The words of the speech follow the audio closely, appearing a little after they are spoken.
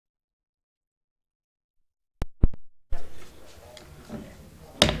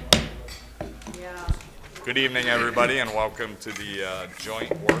Good evening, everybody, and welcome to the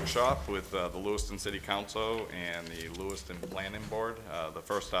joint workshop with the Lewiston City Council and the Lewiston Planning Board. The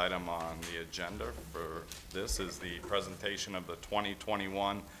first item on the agenda for this is the presentation of the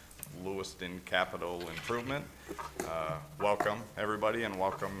 2021 Lewiston Capital Improvement. Welcome, everybody, and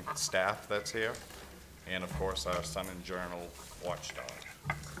welcome staff that's here, and of course our Sun and Journal watchdog.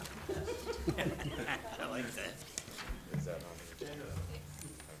 I like that. Is that on the agenda?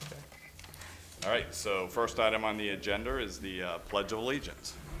 Okay. All right, so first item on the agenda is the Pledge of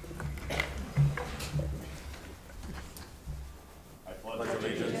Allegiance. I pledge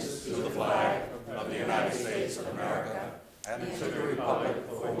allegiance to the flag of the United States of America and to the republic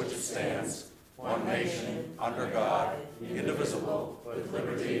for which it stands, one nation, under God, indivisible, with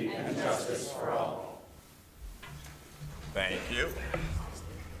liberty and justice for all. Thank you.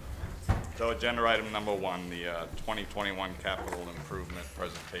 So agenda item number one, the 2021 capital improvement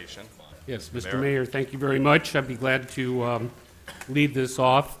presentation. Yes, Mr. Mayor, thank you very much. I'd be glad to lead this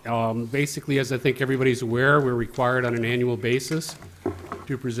off. Basically, as I think everybody's aware, we're required on an annual basis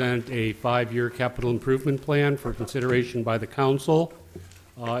to present a 5-year capital improvement plan for consideration by the council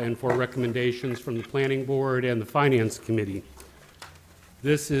and for recommendations from the planning board and the finance committee.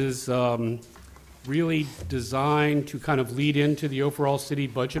 This is really designed to kind of lead into the overall city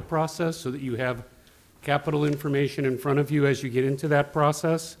budget process so that you have capital information in front of you as you get into that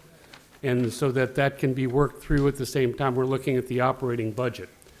process, and so that that can be worked through at the same time we're looking at the operating budget.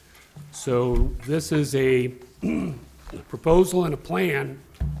 So this is a proposal and a plan,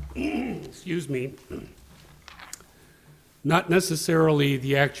 excuse me, not necessarily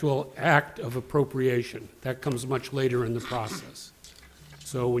the actual act of appropriation. That comes much later in the process.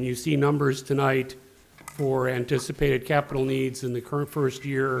 So when you see numbers tonight for anticipated capital needs in the current first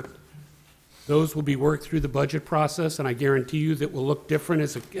year, those will be worked through the budget process, and I guarantee you that will look different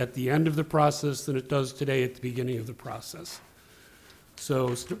at the end of the process than it does today at the beginning of the process.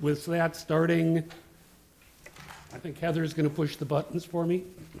 So with that starting, I think Heather's going to push the buttons for me.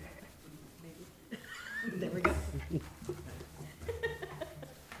 There we go.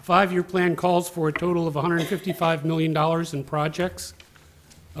 5-year plan calls for a total of $155 million in projects,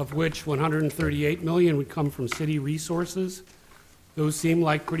 of which $138 million would come from city resources. Those seem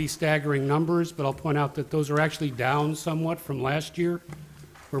like pretty staggering numbers, but I'll point out that those are actually down somewhat from last year,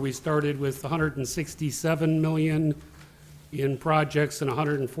 where we started with $167 million in projects and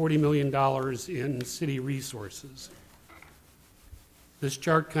 $140 million in city resources. This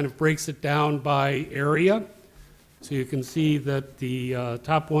chart kind of breaks it down by area. So you can see that the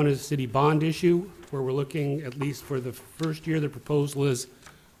top one is city bond issue, where we're looking, at least for the first year, the proposal is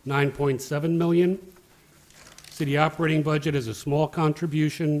 $9.7 million. City operating budget is a small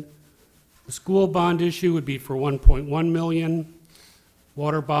contribution. The school bond issue would be for $1.1 million.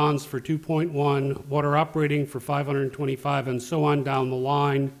 Water bonds for $2.1, water operating for $525, and so on down the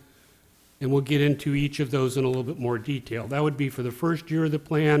line. And we'll get into each of those in a little bit more detail. That would be for the first year of the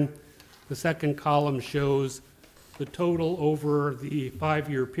plan. The second column shows the total over the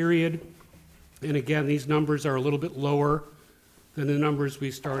 5-year period. And again, these numbers are a little bit lower than the numbers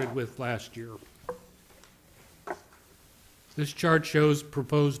we started with last year. This chart shows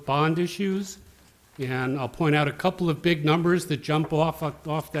proposed bond issues, and I'll point out a couple of big numbers that jump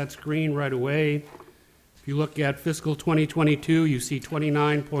off that screen right away. If you look at fiscal 2022, you see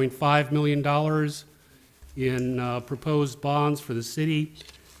 $29.5 million in proposed bonds for the city.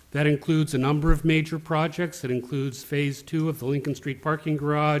 That includes a number of major projects. It includes phase 2 of the Lincoln Street parking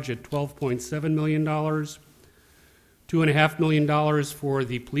garage at $12.7 million, $2.5 million for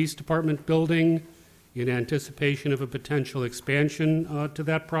the police department building in anticipation of a potential expansion to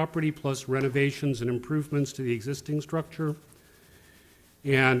that property, plus renovations and improvements to the existing structure.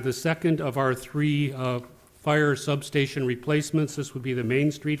 And the second of our 3 fire substation replacements, this would be the Main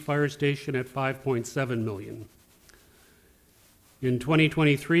Street Fire Station at $5.7 million. In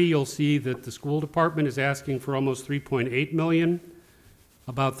 2023, you'll see that the school department is asking for almost $3.8 million.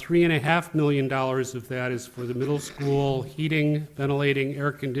 About $3.5 million of that is for the middle school heating, ventilating,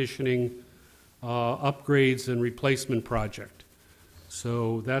 air conditioning, upgrades and replacement project.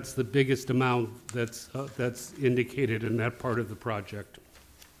 So that's the biggest amount that's indicated in that part of the project.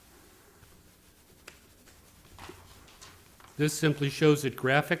 This simply shows it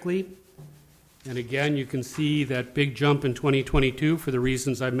graphically. And again, you can see that big jump in 2022 for the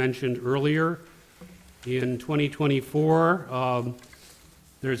reasons I mentioned earlier. In 2024,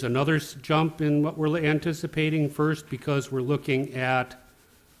 there's another jump in what we're anticipating, first because we're looking at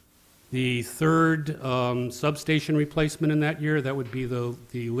the third substation replacement in that year. That would be the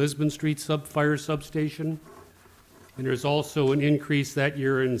Lisbon Street fire substation. And there's also an increase that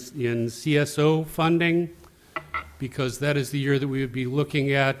year in CSO funding, because that is the year that we would be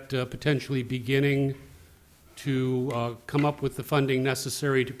looking at potentially beginning to come up with the funding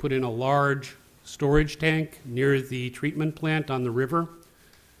necessary to put in a large storage tank near the treatment plant on the river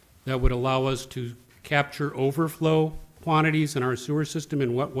that would allow us to capture overflow quantities in our sewer system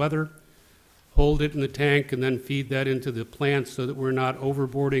in wet weather, hold it in the tank, and then feed that into the plant so that we're not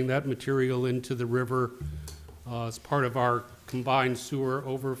overboarding that material into the river as part of our combined sewer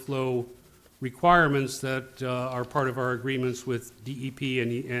overflow requirements that are part of our agreements with DEP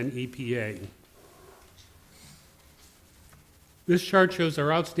and EPA. This chart shows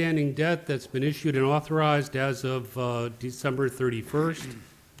our outstanding debt that's been issued and authorized as of December 31st.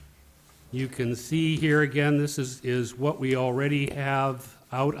 You can see here again, this is what we already have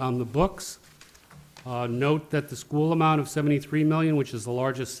out on the books. Note that the school amount of $73 million, which is the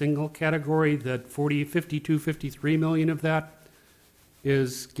largest single category, that 53 million of that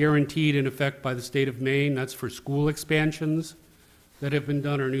is guaranteed in effect by the state of Maine. That's for school expansions that have been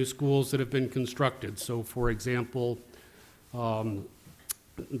done or new schools that have been constructed. So for example,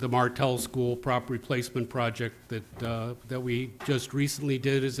 the Martell School prop replacement project that we just recently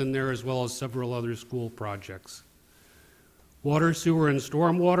did is in there, as well as several other school projects. Water, sewer, and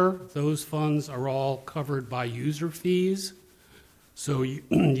stormwater, those funds are all covered by user fees. So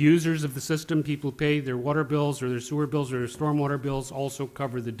users of the system, people pay their water bills or their sewer bills or their stormwater bills, also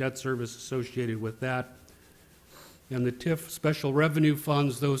cover the debt service associated with that. And the TIF special revenue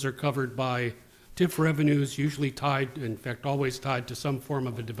funds, those are covered by TIF revenues, usually tied, in fact, always tied to some form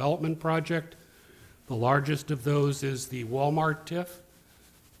of a development project. The largest of those is the Walmart TIF.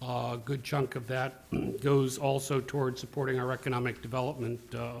 A good chunk of that goes also towards supporting our economic development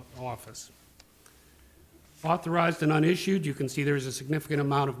office. Authorized and unissued, you can see there's a significant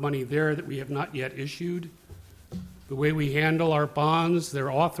amount of money there that we have not yet issued. The way we handle our bonds,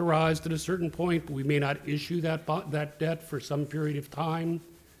 they're authorized at a certain point, but we may not issue that debt for some period of time.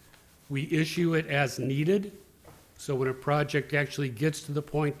 We issue it as needed. So when a project actually gets to the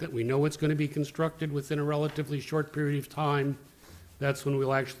point that we know it's going to be constructed within a relatively short period of time, that's when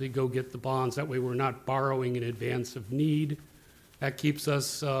we'll actually go get the bonds. That way we're not borrowing in advance of need. That keeps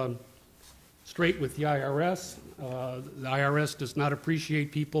us straight with the IRS. The IRS does not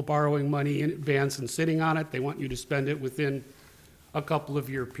appreciate people borrowing money in advance and sitting on it. They want you to spend it within a couple of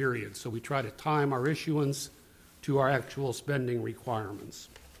year periods. So we try to time our issuance to our actual spending requirements.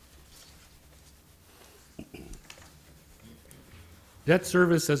 Debt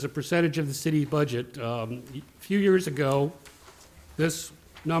service as a percentage of the city budget. A few years ago, this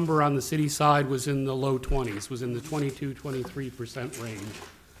number on the city side was in the low 20s, was in the 22-23% range.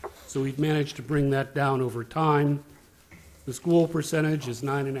 So we've managed to bring that down over time. The school percentage is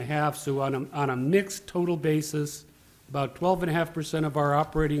 9.5%, so on a mixed total basis, about 12.5% of our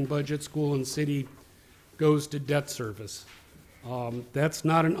operating budget, school and city, goes to debt service. That's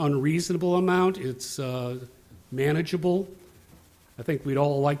not an unreasonable amount. It's manageable. I think we'd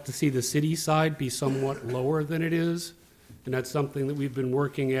all like to see the city side be somewhat lower than it is, and that's something that we've been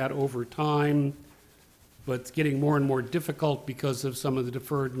working at over time, but it's getting more and more difficult because of some of the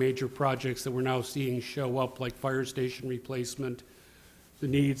deferred major projects that we're now seeing show up, like fire station replacement, the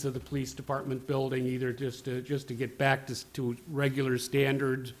needs of the police department building, either just to get back to regular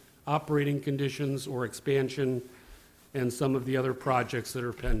standard operating conditions or expansion, and some of the other projects that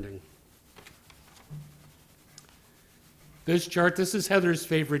are pending. This chart, this is Heather's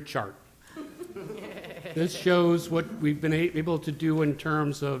favorite chart. This shows what we've been able to do in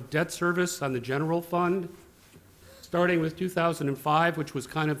terms of debt service on the general fund, starting with 2005, which was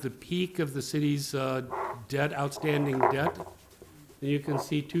kind of the peak of the city's outstanding debt. And you can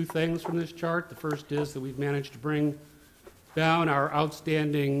see two things from this chart. The first is that we've managed to bring down our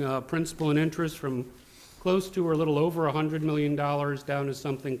outstanding principal and interest from close to or a little over $100 million down to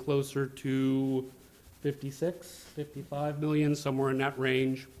something closer to 55 million, somewhere in that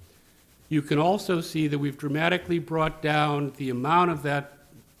range. You can also see that we've dramatically brought down the amount of that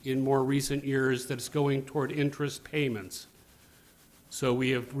in more recent years that's going toward interest payments. So we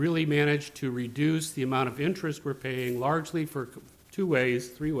have really managed to reduce the amount of interest we're paying, largely for three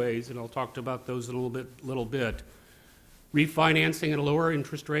ways, and I'll talk about those in a little bit. Refinancing at a lower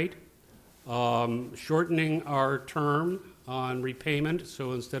interest rate, shortening our term on repayment,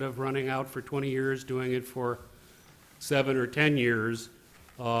 so instead of running out for 20 years, doing it for 7 or 10 years,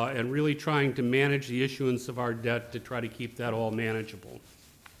 and really trying to manage the issuance of our debt to try to keep that all manageable.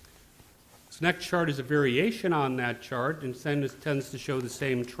 This next chart is a variation on that chart and tends to show the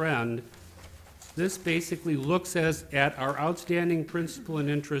same trend. This basically looks at our outstanding principal and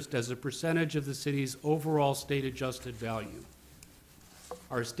interest as a percentage of the city's overall state-adjusted value.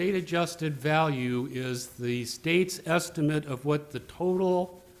 Our state-adjusted value is the state's estimate of what the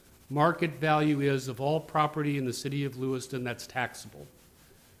total market value is of all property in the city of Lewiston that's taxable.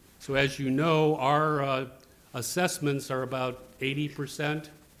 So as you know, our assessments are about 80%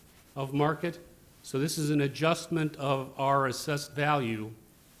 of market. So this is an adjustment of our assessed value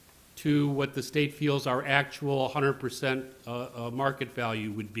to what the state feels our actual 100% market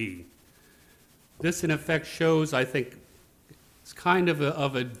value would be. This in effect shows, I think, it's kind of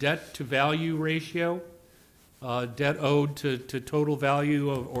a debt-to-value ratio, debt owed to total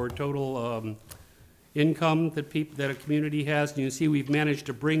value or total income that a community has. And you can see we've managed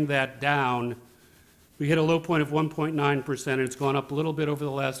to bring that down. We hit a low point of 1.9%, and it's gone up a little bit over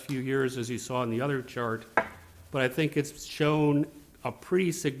the last few years, as you saw in the other chart. But I think it's shown a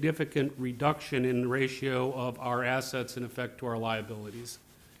pretty significant reduction in the ratio of our assets in effect to our liabilities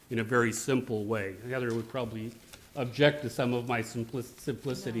in a very simple way. Heather would probably object to some of my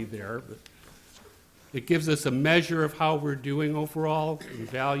simplicity there, but it gives us a measure of how we're doing overall in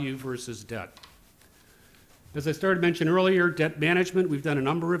value versus debt. As I started to mention earlier, debt management, we've done a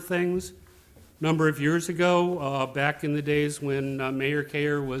number of things. A number of years ago, back in the days when Mayor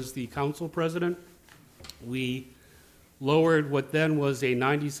Kayer was the council president, we lowered what then was a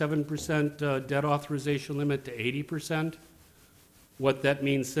 97% debt authorization limit to 80%. What that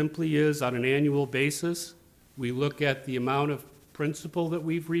means simply is on an annual basis, we look at the amount of principal that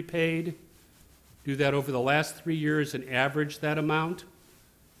we've repaid, do that over the last 3 years and average that amount,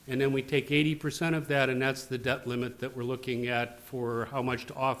 and then we take 80% of that, and that's the debt limit that we're looking at for how much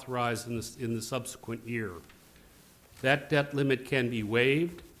to authorize in the subsequent year. That debt limit can be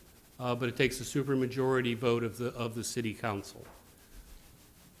waived, but it takes a supermajority vote of the city council.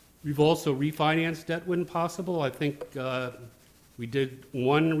 We've also refinanced debt when possible. I think we did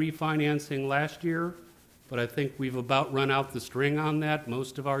one refinancing last year, but I think we've about run out the string on that.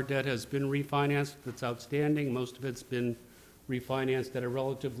 Most of our debt has been refinanced that's outstanding. Most of it's been refinanced at a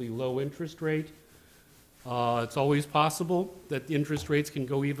relatively low interest rate. It's always possible that the interest rates can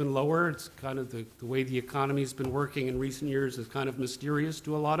go even lower. It's kind of the way the economy's been working in recent years is kind of mysterious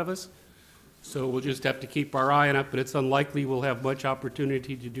to a lot of us. So we'll just have to keep our eye on it, but it's unlikely we'll have much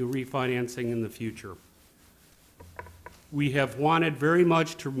opportunity to do refinancing in the future. We have wanted very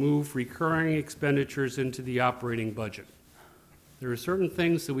much to move recurring expenditures into the operating budget. There are certain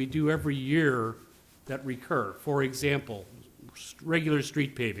things that we do every year that recur. For example, regular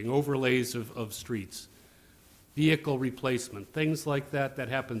street paving, overlays of streets, vehicle replacement, things like that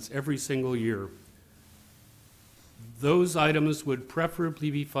happens every single year. Those items would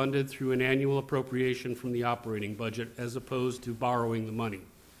preferably be funded through an annual appropriation from the operating budget as opposed to borrowing the money.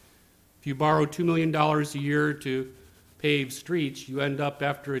 If you borrow $2 million a year to pave streets, you end up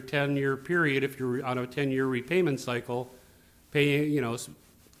after a 10-year period, if you're on a 10-year repayment cycle, paying,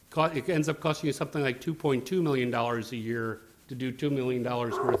 it ends up costing you something like $2.2 million a year to do $2 million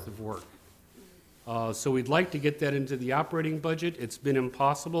worth of work. So we'd like to get that into the operating budget. It's been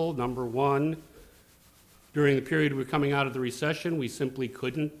impossible. Number one, during the period we're coming out of the recession, we simply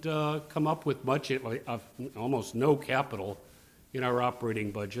couldn't come up with much, almost no capital in our operating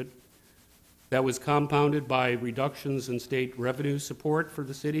budget. That was compounded by reductions in state revenue support for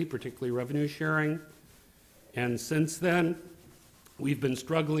the city, particularly revenue sharing. And since then, we've been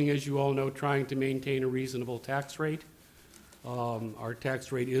struggling, as you all know, trying to maintain a reasonable tax rate. Our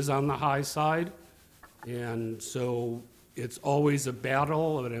tax rate is on the high side, and so it's always a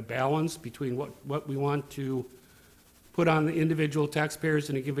battle and a balance between what we want to put on the individual taxpayers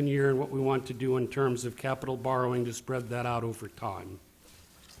in a given year and what we want to do in terms of capital borrowing to spread that out over time.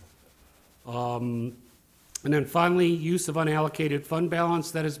 And then finally, use of unallocated fund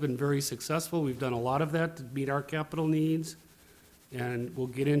balance. That has been very successful. We've done a lot of that to meet our capital needs, and we'll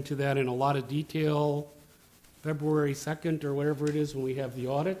get into that in a lot of detail February 2nd or whatever it is when we have the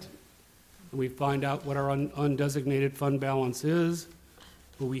audit. And we find out what our undesignated fund balance is.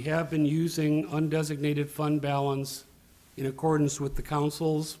 But we have been using undesignated fund balance in accordance with the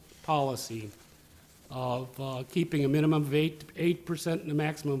council's policy of keeping a minimum of 8% and a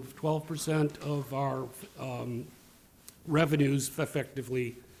maximum of 12% of our revenues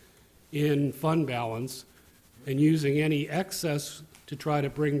effectively in fund balance, and using any excess to try to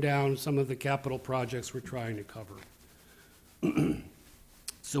bring down some of the capital projects we're trying to cover.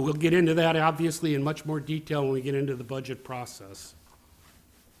 So we'll get into that obviously in much more detail when we get into the budget process.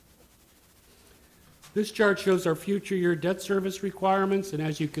 This chart shows our future year debt service requirements, and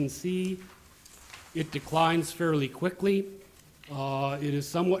as you can see, it declines fairly quickly. It is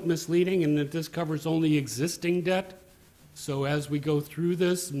somewhat misleading in that this covers only existing debt. So as we go through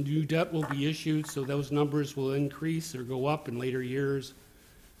this, new debt will be issued, so those numbers will increase or go up in later years.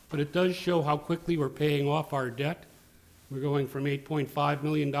 But it does show how quickly we're paying off our debt. We're going from $8.5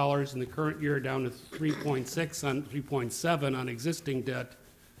 million in the current year down to 3.7 on existing debt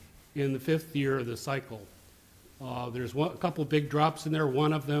in the 5th year of the cycle. There's a couple big drops in there.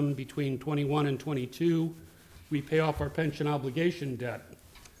 One of them between 21 and 22, we pay off our pension obligation debt.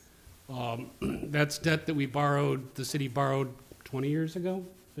 That's debt that we borrowed, the city borrowed 20 years ago,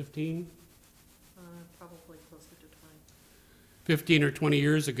 15? Probably closer to 20. 15 or 20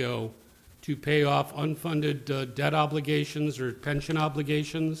 years ago to pay off unfunded debt obligations or pension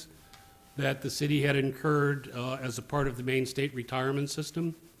obligations that the city had incurred as a part of the Maine state retirement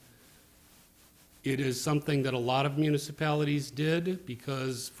system. It is something that a lot of municipalities did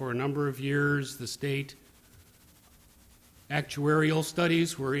because for a number of years the state actuarial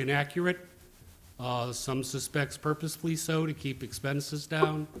studies were inaccurate. Some suspects purposefully so to keep expenses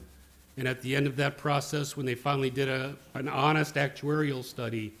down. And at the end of that process, when they finally did an honest actuarial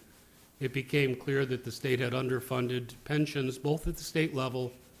study, it became clear that the state had underfunded pensions, both at the state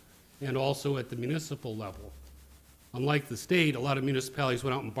level and also at the municipal level. Unlike the state, a lot of municipalities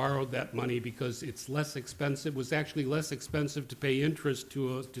went out and borrowed that money because it's less expensive. It was actually less expensive to pay interest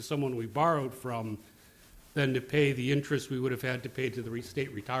to someone we borrowed from than to pay the interest we would have had to pay to the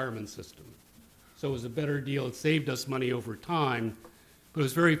state retirement system. So it was a better deal. It saved us money over time, but it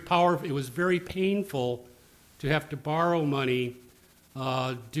was very powerful. It was very painful to have to borrow money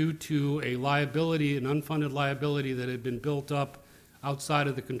due to a liability, an unfunded liability that had been built up outside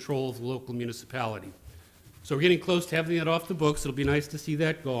of the control of the local municipality. So we're getting close to having that off the books. It'll be nice to see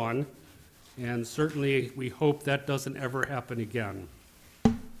that gone, and certainly we hope that doesn't ever happen again.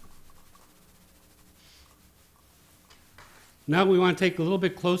 Now we want to take a little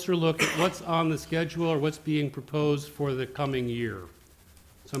bit closer look at what's on the schedule or what's being proposed for the coming year.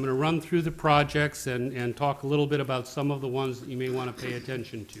 So I'm going to run through the projects and talk a little bit about some of the ones that you may want to pay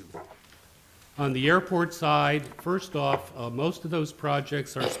attention to. On the airport side, first off, most of those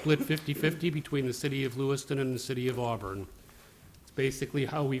projects are split 50-50 between the city of Lewiston and the city of Auburn. It's basically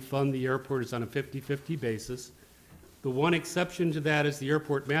how we fund the airport is on a 50-50 basis. The one exception to that is the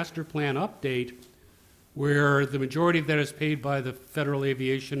airport master plan update, where the majority of that is paid by the Federal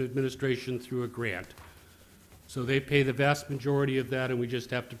Aviation Administration through a grant. So they pay the vast majority of that, and we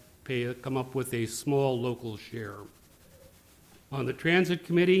just have to come up with a small local share. On the Transit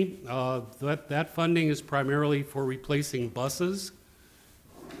Committee, that funding is primarily for replacing buses.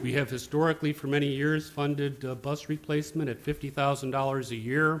 We have historically, for many years, funded bus replacement at $50,000 a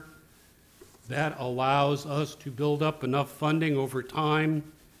year. That allows us to build up enough funding over time,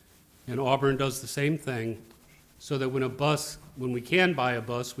 and Auburn does the same thing, so that when we can buy a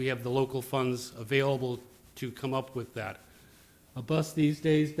bus, we have the local funds available to come up with that. A bus these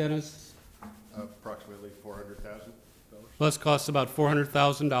days, Dennis? Approximately $400,000. Bus costs about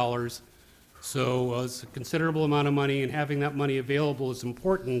 $400,000, so it's a considerable amount of money, and having that money available is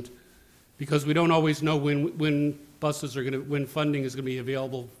important because we don't always know when funding is going to be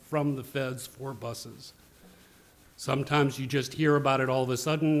available from the feds for buses. Sometimes you just hear about it all of a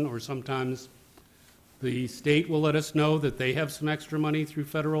sudden, or sometimes the state will let us know that they have some extra money through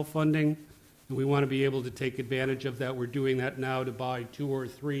federal funding, and we want to be able to take advantage of that. We're doing that now to buy 2 or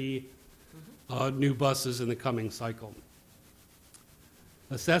 3 new buses in the coming cycle.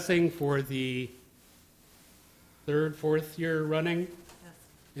 Assessing for the 3rd, 4th year running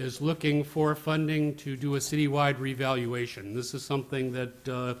is looking for funding to do a citywide revaluation. This is something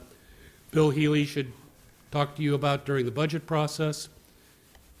that Bill Healy should talk to you about during the budget process.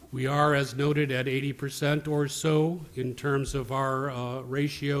 We are, as noted, at 80% or so in terms of our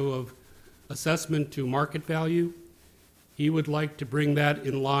ratio of assessment to market value. He would like to bring that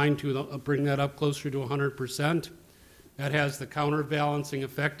in line to bring that up closer to 100%. That has the counterbalancing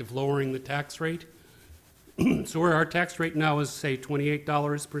effect of lowering the tax rate. So where our tax rate now is, say,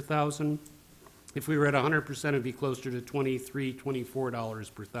 $28 per thousand. If we were at 100%, it'd be closer to $23,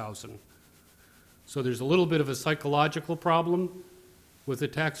 $24 per thousand. So there's a little bit of a psychological problem with a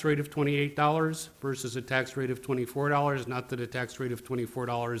tax rate of $28 versus a tax rate of $24. Not that a tax rate of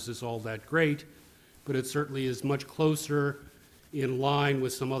 $24 is all that great, but it certainly is much closer in line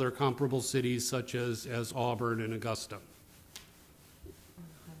with some other comparable cities such as Auburn and Augusta.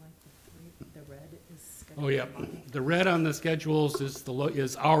 The red is Oh, yeah. The red on the schedules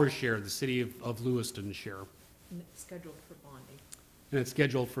is our share, the city of Lewiston share. scheduled for bonding. And it's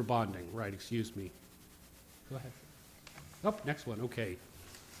scheduled for bonding, right, excuse me. Go ahead. Oh, next one, okay.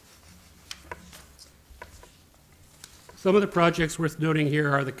 Some of the projects worth noting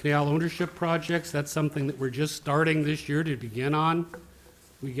here are the canal ownership projects. That's something that we're just starting this year to begin on.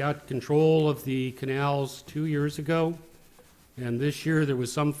 We got control of the canals 2 years ago, and this year there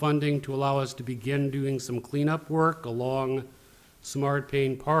was some funding to allow us to begin doing some cleanup work along Smart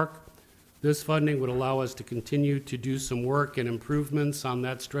Payne Park. This funding would allow us to continue to do some work and improvements on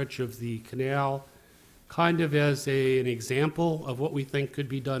that stretch of the canal, kind of as an example of what we think could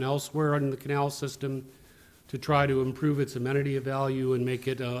be done elsewhere in the canal system to try to improve its amenity value and make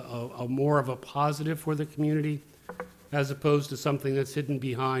it a more of a positive for the community, as opposed to something that's hidden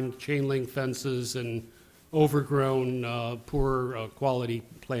behind chain link fences and overgrown, poor quality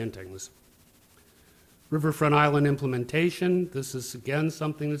plantings. Riverfront Island implementation. This is again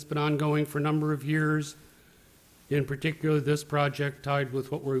something that's been ongoing for a number of years. In particular, this project tied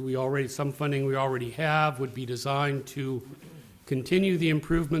with what some funding we already have would be designed to continue the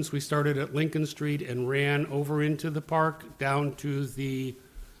improvements we started at Lincoln Street and ran over into the park down to the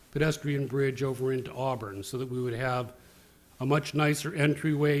pedestrian bridge over into Auburn, so that we would have a much nicer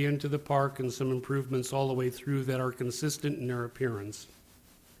entryway into the park and some improvements all the way through that are consistent in their appearance.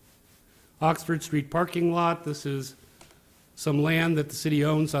 Oxford Street parking lot. This is some land that the city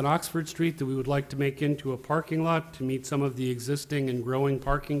owns on Oxford Street that we would like to make into a parking lot to meet some of the existing and growing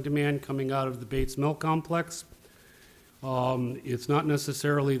parking demand coming out of the Bates Mill complex. It's not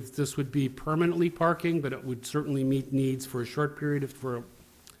necessarily that this would be permanently parking, but it would certainly meet needs for a short period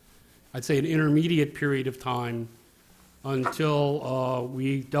I'd say an intermediate period of time until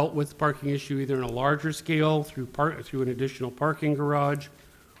we dealt with the parking issue either on a larger scale through an additional parking garage,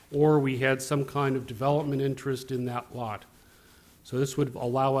 or we had some kind of development interest in that lot. So this would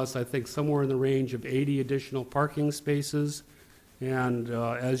allow us, I think, somewhere in the range of 80 additional parking spaces. And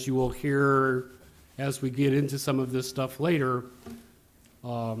as you will hear as we get into some of this stuff later,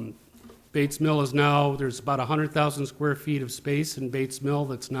 Bates Mill is now, there's about 100,000 square feet of space in Bates Mill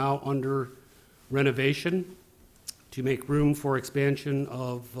that's now under renovation to make room for expansion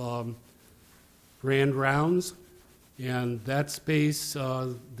of grand rounds. And that space,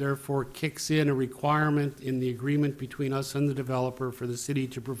 therefore, kicks in a requirement in the agreement between us and the developer for the city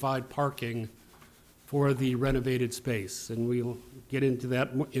to provide parking for the renovated space. And we'll get into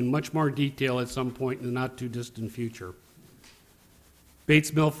that in much more detail at some point in the not-too-distant future.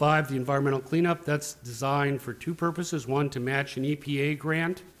 Bates Mill 5, the environmental cleanup, that's designed for two purposes. One, to match an EPA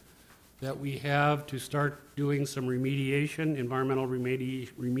grant that we have to start doing some remediation, environmental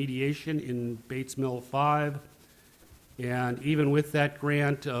remediation in Bates Mill 5. And even with that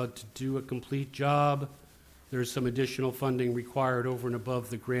grant, to do a complete job, there's some additional funding required over and above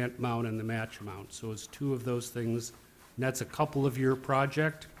the grant amount and the match amount. So it's two of those things, and that's a couple of year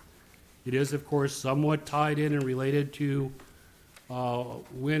project. It is, of course, somewhat tied in and related to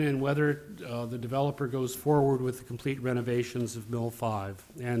when and whether the developer goes forward with the complete renovations of Mill 5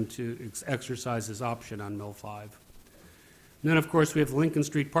 and to exercise his option on Mill 5. And then, of course, we have the Lincoln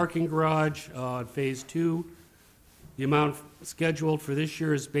Street parking garage, phase 2. The amount scheduled for this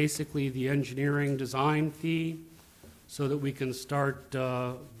year is basically the engineering design fee so that we can start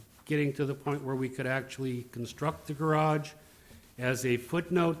getting to the point where we could actually construct the garage. As a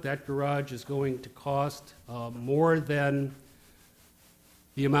footnote, that garage is going to cost more than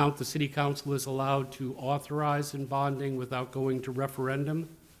the amount the city council is allowed to authorize in bonding without going to referendum.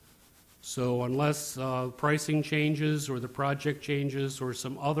 So unless pricing changes or the project changes or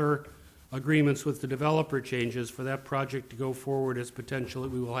some other agreements with the developer changes, for that project to go forward as potential,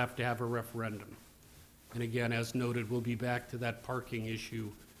 we will have to have a referendum. And again, as noted, we'll be back to that parking issue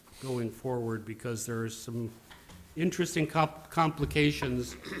going forward because there is some interesting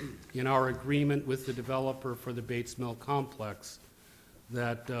complications in our agreement with the developer for the Bates Mill complex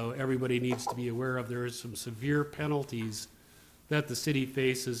that everybody needs to be aware of. There is some severe penalties that the city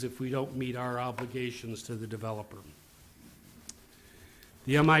faces if we don't meet our obligations to the developer.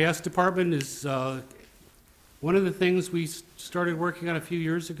 The MIS department is one of the things we started working on a few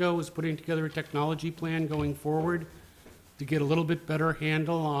years ago was putting together a technology plan going forward to get a little bit better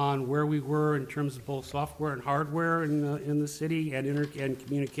handle on where we were in terms of both software and hardware in the city and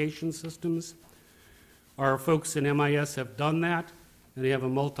communication systems. Our folks in MIS have done that, and they have a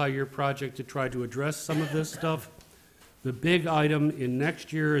multi-year project to try to address some of this stuff. The big item in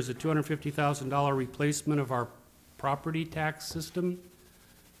next year is a $250,000 replacement of our property tax system,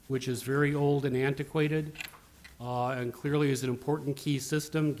 which is very old and antiquated, and clearly is an important key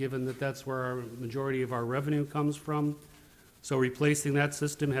system given that that's where our majority of our revenue comes from. So replacing that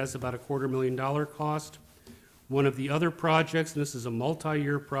system has about a $250,000 cost. One of the other projects, and this is a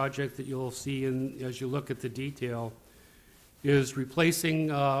multi-year project that you'll see as you look at the detail, is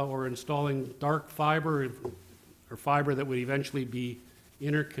replacing or installing dark fiber or fiber that would eventually be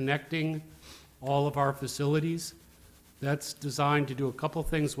interconnecting all of our facilities. That's designed to do a couple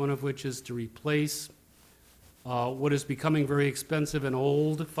things, one of which is to replace what is becoming very expensive and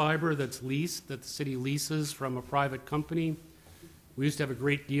old fiber that's leased, that the city leases from a private company. We used to have a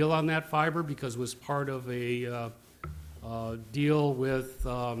great deal on that fiber because it was part of a deal with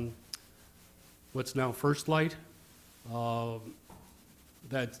what's now First Light.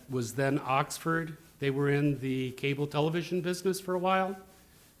 That was then Oxford. They were in the cable television business for a while.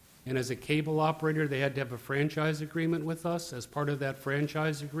 And as a cable operator, they had to have a franchise agreement with us. As part of that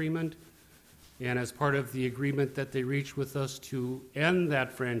franchise agreement, and as part of the agreement that they reached with us to end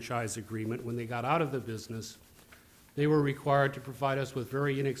that franchise agreement when they got out of the business, they were required to provide us with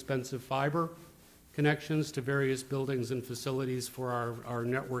very inexpensive fiber connections to various buildings and facilities for our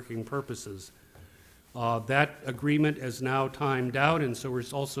networking purposes. That agreement is now timed out, and so we're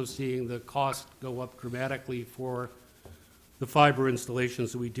also seeing the cost go up dramatically for the fiber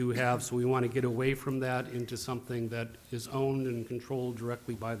installations that we do have, so we want to get away from that into something that is owned and controlled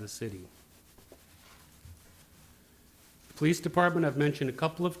directly by the city. The police department I've mentioned a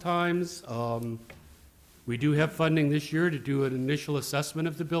couple of times. We do have funding this year to do an initial assessment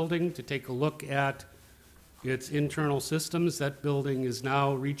of the building, to take a look at its internal systems. That building is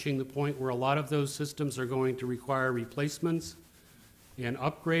now reaching the point where a lot of those systems are going to require replacements and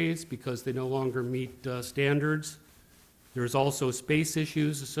upgrades because they no longer meet standards. There's also space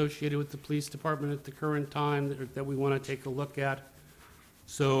issues associated with the police department at the current time that we want to take a look at.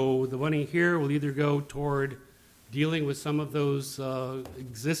 So the money here will either go toward dealing with some of those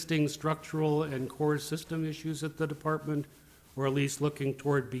existing structural and core system issues at the department, or at least looking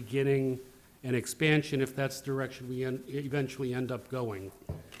toward beginning an expansion if that's the direction we eventually end up going.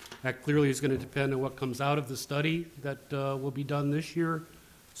 That clearly is going to depend on what comes out of the study that will be done this year.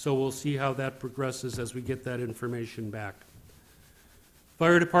 So we'll see how that progresses as we get that information back.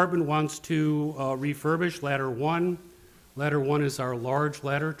 Fire department wants to refurbish ladder 1. Ladder 1 is our large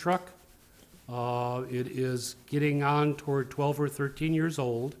ladder truck. It is getting on toward 12 or 13 years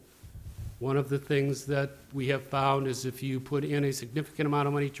old. One of the things that we have found is if you put in a significant amount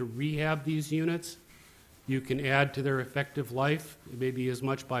of money to rehab these units, you can add to their effective life, maybe as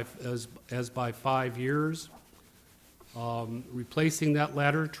much as by 5 years. Replacing that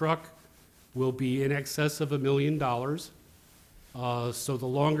ladder truck will be in excess of $1 million. So the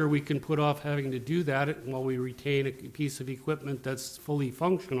longer we can put off having to do that while we retain a piece of equipment that's fully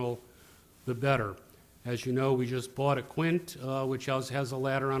functional, the better. As you know, we just bought a Quint, which has a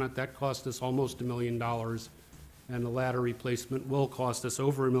ladder on it. That cost us almost $1 million, and the ladder replacement will cost us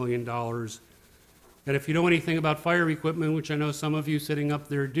over $1 million. And if you know anything about fire equipment, which I know some of you sitting up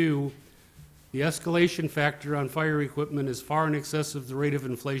there do, the escalation factor on fire equipment is far in excess of the rate of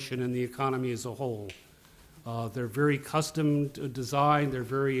inflation in the economy as a whole. They're very custom designed, they're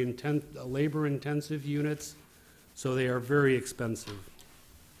very labor-intensive units, so they are very expensive.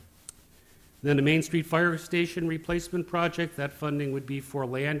 Then the Main Street Fire Station replacement project, that funding would be for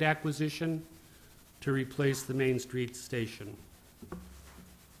land acquisition to replace the Main Street station.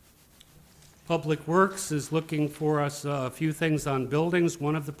 Public Works is looking for us a few things on buildings.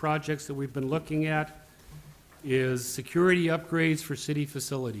 One of the projects that we've been looking at is security upgrades for city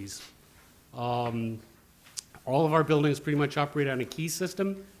facilities. All of our buildings pretty much operate on a key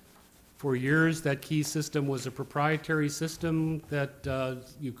system. For years, that key system was a proprietary system that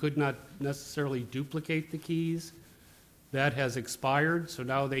you could not necessarily duplicate the keys. That has expired, so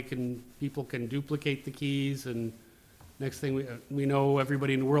now people can duplicate the keys, and next thing we know,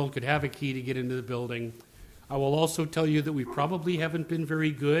 everybody in the world could have a key to get into the building. I will also tell you that we probably haven't been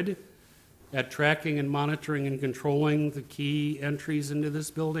very good at tracking and monitoring and controlling the key entries into this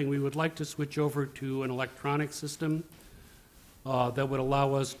building. We would like to switch over to an electronic system that would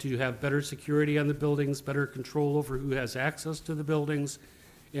allow us to have better security on the buildings, better control over who has access to the buildings,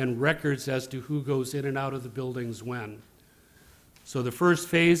 and records as to who goes in and out of the buildings when. So the first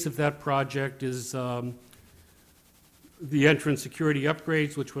phase of that project is the entrance security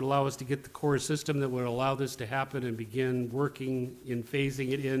upgrades, which would allow us to get the core system that would allow this to happen and begin working in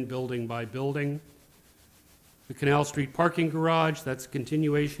phasing it in building by building. The Canal Street parking garage, that's a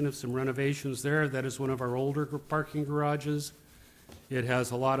continuation of some renovations there. That is one of our older parking garages. It has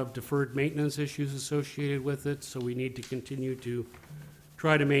a lot of deferred maintenance issues associated with it, so we need to continue to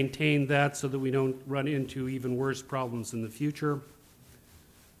try to maintain that so that we don't run into even worse problems in the future.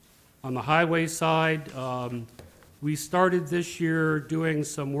 On the highway side, we started this year doing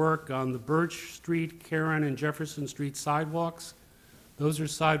some work on the Birch Street, Karen, and Jefferson Street sidewalks. Those are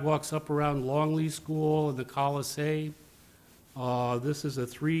sidewalks up around Longley School and the Colisee. This is a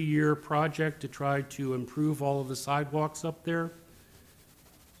 3-year project to try to improve all of the sidewalks up there.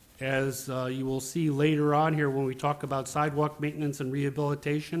 As you will see later on here when we talk about sidewalk maintenance and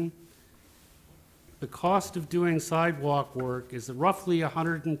rehabilitation, the cost of doing sidewalk work is roughly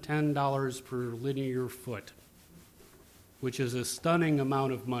 $110 per linear foot, which is a stunning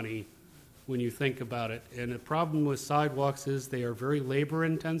amount of money when you think about it. And the problem with sidewalks is they are very labor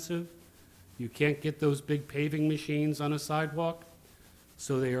intensive. You can't get those big paving machines on a sidewalk,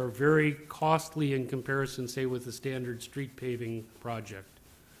 so they are very costly in comparison, say, with the standard street paving project.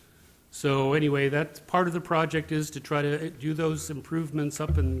 So anyway, that's part of the project, is to try to do those improvements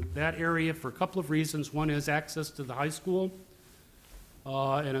up in that area for a couple of reasons. One is access to the high school,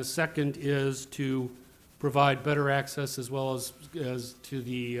 and a second is to provide better access as well as to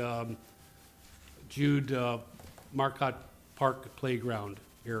the Jude Marcotte Park playground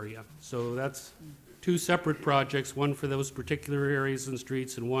area. So that's 2 separate projects, one for those particular areas and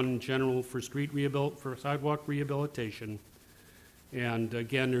streets and one general for sidewalk rehabilitation. And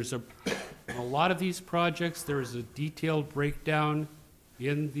again, there's a lot of these projects, there is a detailed breakdown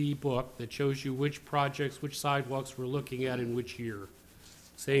in the book that shows you which projects, which sidewalks we're looking at in which year.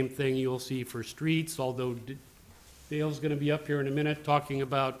 Same thing you'll see for streets, although Dale's going to be up here in a minute talking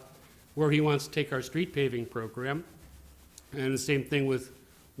about where he wants to take our street paving program. And the same thing with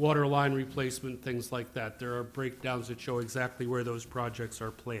water line replacement, things like that. There are breakdowns that show exactly where those projects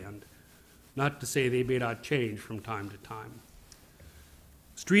are planned. Not to say they may not change from time to time.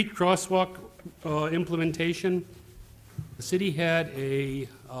 Street crosswalk implementation. The city had a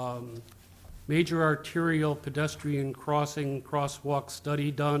major arterial pedestrian crosswalk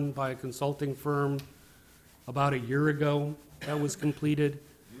study done by a consulting firm about a year ago. That was completed.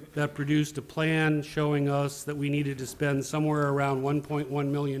 That produced a plan showing us that we needed to spend somewhere around $1.1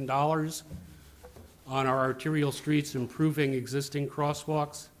 million on our arterial streets improving existing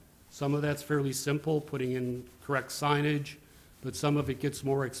crosswalks. Some of that's fairly simple, putting in correct signage, but some of it gets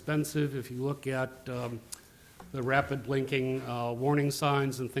more expensive if you look at the rapid blinking warning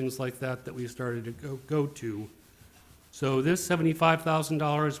signs and things like that that we started to go to. So this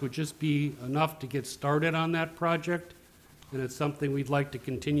 $75,000 would just be enough to get started on that project, and it's something we'd like to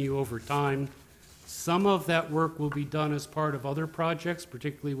continue over time. Some of that work will be done as part of other projects,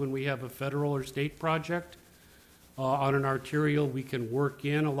 particularly when we have a federal or state project. On an arterial, we can work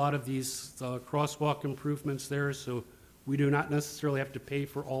in a lot of these crosswalk improvements there, so we do not necessarily have to pay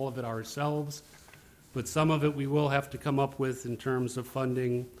for all of it ourselves, but some of it we will have to come up with in terms of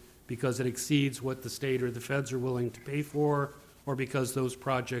funding because it exceeds what the state or the feds are willing to pay for, or because those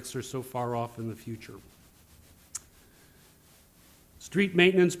projects are so far off in the future. Street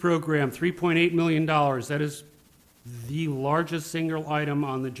maintenance program, $3.8 million. That is the largest single item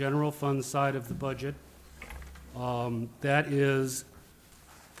on the general fund side of the budget. That is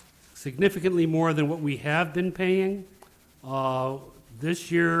significantly more than what we have been paying.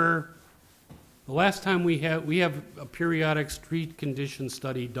 This year, the last time we have a periodic street condition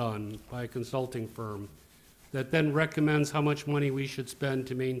study done by a consulting firm that then recommends how much money we should spend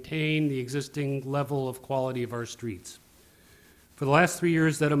to maintain the existing level of quality of our streets. For the last 3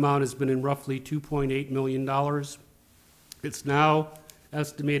 years, that amount has been in roughly $2.8 million. It's now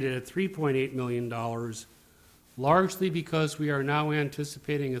estimated at $3.8 million, largely because we are now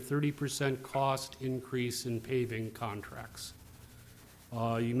anticipating a 30% cost increase in paving contracts.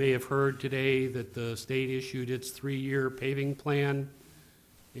 You may have heard today that the state issued its 3-year paving plan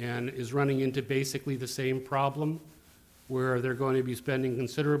and is running into basically the same problem, where they're going to be spending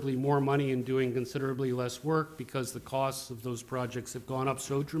considerably more money and doing considerably less work because the costs of those projects have gone up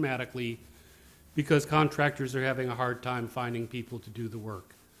so dramatically because contractors are having a hard time finding people to do the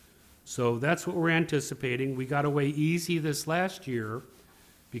work. So that's what we're anticipating. We got away easy this last year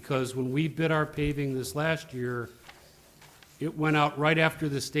because when we bid our paving this last year, it went out right after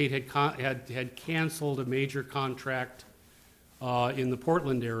the state had canceled a major contract in the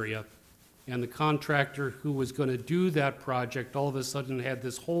Portland area. And the contractor who was going to do that project all of a sudden had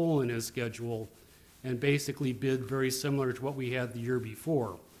this hole in his schedule and basically bid very similar to what we had the year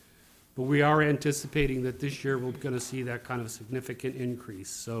before. But we are anticipating that this year we're going to see that kind of significant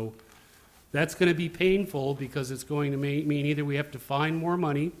increase. So that's going to be painful because it's going to mean either we have to find more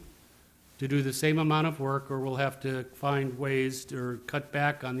money to do the same amount of work, or we'll have to find ways to cut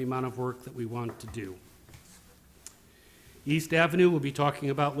back on the amount of work that we want to do. East Avenue we'll be talking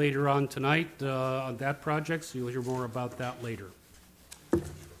about later on tonight on that project, so you'll hear more about that later.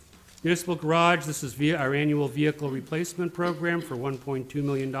 Municipal Garage, this is our annual vehicle replacement program for $1.2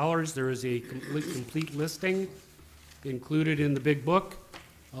 million. There is a complete listing included in the big book.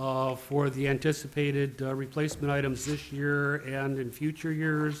 for the anticipated replacement items this year and in future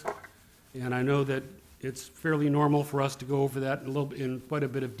years. And I know that it's fairly normal for us to go over that in quite a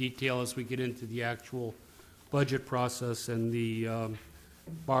bit of detail as we get into the actual budget process and the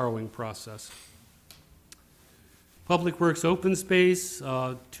borrowing process. Public Works Open Space,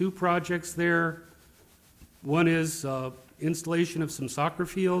 2 projects there. One is installation of some soccer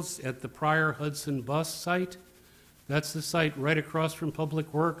fields at the prior Hudson Bus site. That's the site right across from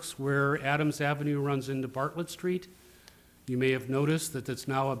Public Works where Adams Avenue runs into Bartlett Street. You may have noticed that it's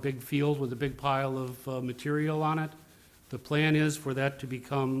now a big field with a big pile of material on it. The plan is for that to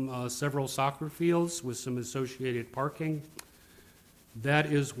become several soccer fields with some associated parking. That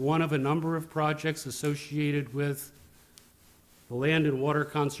is one of a number of projects associated with the Land and Water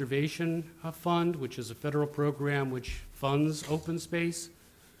Conservation Fund, which is a federal program which funds open space.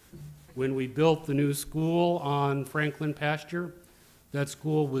 When we built the new school on Franklin Pasture, that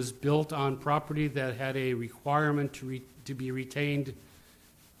school was built on property that had a requirement to be retained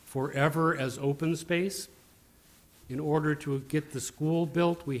forever as open space. In order to get the school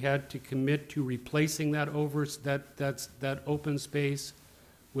built, we had to commit to replacing that open space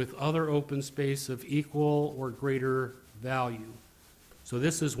with other open space of equal or greater value. So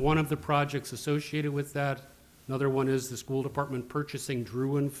this is one of the projects associated with that. Another one is the school department purchasing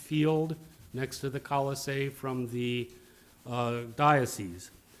Druin Field next to the Colisee from the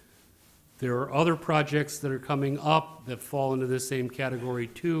diocese. There are other projects that are coming up that fall into the same category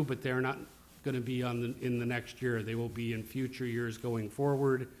too, but they're not going to be in the next year. They will be in future years going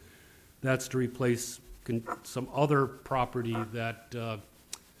forward. That's to replace some other property that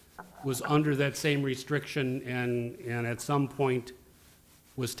was under that same restriction and at some point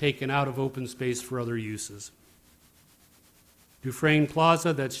was taken out of open space for other uses. Dufresne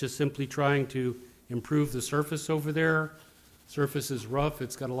Plaza, that's just simply trying to improve the surface over there. Surface is rough,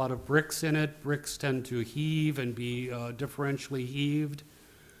 it's got a lot of bricks in it. Bricks tend to heave and be differentially heaved.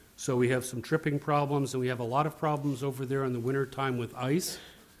 So we have some tripping problems, and we have a lot of problems over there in the wintertime with ice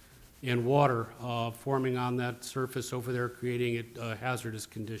and water forming on that surface over there, creating hazardous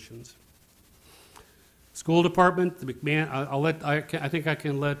conditions. School department, the McMahon, I think I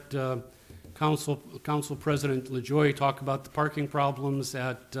can let Council President LaJoy talk about the parking problems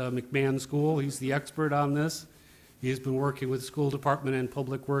at McMahon School. He's the expert on this. He's been working with the school department and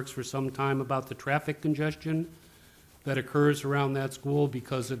Public Works for some time about the traffic congestion that occurs around that school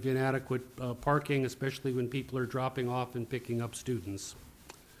because of inadequate parking, especially when people are dropping off and picking up students.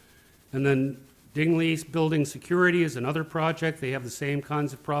 And then Dingley's building security is another project. They have the same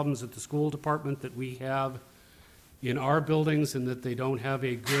kinds of problems at the school department that we have in our buildings, and that they don't have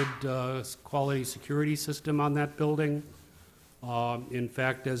a good quality security system on that building. In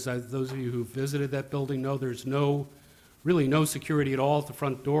fact, as those of you who visited that building know, there's really no security at all at the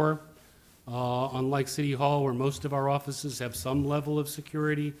front door. Unlike City Hall, where most of our offices have some level of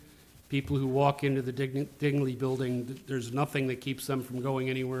security, people who walk into the Dingley building, there's nothing that keeps them from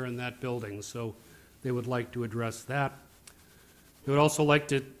going anywhere in that building. So they would like to address that. They would also like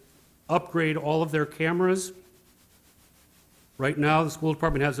to upgrade all of their cameras. Right now, the school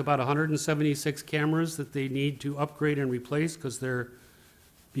department has about 176 cameras that they need to upgrade and replace because they're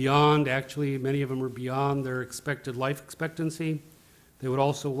beyond, actually, many of them are beyond their expected life expectancy. They would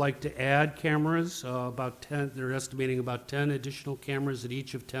also like to add cameras, about 10, they're estimating about 10 additional cameras at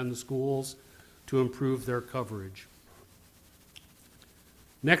each of 10 schools to improve their coverage.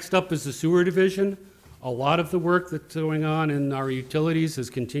 Next up is the sewer division. A lot of the work that's going on in our utilities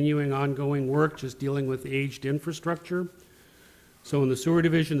is continuing ongoing work, just dealing with aged infrastructure. So in the sewer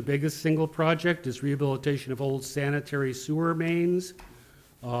division, the biggest single project is rehabilitation of old sanitary sewer mains.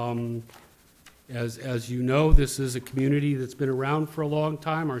 As you know, this is a community that's been around for a long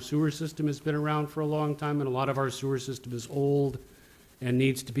time. Our sewer system has been around for a long time, and a lot of our sewer system is old and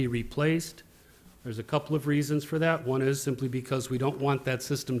needs to be replaced. There's a couple of reasons for that. One is simply because we don't want that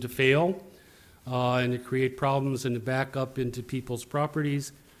system to fail and to create problems and to back up into people's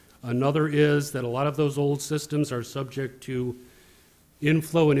properties. Another is that a lot of those old systems are subject to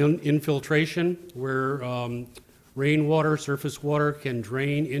inflow and infiltration, where rainwater, surface water can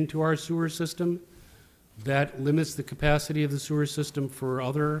drain into our sewer system. That limits the capacity of the sewer system for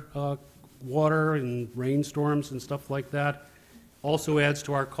other water and rainstorms and stuff like that. Also adds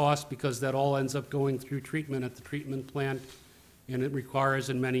to our cost because that all ends up going through treatment at the treatment plant, and it requires,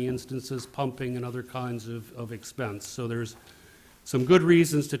 in many instances, pumping and other kinds of expense. So there's some good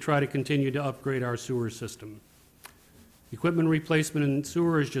reasons to try to continue to upgrade our sewer system. Equipment replacement in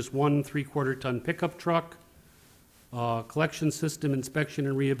sewer is just one 3/4 ton pickup truck. Collection system inspection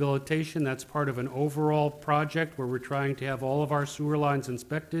and rehabilitation, that's part of an overall project where we're trying to have all of our sewer lines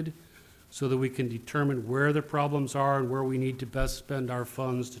inspected so that we can determine where the problems are and where we need to best spend our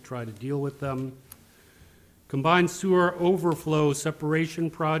funds to try to deal with them. Combined sewer overflow separation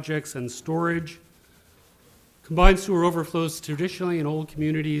projects and storage. Combined sewer overflows traditionally in old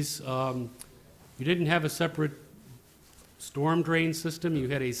communities, you didn't have a separate storm drain system. You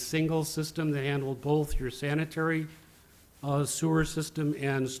had a single system that handled both your sanitary sewer system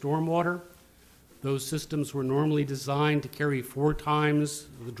and stormwater. Those systems were normally designed to carry 4 times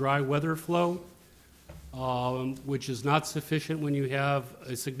the dry weather flow, which is not sufficient when you have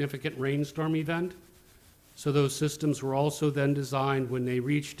a significant rainstorm event. So those systems were also then designed when they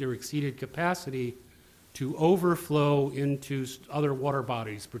reached or exceeded capacity to overflow into other water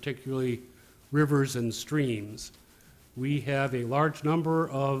bodies, particularly rivers and streams. We have a large number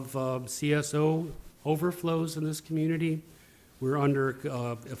of CSO overflows in this community. We're under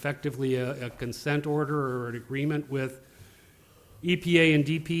effectively a consent order or an agreement with EPA and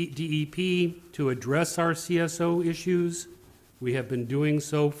DEP to address our CSO issues. We have been doing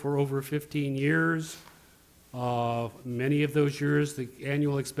so for over 15 years. Many of those years, the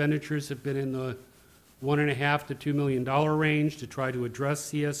annual expenditures have been in the $1.5 to $2 million range to try to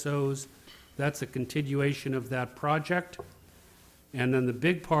address CSOs. That's a continuation of that project. And then the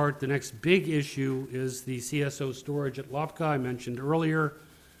big part, the next big issue is the CSO storage at Lopka I mentioned earlier,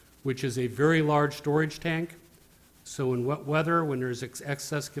 which is a very large storage tank. So in wet weather, when there's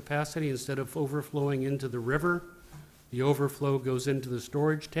excess capacity, instead of overflowing into the river, the overflow goes into the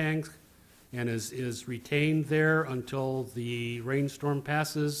storage tank and is retained there until the rainstorm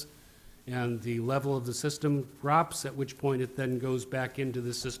passes and the level of the system drops, at which point it then goes back into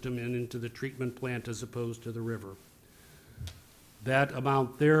the system and into the treatment plant as opposed to the river. That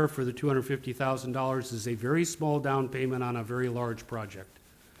amount there for the $250,000 is a very small down payment on a very large project.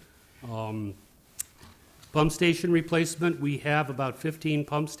 Pump station replacement, we have about 15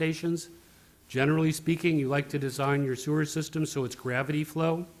 pump stations. Generally speaking, you like to design your sewer system so it's gravity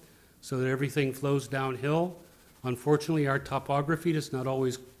flow, so that everything flows downhill. Unfortunately, our topography does not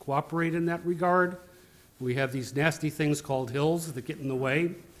always cooperate in that regard. We have these nasty things called hills that get in the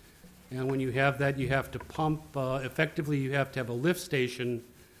way. And when you have that, you have to pump, effectively you have to have a lift station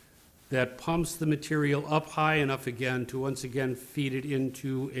that pumps the material up high enough again to once again feed it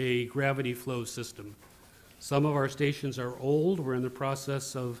into a gravity flow system. Some of our stations are old. We're in the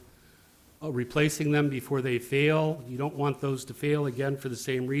process of replacing them before they fail. You don't want those to fail again for the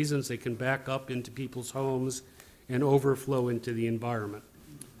same reasons. They can back up into people's homes and overflow into the environment.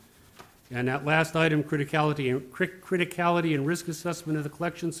 And that last item, criticality and risk assessment of the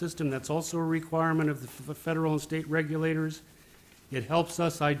collection system, that's also a requirement of the federal and state regulators. It helps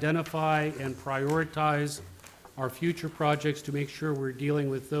us identify and prioritize our future projects to make sure we're dealing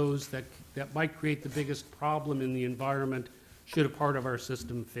with those that might create the biggest problem in the environment should a part of our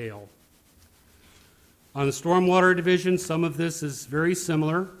system fail. On the stormwater division, some of this is very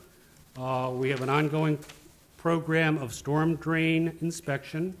similar. We have an ongoing program of storm drain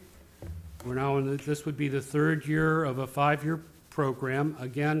inspection. We're now in this would be the 3rd year of a 5-year program,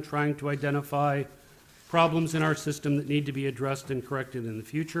 again trying to identify problems in our system that need to be addressed and corrected in the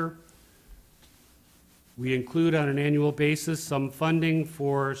future. We include on an annual basis some funding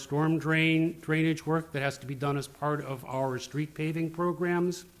for storm drainage work that has to be done as part of our street paving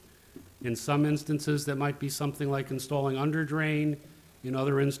programs. In some instances, that might be something like installing under drain. In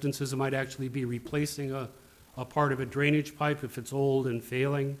other instances, it might actually be replacing a part of a drainage pipe if it's old and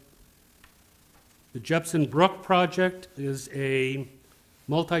failing. The Jepson Brook project is a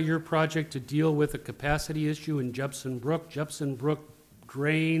multi-year project to deal with a capacity issue in Jepson Brook. Jepson Brook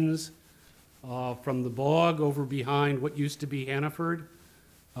drains from the bog over behind what used to be Hannaford,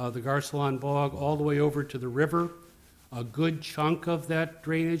 the Garcelon Bog, all the way over to the river. A good chunk of that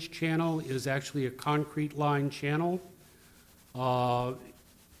drainage channel is actually a concrete line channel.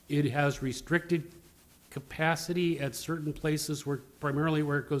 It has restricted capacity at certain places, primarily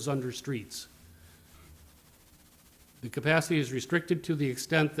where it goes under streets. The capacity is restricted to the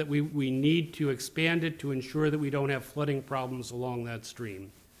extent that we need to expand it to ensure that we don't have flooding problems along that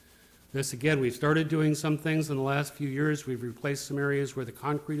stream. This, again, we've started doing some things in the last few years. We've replaced some areas where the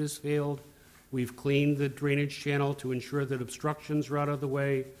concrete has failed. We've cleaned the drainage channel to ensure that obstructions are out of the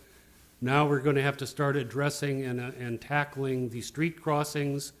way. Now we're going to have to start addressing and tackling the street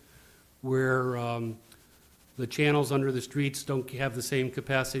crossings where the channels under the streets don't have the same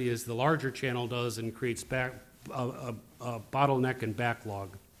capacity as the larger channel does and creates a bottleneck and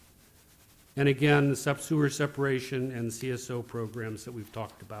backlog. And again, the sewer separation and CSO programs that we've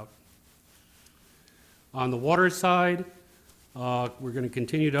talked about. On the water side, we're going to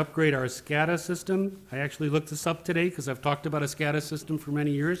continue to upgrade our SCADA system. I actually looked this up today because I've talked about a SCADA system for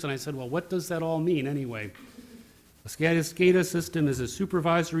many years, and I said, well, what does that all mean anyway? A SCADA system is a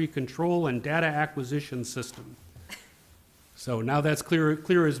supervisory control and data acquisition system. So now that's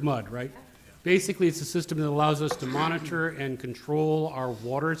clear as mud, right? Basically, it's a system that allows us to monitor and control our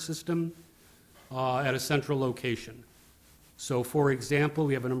water system at a central location. So for example,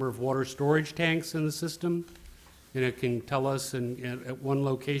 we have a number of water storage tanks in the system, and it can tell us at one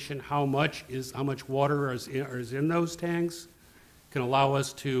location how much water is in those tanks. It can allow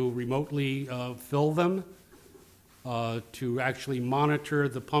us to remotely fill them, to actually monitor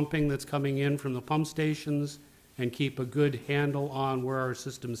the pumping that's coming in from the pump stations, and keep a good handle on where our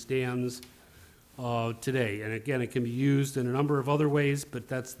system stands today. And again, it can be used in a number of other ways, but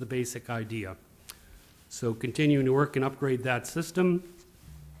that's the basic idea. So continuing to work and upgrade that system.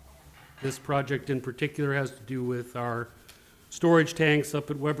 This project in particular has to do with our storage tanks up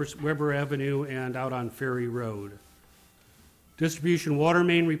at Weber Avenue and out on Ferry Road. Distribution water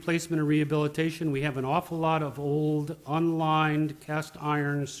main replacement and rehabilitation. We have an awful lot of old unlined cast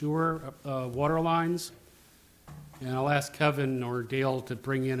iron sewer water lines. And I'll ask Kevin or Dale to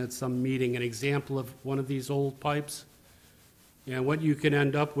bring in at some meeting an example of one of these old pipes. And what you can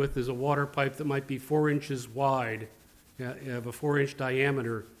end up with is a water pipe that might be 4 inches wide, have a 4-inch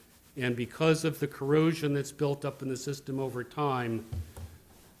diameter. And because of the corrosion that's built up in the system over time,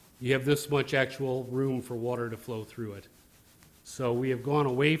 you have this much actual room for water to flow through it. So we have gone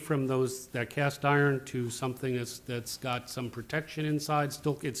away from that cast iron to something that's got some protection inside.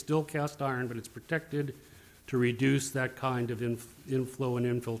 It's still cast iron, but it's protected to reduce that kind of inflow and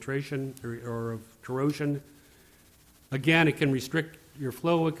infiltration or of corrosion. Again, it can restrict your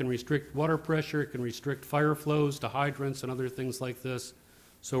flow, it can restrict water pressure, it can restrict fire flows to hydrants and other things like this.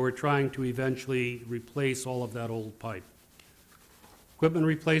 So we're trying to eventually replace all of that old pipe. Equipment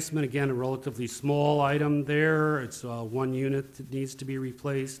replacement, again, a relatively small item there. It's one unit that needs to be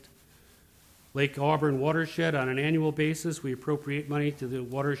replaced. Lake Auburn watershed, on an annual basis, we appropriate money to the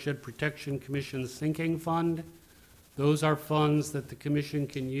Watershed Protection Commission's sinking fund. Those are funds that the commission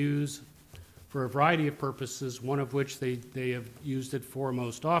can use for a variety of purposes, one of which they have used it for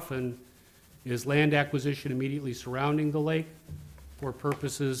most often is land acquisition immediately surrounding the lake for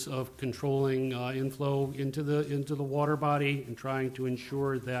purposes of controlling inflow into the water body and trying to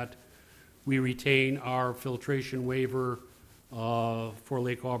ensure that we retain our filtration waiver for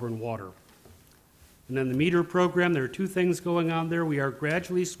Lake Auburn water. And then the meter program, there are two things going on there. We are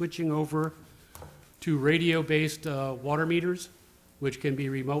gradually switching over to radio-based water meters, which can be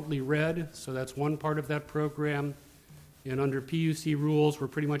remotely read. So that's one part of that program. And under PUC rules, we're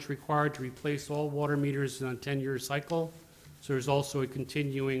pretty much required to replace all water meters in a 10-year cycle. So there's also a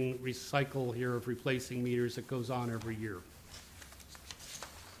continuing recycle here of replacing meters that goes on every year.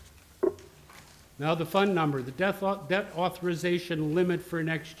 Now the fund number, the debt authorization limit for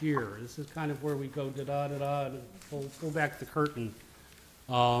next year. This is kind of where we go da-da-da-da and pull back the curtain.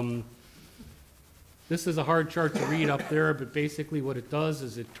 This is a hard chart to read up there, but basically what it does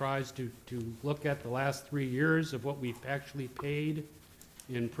is it tries to look at the last 3 years of what we've actually paid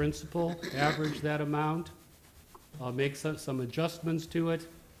in principal, average that amount, make some adjustments to it,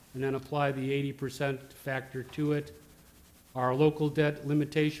 and then apply the 80% factor to it. Our local debt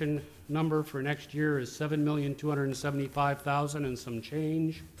limitation number for next year is $7,275,000 and some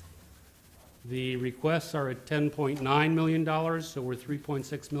change. The requests are at $10.9 million, so we're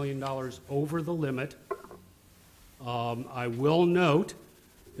 $3.6 million over the limit. I will note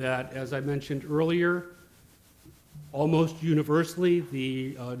that, as I mentioned earlier, almost universally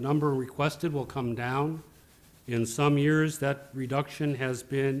the number requested will come down. In some years, that reduction has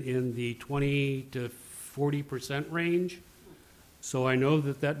been in the 20 to 40% range. So I know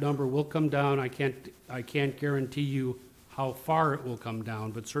that that number will come down. I can't guarantee you how far it will come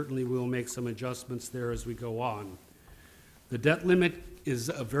down, but certainly we'll make some adjustments there as we go on. The debt limit is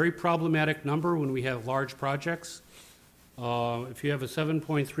a very problematic number when we have large projects. If you have a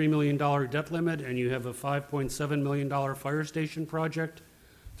 $7.3 million debt limit and you have a $5.7 million fire station project,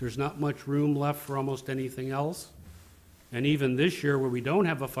 there's not much room left for almost anything else. And even this year where we don't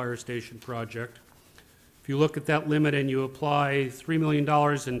have a fire station project, if you look at that limit and you apply $3 million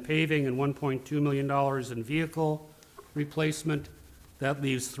in paving and $1.2 million in vehicle replacement, that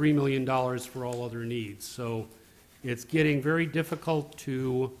leaves $3 million for all other needs. So it's getting very difficult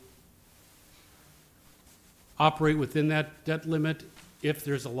to operate within that debt limit if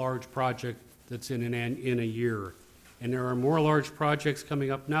there's a large project that's in a year. And there are more large projects coming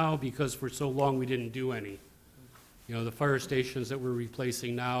up now because for so long we didn't do any. You know, the fire stations that we're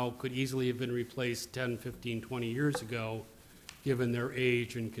replacing now could easily have been replaced 10, 15, 20 years ago, given their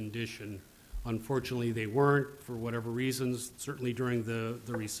age and condition. Unfortunately, they weren't for whatever reasons. Certainly during the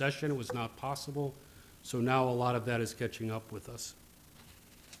recession, it was not possible. So now a lot of that is catching up with us.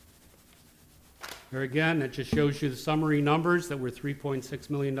 There again, that just shows you the summary numbers that were $3.6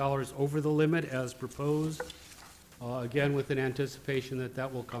 million over the limit as proposed. Again, with an anticipation that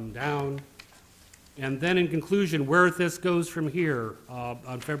that will come down. And then in conclusion, where this goes from here,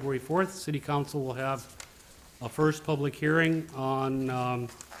 on February 4th, City Council will have a first public hearing on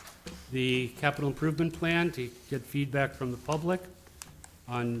the capital improvement plan to get feedback from the public.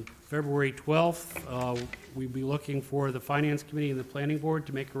 On February 12th, we'll be looking for the Finance Committee and the Planning Board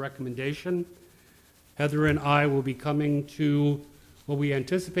to make a recommendation. Heather and I will be coming to what we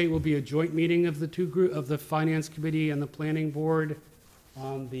anticipate will be a joint meeting of the Finance Committee and the Planning Board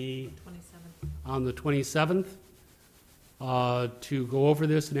on the 27th to go over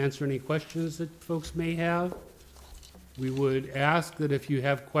this and answer any questions that folks may have. We would ask that if you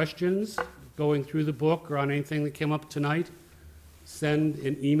have questions going through the book or on anything that came up tonight, send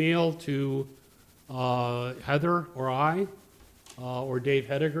an email to Heather or I or Dave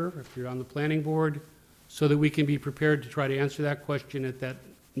Hediger if you're on the planning board, so that we can be prepared to try to answer that question at that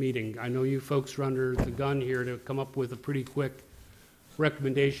meeting. I know you folks are under the gun here to come up with a pretty quick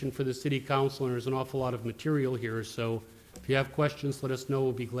recommendation for the city council, and there's an awful lot of material here, so if you have questions, let us know.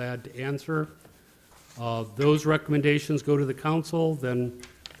 We'll be glad to answer. Those recommendations go to the council, then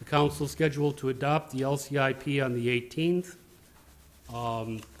the council is scheduled to adopt the LCIP on the 18th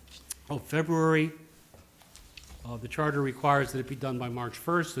of February. The charter requires that it be done by March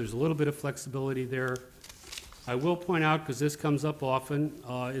 1st. There's a little bit of flexibility there. I will point out, because this comes up often,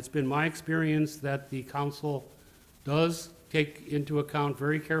 it's been my experience that the council does take into account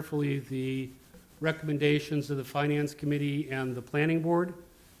very carefully the recommendations of the Finance Committee and the Planning Board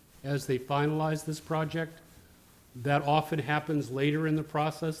as they finalize this project. That often happens later in the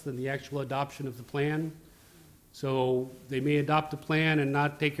process than the actual adoption of the plan. So they may adopt a plan and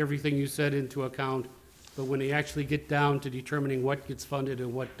not take everything you said into account, but when they actually get down to determining what gets funded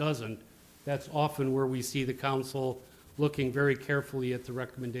and what doesn't, that's often where we see the council looking very carefully at the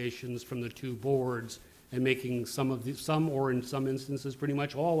recommendations from the two boards and making some, or in some instances, pretty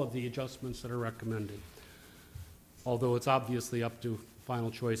much all of the adjustments that are recommended. Although it's obviously up to final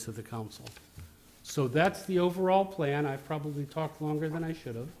choice of the council. So that's the overall plan. I've probably talked longer than I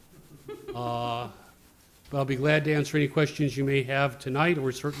should have. But I'll be glad to answer any questions you may have tonight,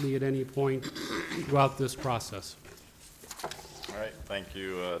 or certainly at any point throughout this process. All right, thank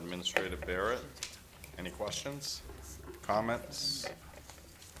you, Administrator Barrett. Any questions, comments?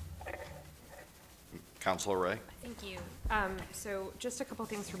 Councilor Ray? Thank you. So just a couple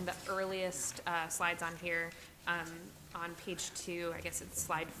things from the earliest slides on here. On page 2, I guess it's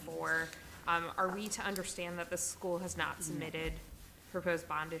slide 4. Are we to understand that the school has not submitted proposed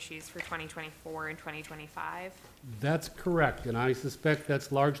bond issues for 2024 and 2025? That's correct, and I suspect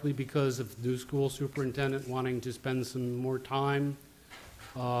that's largely because of the new school superintendent wanting to spend some more time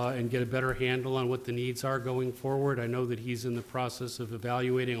and get a better handle on what the needs are going forward. I know that he's in the process of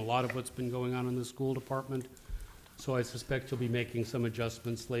evaluating a lot of what's been going on in the school department, so I suspect he'll be making some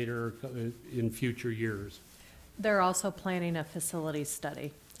adjustments later in future years. They're also planning a facility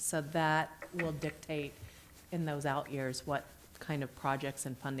study, so that will dictate in those out years what kind of projects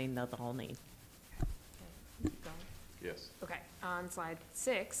and funding they'll all need. Okay. Yes. Okay, on slide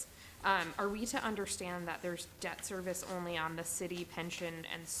 6, are we to understand that there's debt service only on the city pension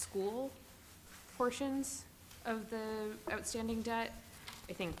and school portions of the outstanding debt?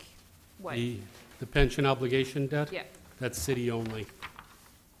 I think, what? The pension obligation debt? Yeah, That's city only.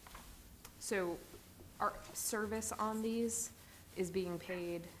 so our service on these is being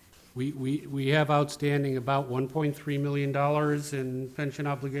paid, We have outstanding about $1.3 million in pension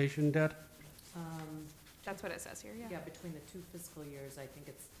obligation debt. that's what it says here, Yeah, yeah? between the 2 fiscal years, I think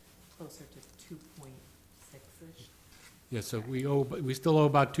it's closer to 2.6-ish. Yeah, so we still owe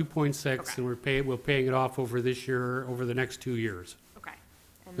about 2.6, Okay. and we're paying it off over this year, over the next 2 years. Okay.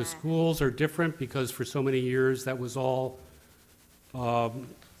 And The then- schools are different because for so many years, that was all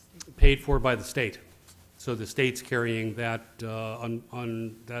paid for by the state. So the state's carrying that,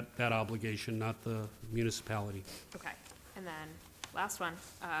 on that obligation, not the municipality. Okay, and then last one,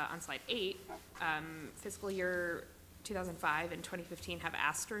 on slide 8, fiscal year 2005 and 2015 have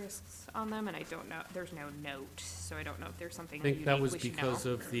asterisks on them, and I don't know, there's no note, so I don't know if there's something I think unique that was we should because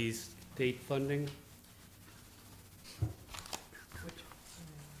know. of the state funding.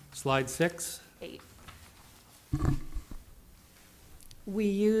 Slide 6. 8, We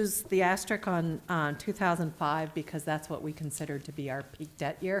use the asterisk on 2005 because that's what we considered to be our peak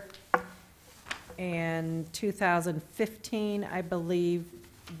debt year. And 2015, I believe,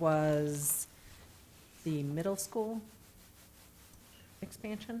 was the middle school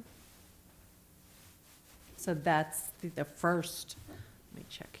expansion. So that's the first, let me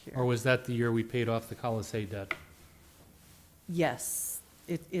check here. Or was that the year we paid off the Coliseo debt? Yes,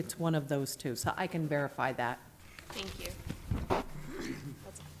 it's one of those two, so I can verify that. Thank you.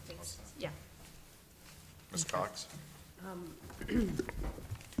 That's, thanks. Yeah. Ms. Cox?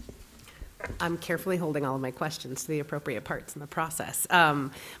 I'm carefully holding all of my questions to the appropriate parts in the process.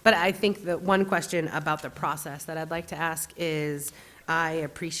 But I think that one question about the process that I'd like to ask is, I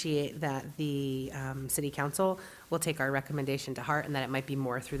appreciate that the city council will take our recommendation to heart and that it might be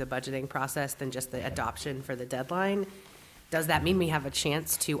more through the budgeting process than just the adoption for the deadline. Does that mean we have a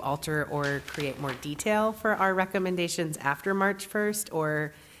chance to alter or create more detail for our recommendations after March 1st?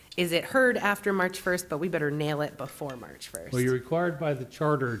 Or is it heard after March 1st, but we better nail it before March 1st? Well, you're required by the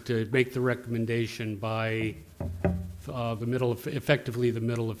charter to make the recommendation by effectively the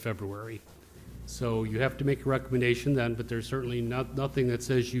middle of February. So you have to make a recommendation then, but there's certainly nothing that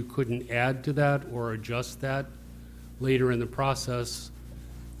says you couldn't add to that or adjust that later in the process,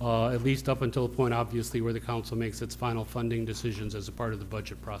 at least up until the point, obviously, where the council makes its final funding decisions as a part of the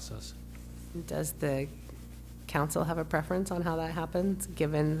budget process. Does the council have a preference on how that happens,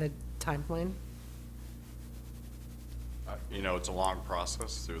 given the timeline? You know, it's a long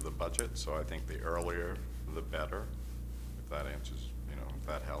process through the budget, so I think the earlier, the better, if that answers, you know, if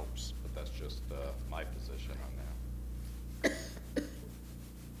that helps. But that's just my position on that.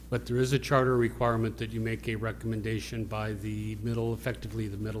 But there is a charter requirement that you make a recommendation by the middle, effectively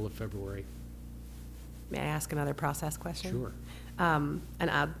the middle of February. May I ask another process question? Sure. And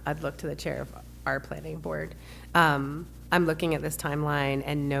I'd look to the chair of our planning board. I'm looking at this timeline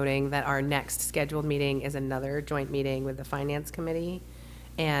and noting that our next scheduled meeting is another joint meeting with the finance committee.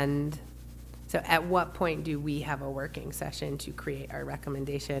 And so at what point do we have a working session to create our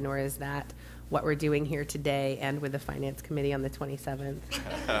recommendation, or is that what we're doing here today and with the finance committee on the 27th?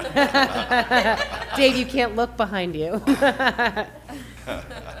 Dave, you can't look behind you.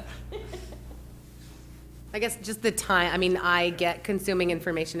 I guess just the time, I mean, I get consuming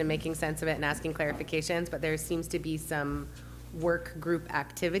information and making sense of it and asking clarifications, but there seems to be some work group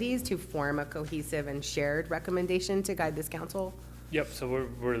activities to form a cohesive and shared recommendation to guide this council. Yep, so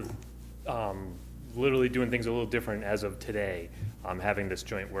we're literally doing things a little different as of today. Having this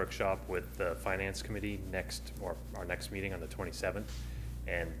joint workshop with the finance committee our next meeting on the 27th.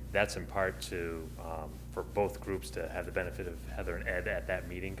 And that's in part to, for both groups to have the benefit of Heather and Ed at that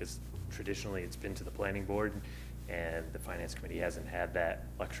meeting, because traditionally it's been to the planning board and the finance committee hasn't had that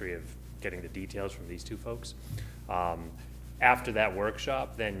luxury of getting the details from these two folks. After that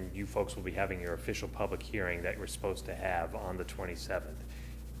workshop, then you folks will be having your official public hearing that we're supposed to have on the 27th.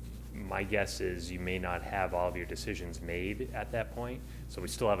 My guess is you may not have all of your decisions made at that point, so we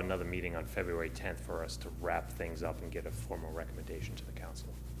still have another meeting on February 10th for us to wrap things up and get a formal recommendation to the council.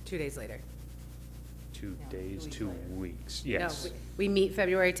 2 days later. 2 days, 2 weeks, yes. No, we meet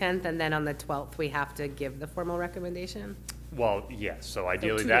February 10th, and then on the 12th, we have to give the formal recommendation? Well, yes, so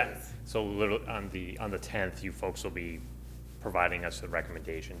ideally 2 that, days. so literally on the 10th, you folks will be providing us a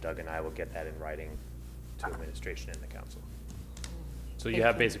recommendation. Doug and I will get that in writing to administration and the council. So you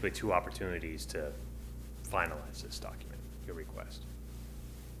have basically 2 opportunities to finalize this document, your request.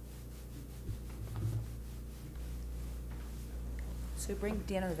 So bring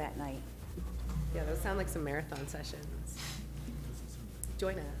dinner that night. Yeah, those sound like some marathon sessions.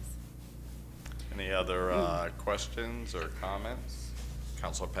 Join us. Any other questions or comments?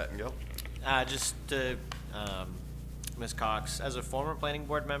 Councilor Pettingill? Just to Ms. Cox, as a former planning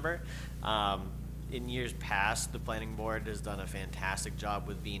board member, in years past, the planning board has done a fantastic job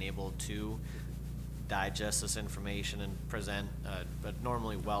with being able to digest this information and present a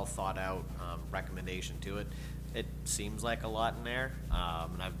normally well thought out recommendation to it. It seems like a lot in there,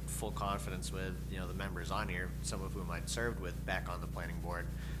 and I have full confidence with the members on here, some of whom I'd served with back on the planning board,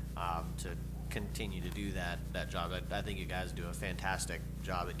 to continue to do that job. I think you guys do a fantastic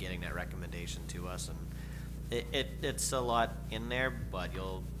job at getting that recommendation to us, and it's a lot in there, but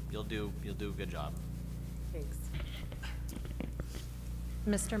you'll do a good job. Thanks.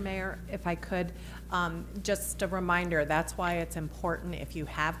 Mr. Mayor, if I could, just a reminder, that's why it's important if you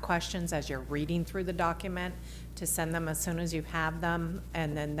have questions as you're reading through the document to send them as soon as you have them,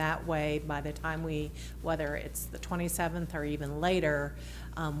 and then that way, by the time whether it's the 27th or even later,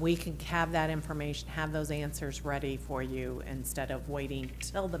 we can have that information, have those answers ready for you instead of waiting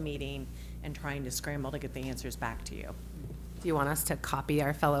till the meeting and trying to scramble to get the answers back to you. Do you want us to copy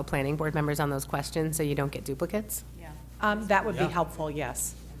our fellow planning board members on those questions so you don't get duplicates? That would be Yeah. helpful,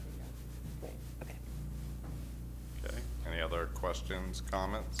 yes. Okay. Okay, any other questions,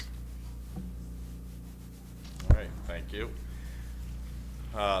 comments? All right, thank you.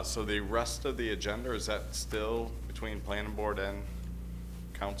 So the rest of the agenda, is that still between planning board and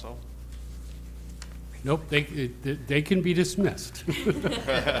council? Nope, they can be dismissed.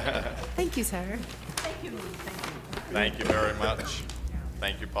 Thank you, sir. Thank you very much.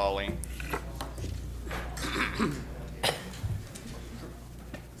 Thank you, Pauline.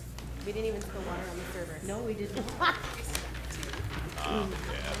 We didn't even spill water on the server. No, we didn't. Yeah, I'm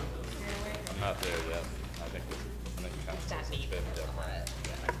not there yet. I think council's a bit different.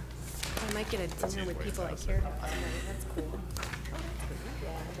 I might get a dinner with people I care about. That's cool. Yeah,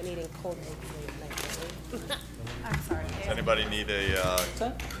 I've been eating cold eggs late night. I'm sorry. Does anybody need a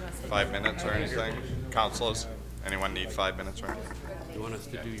 5 minutes or anything? Councilors, anyone need 5 minutes or anything? You want us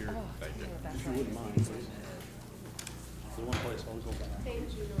to do your, Thank you. If you wouldn't mind, please. The one place always go back.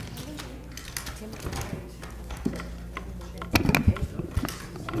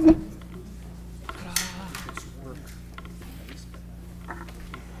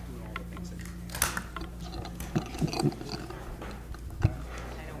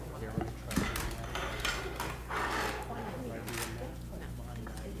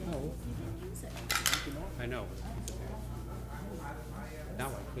 I know. Now I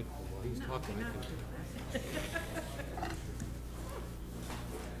could, while he's talking, I can.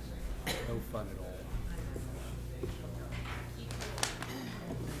 No fun at all.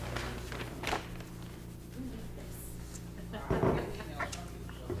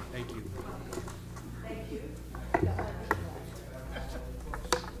 Thank you.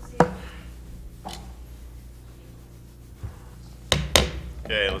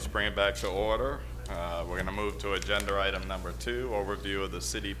 Okay, let's bring it back to order. We're gonna move to agenda item number 2, overview of the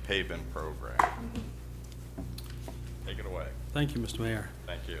city paving program. Take it away. Thank you, Mr. Mayor.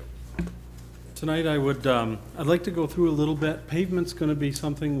 Thank you. Tonight I would, I'd like to go through a little bit. Pavement's gonna be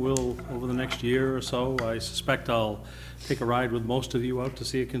something we'll, over the next year or so, I suspect I'll take a ride with most of you out to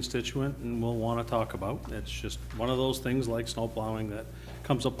see a constituent and we'll wanna talk about. It's just one of those things like snow plowing that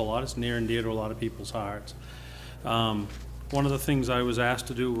comes up a lot. It's near and dear to a lot of people's hearts. One of the things I was asked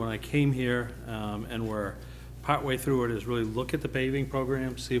to do when I came here, and we're partway through it, is really look at the paving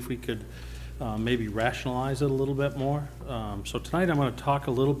program, see if we could maybe rationalize it a little bit more. So tonight I'm going to talk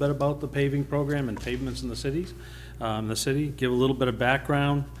a little bit about the paving program and pavements in the city, give a little bit of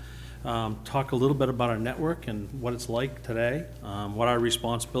background, talk a little bit about our network and what it's like today, what our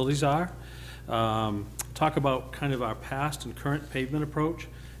responsibilities are, talk about kind of our past and current pavement approach,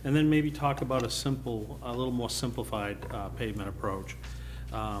 and then maybe talk about a little more simplified pavement approach.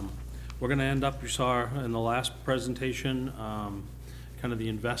 We're going to end up, you saw in the last presentation, kind of the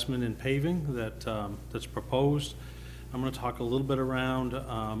investment in paving that's proposed. I'm going to talk a little bit around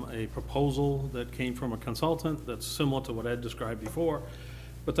a proposal that came from a consultant that's similar to what Ed described before,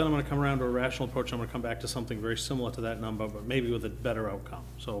 but then I'm going to come around to a rational approach. I'm going to come back to something very similar to that number, but maybe with a better outcome.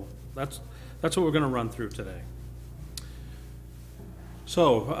 So that's what we're going to run through today.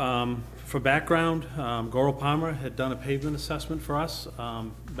 So, for background, Goro Palmer had done a pavement assessment for us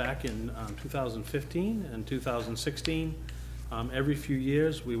back in 2015 and 2016. Every few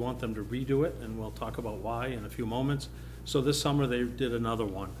years, we want them to redo it, and we'll talk about why in a few moments. So this summer, they did another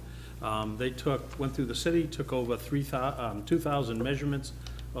one. They went through the city, took over 2,000 measurements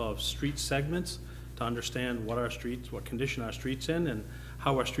of street segments to understand what condition our streets in, and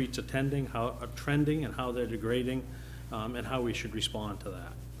how our streets are trending, and how they're degrading, and how we should respond to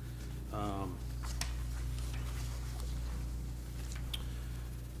that.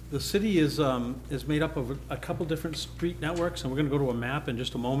 The city is made up of a couple different street networks, and we're going to go to a map in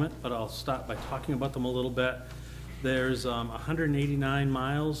just a moment, but I'll start by talking about them a little bit. There's 189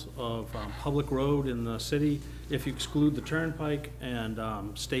 miles of public road in the city if you exclude the turnpike and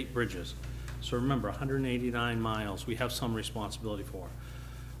state bridges. So remember, 189 miles we have some responsibility for.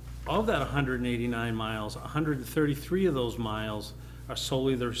 Of that 189 miles, 133 of those miles are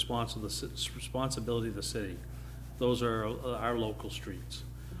solely the responsibility of the city. Those are our local streets.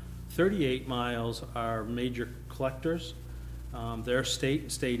 38 miles are major collectors. They're state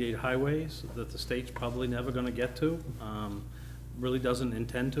and state aid highways that the state's probably never going to get to, really doesn't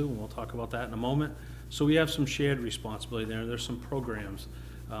intend to, and we'll talk about that in a moment. So we have some shared responsibility there. There's some programs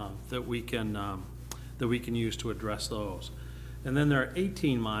that we can use to address those. And then there are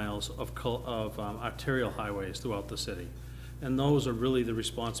 18 miles of arterial highways throughout the city. And those are really the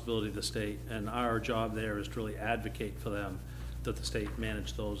responsibility of the state. And our that to really advocate for them, that the state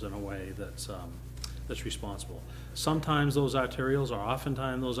manage those in a way that's that's responsible. Sometimes those arterials, or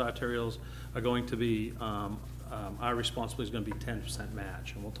oftentimes those arterials, are going to be, our responsibility is gonna be 10%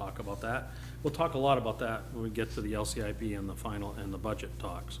 match, and we'll talk about that. We'll talk a lot about that when we get to the LCIP and the final, and the budget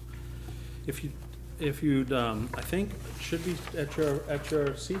talks. If you'd, I think it should be at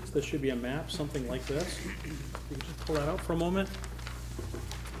your seats, there should be a map, something like this. You can just pull that out for a moment.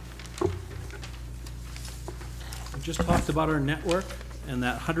 We just talked about our network and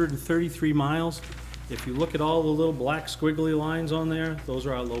that 133 miles. If you look at all the little black squiggly lines on there, those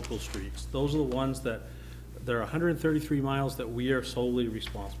are our local streets. Those are the ones that, there are 133 miles that we are solely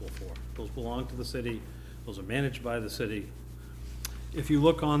responsible for. Those belong to the city. Those are managed by the city. If you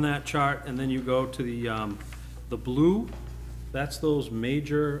look on that chart and then you go to the blue, that's those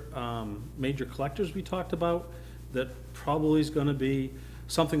major collectors we talked about. That probably is gonna be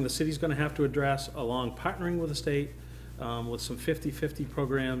something the city's gonna have to address, along partnering with the state, with some 50-50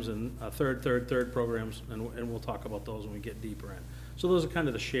 programs and third programs, and we'll talk about those when we get deeper in. So those are kind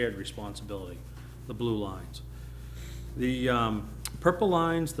of the shared responsibility, the blue lines. The purple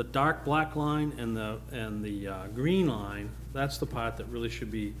lines, the dark black line, and the green line, that's the part that really should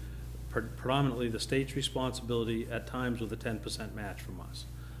be predominantly the state's responsibility, at times with a 10% match from us.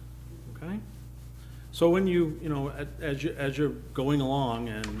 Okay? So when you know, as you're going along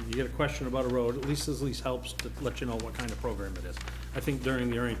and you get a question about a road, at least helps to let you know what kind of program it is. I think during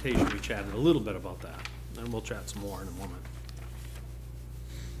the orientation we chatted a little bit about that, and we'll chat some more in a moment.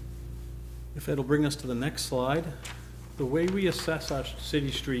 If it'll bring us to the next slide. The way we assess our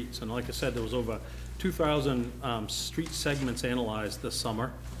city streets, and like I said, there was over 2,000 street segments analyzed this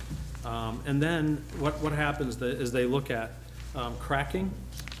summer. And then what happens is they look at cracking,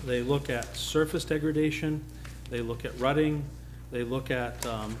 they look at surface degradation, they look at rutting, they look at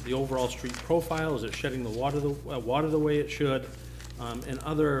the overall street profile, is it shedding the water the way it should, and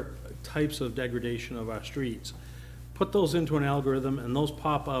other types of degradation of our streets. Put those into an algorithm and those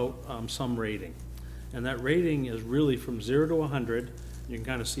pop out some rating. And that rating is really from 0 to 100. You can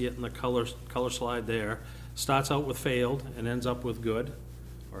kind of see it in the color slide there. Starts out with failed and ends up with good,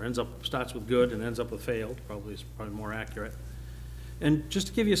 or starts with good and ends up with failed, probably more accurate. And just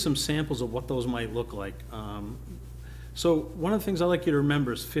to give you some samples of what those might look like. So one of the things I like you to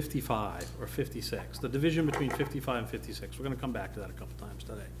remember is 55 or 56, the division between 55 and 56. We're going to come back to that a couple times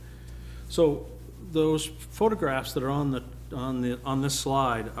today. So those photographs that are on this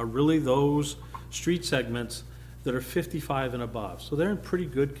slide are really those street segments that are 55 and above. So they're in pretty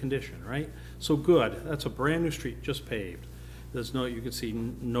good condition, right? So good, that's a brand new street, just paved. There's no, you can see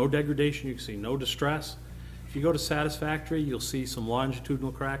no degradation, you can see no distress. If you go to satisfactory, you'll see some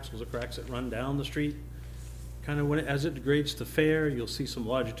longitudinal cracks. Those are cracks that run down the street. Kind of as it degrades to fair, you'll see some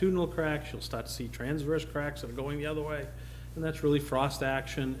longitudinal cracks. You'll start to see transverse cracks that are going the other way. And that's really frost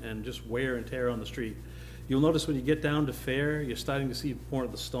action and just wear and tear on the street. You'll notice when you get down to fair, you're starting to see more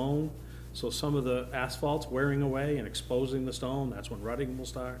of the stone. So some of the asphalt's wearing away and exposing the stone. That's when rutting will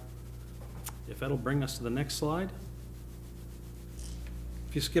start. If that'll bring us to the next slide.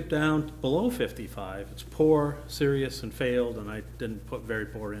 If you skip down below 55, it's poor, serious, and failed, and I didn't put very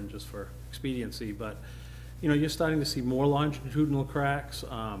poor in just for expediency, but you know, you're starting to see more longitudinal cracks,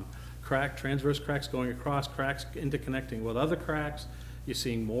 transverse cracks going across, cracks interconnecting with other cracks. You're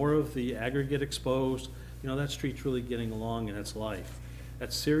seeing more of the aggregate exposed. You know, that street's really getting along in its life.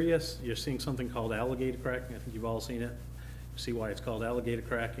 That's serious. You're seeing something called alligator cracking. I think you've all seen it. You see why it's called alligator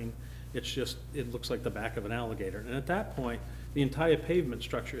cracking. It's just, it looks like the back of an alligator. And at that point, the entire pavement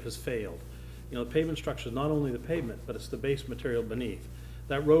structure has failed. You know, the pavement structure is not only the pavement, but it's the base material beneath.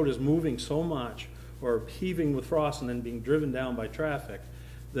 That road is moving so much, or heaving with frost and then being driven down by traffic,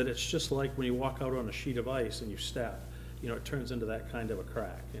 that it's just like when you walk out on a sheet of ice and you step. You know, it turns into that kind of a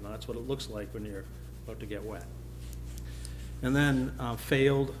crack. You know, that's what it looks like when you're about to get wet. And then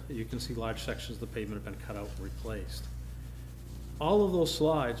failed, you can see large sections of the pavement have been cut out and replaced. All of those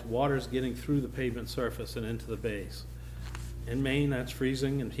slides, water's getting through the pavement surface and into the base. In Maine, that's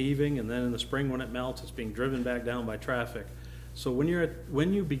freezing and heaving, and then in the spring when it melts, it's being driven back down by traffic. So when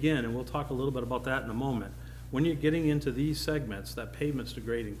you begin, and we'll talk a little bit about that in a moment, when you're getting into these segments, that pavement's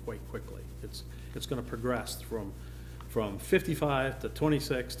degrading quite quickly. It's going to progress from 55 to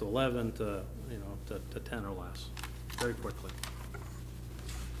 26 to 11 to, you know, to 10 or less, very quickly.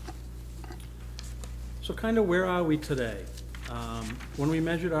 So kind of where are we today? When we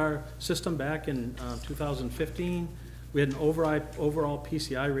measured our system back in 2015, we had an overall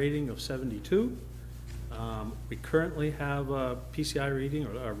PCI rating of 72. We currently have a PCI reading,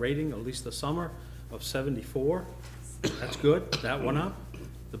 or a rating, at least this summer, of 74. That's good. That went up.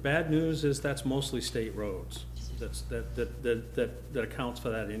 The bad news is that's mostly state roads. That accounts for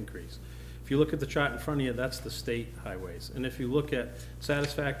that increase. If If you look at the chart in front of you, that's the state highways. And if you look at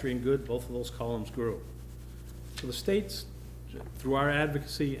satisfactory and good, both of those columns grew. So the state's, through our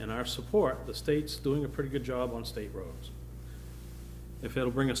advocacy and our support, the state's doing a pretty good job on state roads. If it'll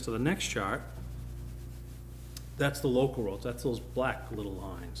bring us to the next chart, that's the local roads. That's those black little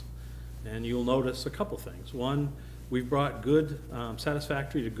lines. And you'll notice a couple things. One, we've brought good,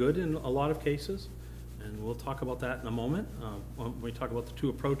 satisfactory to good in a lot of cases, and we'll talk about that in a moment when we talk about the two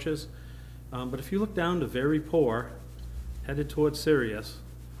approaches. But if you look down to very poor, headed towards serious,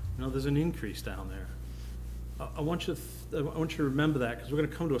 you know, there's an increase down there. I want you to remember that, because we're going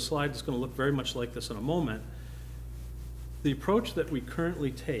to come to a slide that's going to look very much like this in a moment. The approach that we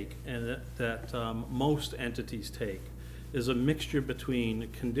currently take, and that most entities take, is a mixture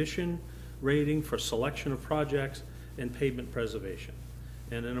between condition rating for selection of projects and pavement preservation.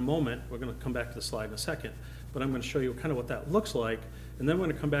 And in a moment, we're going to come back to the slide in a second, but I'm going to show you kind of what that looks like, and then we're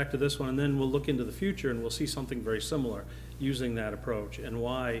going to come back to this one, and then we'll look into the future and we'll see something very similar using that approach, and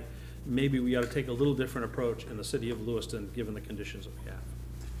why maybe we ought to take a little different approach in the city of Lewiston given the conditions that we have.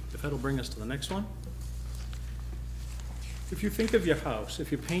 If that'll bring us to the next one. If you think of your house,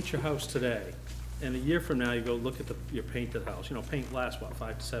 if you paint your house today, and a year from now you go look at your painted house, you know, paint lasts, what,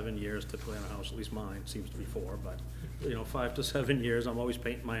 5 to 7 years typically on a house, at least mine, seems to be 4, but, you know, 5 to 7 years, I'm always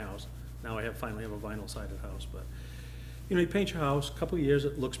painting my house. Now I finally have a vinyl-sided house, but, you know, you paint your house, a couple of years,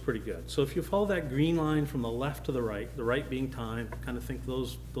 it looks pretty good. So if you follow that green line from the left to the right being time, kind of think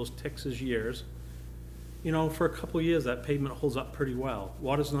those ticks as years, you know, for a couple of years, that pavement holds up pretty well.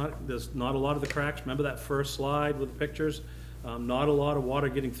 There's not a lot of the cracks. Remember that first slide with the pictures? Not a lot of water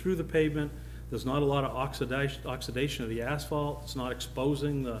getting through the pavement. There's not a lot of oxidation of the asphalt. It's not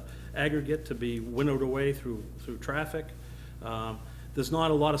exposing the aggregate to be winnowed away through traffic. There's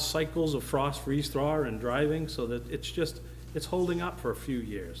not a lot of cycles of frost, freeze, thaw, and driving, so that it's holding up for a few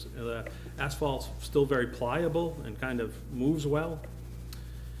years. The asphalt's still very pliable and kind of moves well.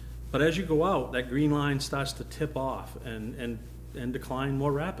 But as you go out, that green line starts to tip off and decline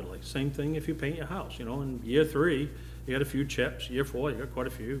more rapidly. Same thing if you paint your house. You know, in year 3, you got a few chips. Year 4, you got quite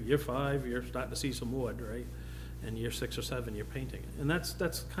a few. Year 5, you're starting to see some wood, right? And year 6 or 7, you're painting it. And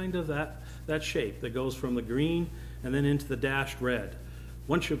that's kind of that shape that goes from the green and then into the dashed red.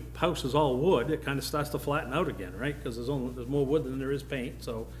 Once your house is all wood, it kind of starts to flatten out again, right? Because there's more wood than there is paint.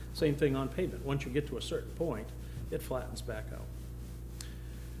 So same thing on pavement. Once you get to a certain point, it flattens back out.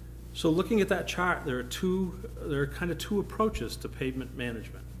 So looking at that chart, there are kind of two approaches to pavement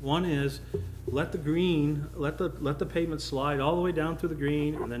management. One is let the pavement slide all the way down through the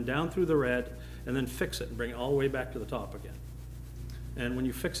green and then down through the red, and then fix it and bring it all the way back to the top again. And when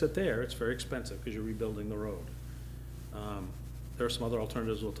you fix it there, it's very expensive because you're rebuilding the road. There are some other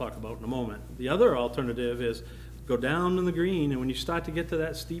alternatives we'll talk about in a moment. The other alternative is go down in the green, and when you start to get to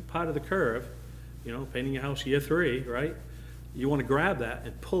that steep part of the curve, you know, painting your house year 3, right? You want to grab that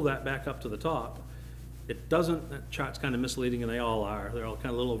and pull that back up to the top. It doesn't, that chart's kind of misleading, and they all are. They're all kind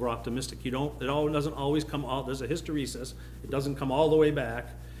of a little over optimistic. It doesn't always come all, there's a hysteresis. It doesn't come all the way back.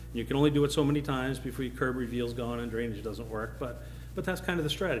 You can only do it so many times before your curb reveal's gone and drainage doesn't work, but that's kind of the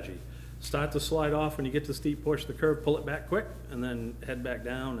strategy. Start to slide off when you get to the steep portion of the curve, pull it back quick, and then head back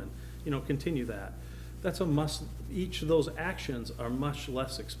down and, you know, continue that. That's a must. Each of those actions are much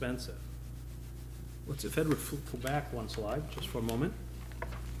less expensive. If Ed would go back one slide just for a moment.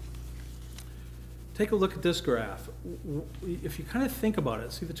 Take a look at this graph. If you kind of think about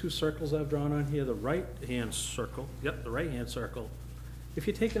it, see the 2 circles I've drawn on here, the right-hand circle, yep, the right-hand circle. If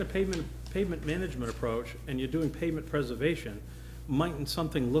you're taking a pavement management approach and you're doing pavement preservation, mightn't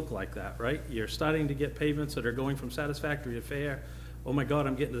something look like that, right? You're starting to get pavements that are going from satisfactory to fair. Oh my God,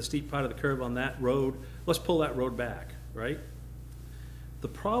 I'm getting to the steep part of the curve on that road. Let's pull that road back, right? The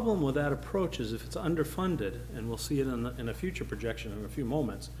problem with that approach is if it's underfunded, and we'll see it in a future projection in a few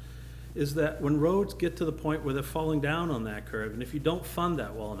moments, is that when roads get to the point where they're falling down on that curve, and if you don't fund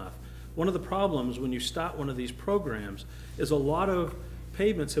that well enough, one of the problems when you start one of these programs is a lot of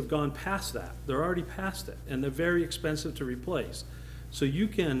pavements have gone past that. They're already past it, and they're very expensive to replace. So you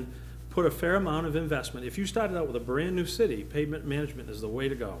can put a fair amount of investment. If you started out with a brand new city, pavement management is the way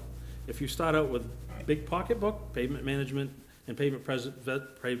to go. If you start out with big pocketbook, pavement management and pavement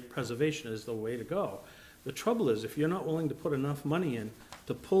preservation is the way to go. The trouble is, if you're not willing to put enough money in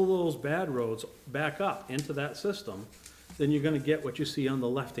to pull those bad roads back up into that system, then you're going to get what you see on the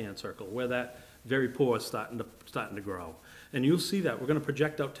left-hand circle, where that very poor is starting to grow. And you'll see that. We're going to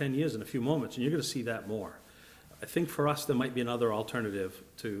project out 10 years in a few moments, and you're going to see that more. I think for us, there might be another alternative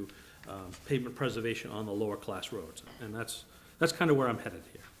to pavement preservation on the lower class roads, and that's kind of where I'm headed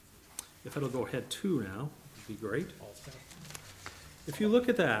here. If it'll go ahead 2 now, would be great. if you look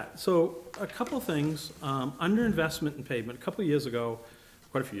at that, so a couple things, underinvestment in pavement, a couple of years ago,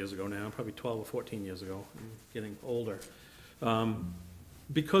 quite a few years ago now, probably 12 or 14 years ago, I'm getting older.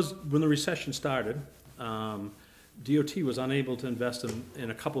 Because when the recession started, DOT was unable to invest in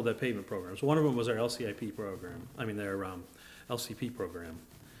a couple of their pavement programs. One of them was their LCIP program, their LCP program.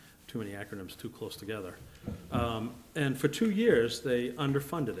 Too many acronyms, too close together. And for 2 years, they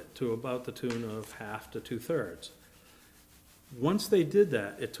underfunded it to about the tune of half to 2/3. Once they did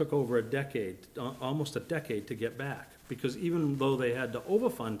that, it took over a decade, almost a decade to get back. Because even though they had to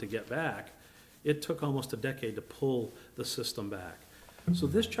overfund to get back, it took almost a decade to pull the system back. So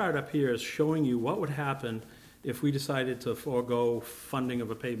this chart up here is showing you what would happen if we decided to forego funding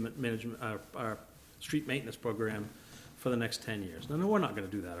of a pavement management, our street maintenance program for the next 10 years. Now, no, we're not gonna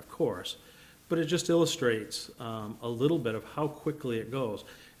do that, of course, but it just illustrates a little bit of how quickly it goes.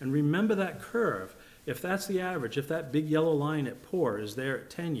 And remember that curve. If that's the average, if that big yellow line at poor is there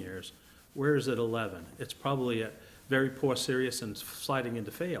at 10 years, where is it 11? It's probably at very poor, serious, and sliding into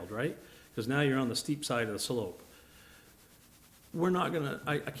failed, right? Because now you're on the steep side of the slope. We're not gonna,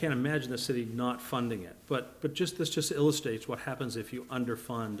 I can't imagine the city not funding it, but this just illustrates what happens if you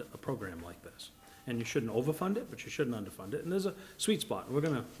underfund a program like this. And you shouldn't overfund it, but you shouldn't underfund it, and there's a sweet spot. We're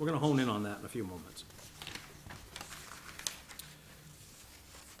gonna hone in on that in a few moments.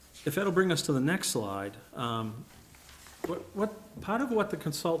 If that'll bring us to the next slide, part of what the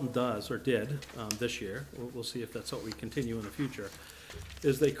consultant does, or did, this year, we'll see if that's what we continue in the future,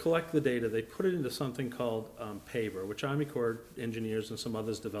 is they collect the data, they put it into something called Paver, which Army Corps engineers and some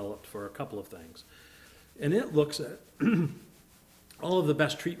others developed for a couple of things. And it looks at all of the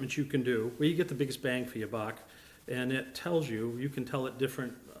best treatments you can do, where you get the biggest bang for your buck, and it tells you, you can tell it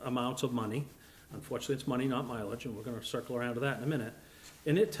different amounts of money. Unfortunately, it's money, not mileage, and we're gonna circle around to that in a minute.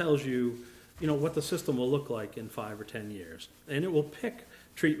 And it tells you, what the system will look like in 5 or 10 years. And it will pick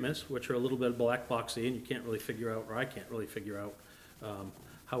treatments, which are a little bit black boxy, and you can't really figure out, or I can't really figure out,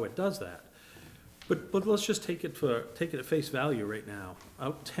 how it does that. But let's just take it at face value right now.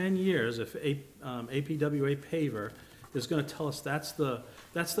 Out 10 years, if APWA paver is gonna tell us that's the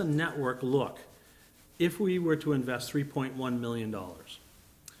network look. If we were to invest $3.1 million,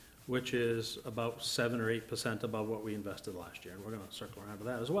 which is about 7 or 8% above what we invested last year, and we're gonna circle around to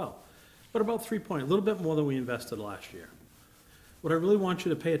that as well. But about a little bit more than we invested last year. What I really want you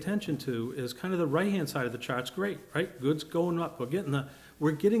to pay attention to is kind of the right-hand side of the chart's great, right? Goods going up,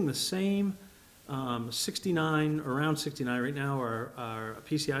 we're getting the same 69, around 69 right now. Our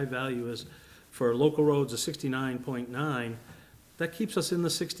PCI value is, for local roads, is 69.9. That keeps us in the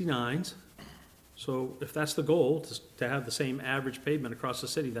 69s. So if that's the goal, to have the same average pavement across the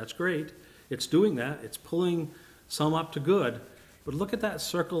city, that's great. It's doing that, it's pulling some up to good. But look at that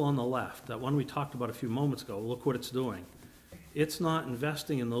circle on the left, that one we talked about a few moments ago. Look what it's doing. It's not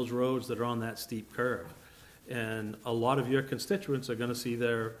investing in those roads that are on that steep curve. And a lot of your constituents are gonna see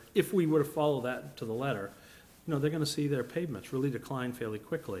if we were to follow that to the letter, they're gonna see their pavements really decline fairly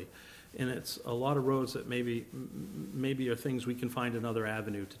quickly. And it's a lot of roads that maybe are things we can find another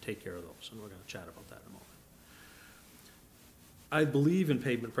avenue to take care of those, and we're gonna chat about that in a moment. I believe in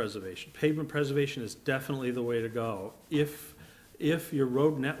pavement preservation. Pavement preservation is definitely the way to go if your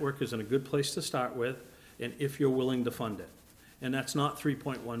road network is in a good place to start with, and if you're willing to fund it. And that's not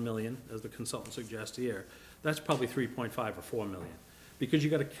 3.1 million, as the consultant suggests here. That's probably 3.5 or 4 million. Because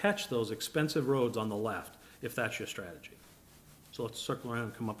you gotta catch those expensive roads on the left, if that's your strategy. So let's circle around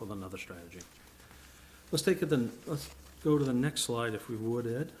and come up with another strategy. Let's go to the next slide if we would,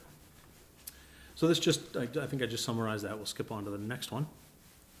 Ed. So this I think I just summarized that. We'll skip on to the next one.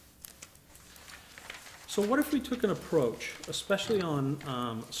 So what if we took an approach, especially on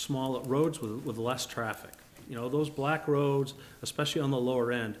small roads with less traffic? Those black roads, especially on the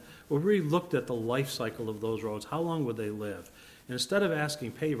lower end, where we looked at the life cycle of those roads, how long would they live? And instead of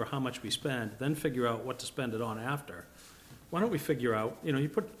asking paver how much we spend, then figure out what to spend it on after, why don't we figure out, you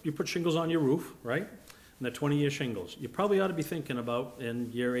put shingles on your roof, right? And they're 20-year shingles. You probably ought to be thinking about, in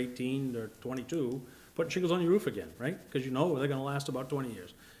year 18 or 22, putting shingles on your roof again, right? Because they're gonna last about 20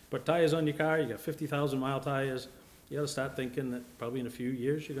 years. Put tires on your car, you got 50,000-mile tires, you gotta start thinking that probably in a few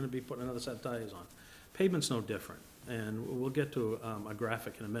years, you're gonna be putting another set of tires on. Pavement's no different, and we'll get to a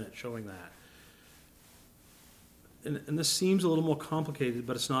graphic in a minute showing that. And this seems a little more complicated,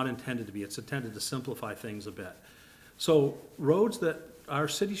 but it's not intended to be. It's intended to simplify things a bit. So roads that are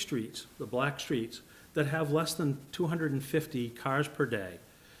city streets, the black streets, that have less than 250 cars per day,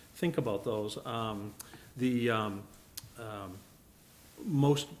 think about those.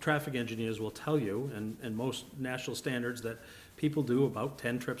 Most traffic engineers will tell you, and most national standards, that people do about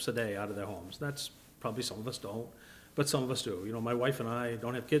 10 trips a day out of their homes. That's probably, some of us don't. but some of us do. You know, my wife and I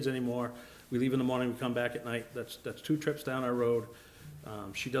don't have kids anymore. We leave in the morning, we come back at night. That's 2 trips down our road.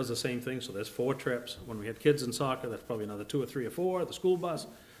 She does the same thing, so there's 4 trips. When we had kids in soccer, that's probably another 2 or 3 or 4, the school bus.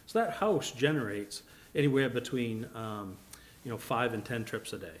 So that house generates anywhere between, 5 and 10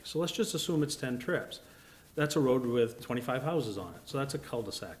 trips a day. So let's just assume it's 10 trips. That's a road with 25 houses on it, so that's a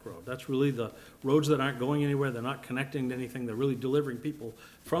cul-de-sac road. That's really the roads that aren't going anywhere, they're not connecting to anything, they're really delivering people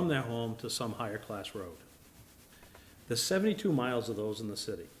from their home to some higher class road. There's 72 miles of those in the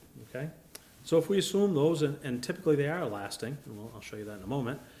city, okay? So if we assume those, and typically they are lasting, and I'll show you that in a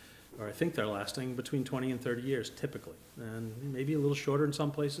moment, or I think they're lasting between 20 and 30 years typically, and maybe a little shorter in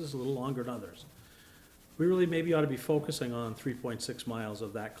some places, a little longer in others. We really maybe ought to be focusing on 3.6 miles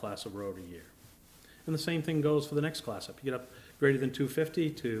of that class of road a year. And the same thing goes for the next class up. You get up greater than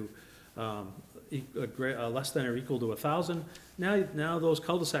 250 to less than or equal to 1,000. Now those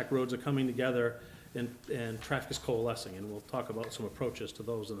cul-de-sac roads are coming together and traffic is coalescing, and we'll talk about some approaches to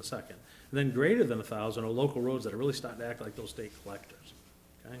those in a second. And then greater than 1,000 are local roads that are really starting to act like those state collectors,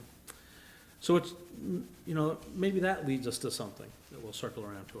 okay? So it's, maybe that leads us to something that we'll circle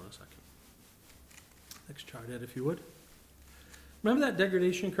around to in a second. Next chart, Ed, if you would. Remember that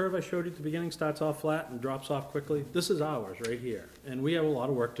degradation curve I showed you at the beginning, starts off flat and drops off quickly? This is ours right here, and we have a lot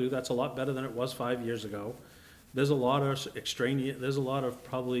of work to do. That's a lot better than it was 5 years ago. There's a lot of there's a lot of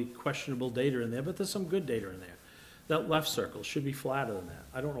probably questionable data in there, but there's some good data in there. That left circle should be flatter than that.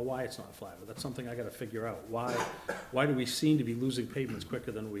 I don't know why it's not flatter. That's something I gotta figure out. Why do we seem to be losing pavements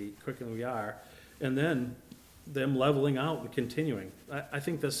quicker than we are? And then them leveling out and continuing. I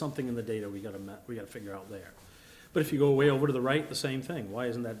think there's something in the data we gotta figure out there. But if you go way over to the right, the same thing. Why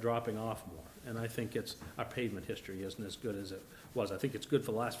isn't that dropping off more? And I think it's our pavement history isn't as good as it was. I think it's good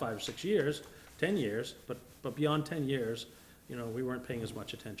for the last 5 or 6 years, 10 years, but beyond 10 years, we weren't paying as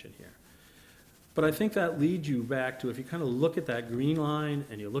much attention here. But I think that leads you back to, if you kind of look at that green line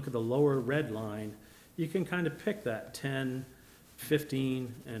and you look at the lower red line, you can kind of pick that 10,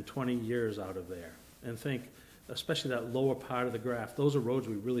 15, and 20 years out of there and think, especially that lower part of the graph, those are roads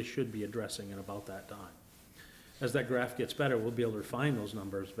we really should be addressing in about that time. As that graph gets better, we'll be able to refine those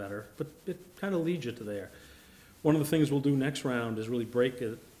numbers better, but it kind of leads you to there. One of the things we'll do next round is really break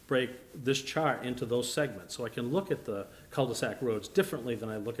this chart into those segments, so I can look at the cul-de-sac roads differently than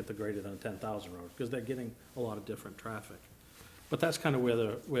I look at the greater than 10,000 road, because they're getting a lot of different traffic. But that's kind of where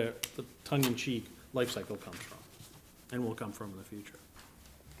the tongue-in-cheek life cycle comes from, and will come from in the future.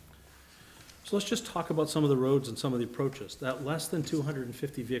 So let's just talk about some of the roads and some of the approaches. That less than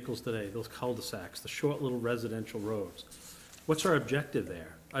 250 vehicles today, those cul-de-sacs, the short little residential roads. What's our objective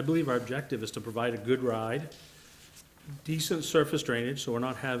there? I believe our objective is to provide a good ride, decent surface drainage, so we're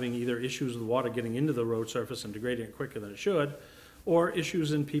not having either issues with water getting into the road surface and degrading it quicker than it should, or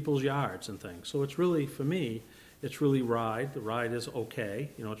issues in people's yards and things. So it's really, for me, it's really ride. The ride is okay.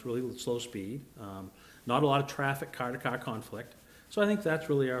 It's really slow speed. Not a lot of traffic, car-to-car conflict. So I think that's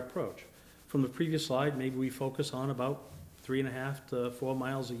really our approach. From the previous slide, maybe we focus on about 3.5 to 4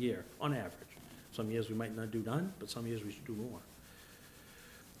 miles a year, on average. Some years we might not do none, but some years we should do more.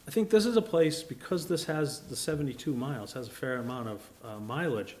 I think this is a place, because this has the 72 miles, has a fair amount of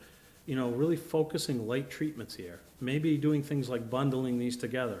mileage, really focusing light treatments here. Maybe doing things like bundling these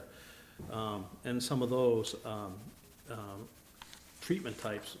together. And some of those treatment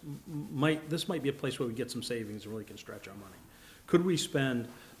types, this might be a place where we get some savings and really can stretch our money. Could we spend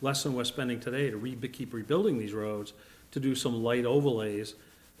less than we're spending today to keep rebuilding these roads, to do some light overlays,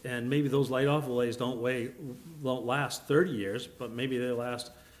 and maybe those light overlays don't last 30 years, but maybe they last,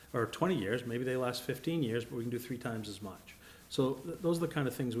 or 20 years, maybe they last 15 years, but we can do 3 times as much. So those are the kind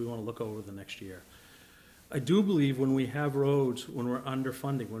of things we want to look over the next year. I do believe when we have roads, when we're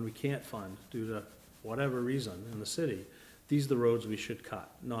underfunding, when we can't fund due to whatever reason in the city, these are the roads we should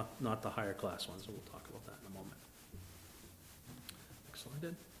cut, not the higher class ones, and we'll talk about that in a moment. Next slide,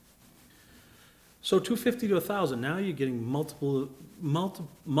 Ed. So 250 to 1,000, now you're getting multiples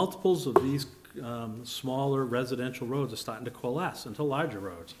of these smaller residential roads are starting to coalesce into larger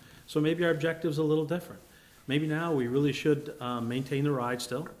roads. So maybe our objective's a little different. Maybe now we really should maintain the ride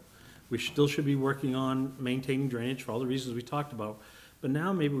still. We still should be working on maintaining drainage for all the reasons we talked about. But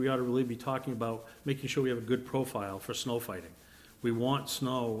now maybe we ought to really be talking about making sure we have a good profile for snow fighting. We want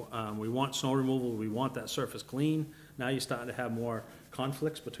snow removal, we want that surface clean. Now you're starting to have more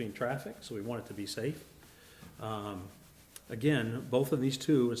conflicts between traffic, so we want it to be safe. Again, both of these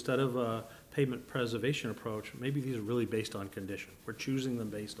two, instead of a pavement preservation approach, maybe these are really based on condition. We're choosing them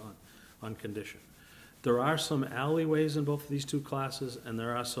based on condition. There are some alleyways in both of these two classes, and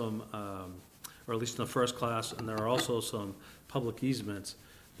there are some, or at least in the first class, and there are also some public easements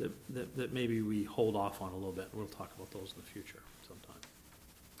that maybe we hold off on a little bit. We'll talk about those in the future sometime.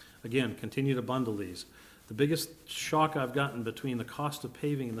 Again, continue to bundle these. The biggest shock I've gotten between the cost of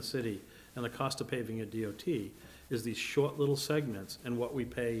paving in the city and the cost of paving at DOT is these short little segments and what we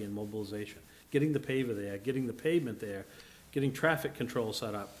pay in mobilization. Getting the paver there, getting the pavement there, getting traffic control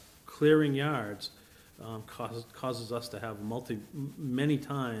set up, clearing yards, causes us to have many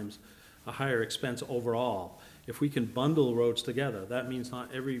times a higher expense overall. If we can bundle roads together, that means not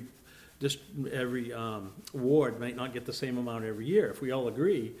every ward might not get the same amount every year. If we all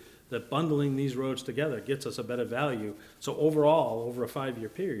agree that bundling these roads together gets us a better value, so overall, over a 5-year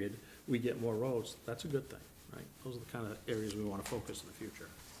period, we get more roads, that's a good thing, right? Those are the kind of areas we want to focus in the future.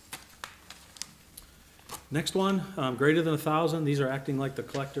 Next one, greater than 1,000, these are acting like the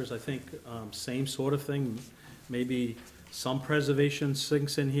collectors, I think, same sort of thing. Maybe some preservation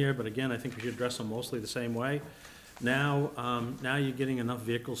sinks in here, but again, I think we should address them mostly the same way. Now you're getting enough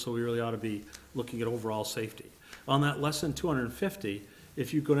vehicles, so we really ought to be looking at overall safety. On that less than 250,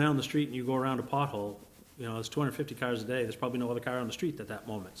 if you go down the street and you go around a pothole, you know, there's 250 cars a day, there's probably no other car on the street at that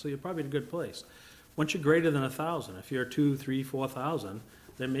moment, so you're probably in a good place. Once you're greater than 1,000, if you're 2, 3, 4,000,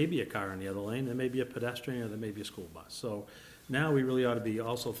 there may be a car in the other lane, there may be a pedestrian, or there may be a school bus. So now we really ought to be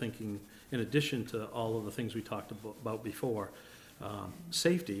also thinking, in addition to all of the things we talked about before,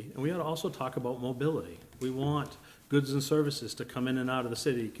 safety, and we ought to also talk about mobility. We want goods and services to come in and out of the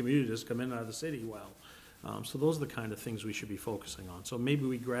city, commuters come in and out of the city well. So those are the kind of things we should be focusing on. So maybe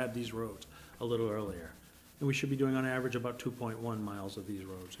we grab these roads a little earlier. And we should be doing on average about 2.1 miles of these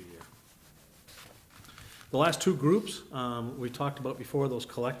roads a year. The last two groups, we talked about before, those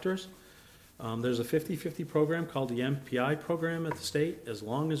collectors. There's a 50-50 program called the MPI program at the state. As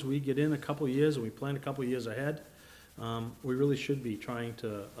long as we get in a couple of years and we plan a couple of years ahead, we really should be trying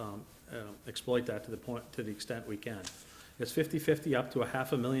to exploit that to the extent we can. It's 50-50 up to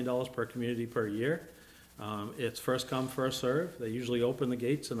 $500,000 per community per year. It's first come, first serve. They usually open the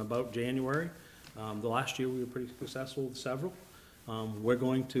gates in about January. The last year we were pretty successful with several. We're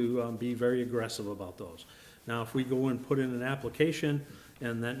going to be very aggressive about those. Now, if we go and put in an application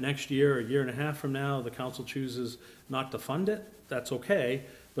and that next year, a year and a half from now, the council chooses not to fund it, that's okay,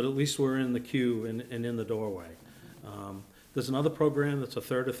 but at least we're in the queue and in the doorway. There's another program that's a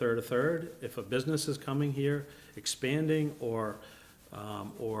third, a third, a third. If a business is coming here, expanding, or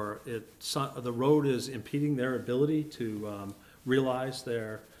the road is impeding their ability to realize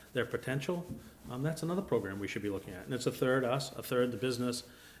their potential, that's another program we should be looking at. And it's a third us, a third the business,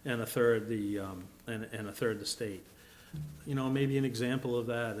 and a third and a third the state. You know, maybe an example of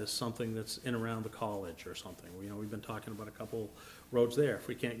that is something that's in around the college or something. You know, we've been talking about a couple roads there. If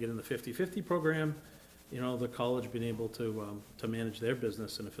we can't get in the 50-50 program, you know, the college being able to manage their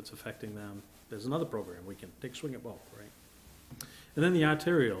business, and if it's affecting them, there's another program we can take a swing at both, right? And then the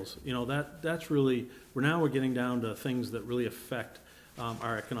arterials, you know, that's really, we're getting down to things that really affect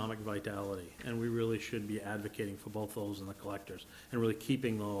our economic vitality, and we really should be advocating for both those and the collectors, and really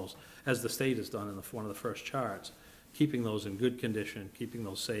keeping those, as the state has done in one of the first charts, keeping those in good condition, keeping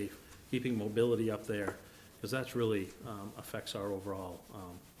those safe, keeping mobility up there, because that's really affects our overall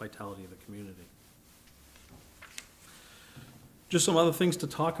vitality of the community. Just some other things to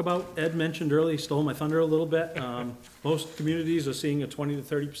talk about. Ed mentioned earlier, he stole my thunder a little bit. Most communities are seeing a 20 to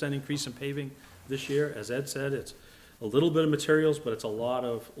 30% increase in paving this year. As Ed said, it's a little bit of materials, but it's a lot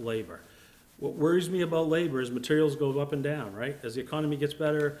of labor. What worries me about labor is materials go up and down, right? As the economy gets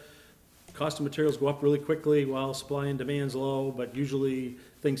better, cost of materials go up really quickly while supply and demand's low, but usually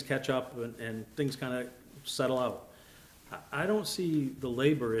things catch up and things kind of settle out. I don't see the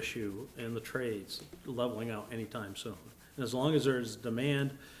labor issue in the trades leveling out anytime soon. And as long as there's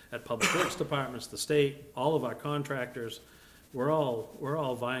demand at public works departments, the state, all of our contractors, we're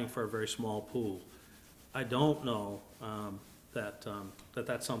all vying for a very small pool. I don't know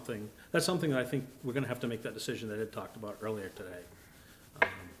that's something that I think we're going to have to make that decision that Ed talked about earlier today.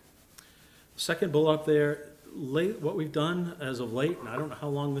 Second bullet up there, what we've done as of late, and I don't know how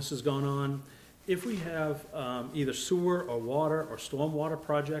long this has gone on, if we have either sewer or water or stormwater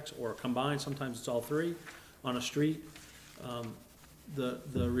projects or combined, sometimes it's all three, on a street, the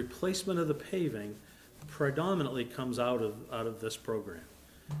replacement of the paving predominantly comes out of this program.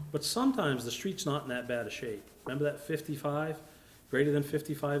 But sometimes the street's not in that bad a shape. Remember that 55? Greater than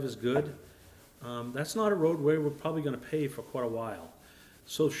 55 is good. That's not a roadway we're probably going to pave for quite a while.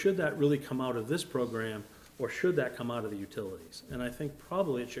 So should that really come out of this program, or should that come out of the utilities? And I think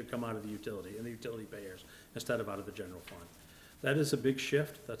probably it should come out of the utility and the utility payers instead of out of the general fund. That is a big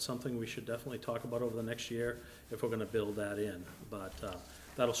shift. That's something we should definitely talk about over the next year if we're going to build that in. But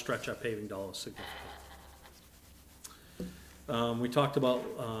that'll stretch our paving dollars significantly. We talked about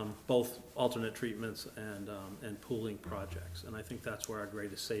both alternate treatments and pooling projects, and I think that's where our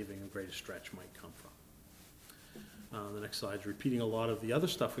greatest saving and greatest stretch might come from. The next slide is repeating a lot of the other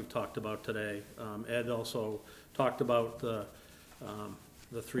stuff we've talked about today. Ed also talked about the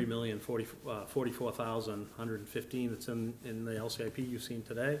 3,044,115 that's in the LCIP you've seen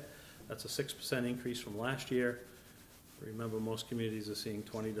today. That's a 6% increase from last year. Remember, most communities are seeing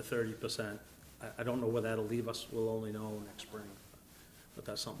 20 to 30%. I don't know where that'll leave us. We'll only know next spring. But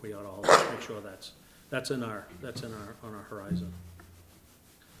that's something we ought to all make sure that's on our horizon.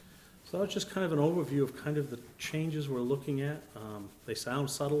 So that's just kind of an overview of kind of the changes we're looking at. They sound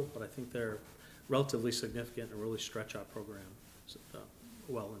subtle, but I think they're relatively significant and really stretch our program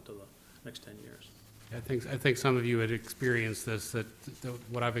well into the next 10 years. I think some of you had experienced this, that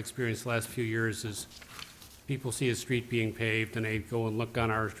what I've experienced the last few years is people see a street being paved and they go and look on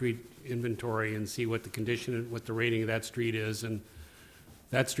our street inventory and see what the condition, what the rating of that street is, and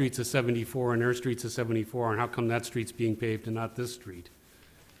that street's a 74 and their street's a 74, and how come that street's being paved and not this street?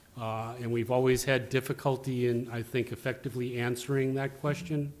 And we've always had difficulty in, I think, effectively answering that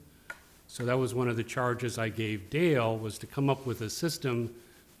question. So that was one of the charges I gave Dale, was to come up with a system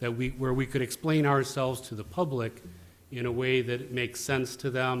that where we could explain ourselves to the public in a way that makes sense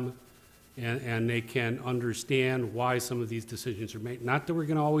to them, and they can understand why some of these decisions are made. Not that we're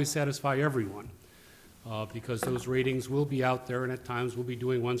going to always satisfy everyone, because those ratings will be out there, and at times we'll be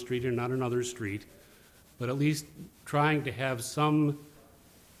doing one street and not another street, but at least trying to have some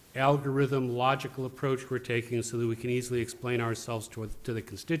algorithm, logical approach we're taking so that we can easily explain ourselves to the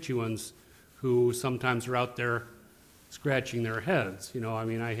constituents who sometimes are out there scratching their heads. You know, I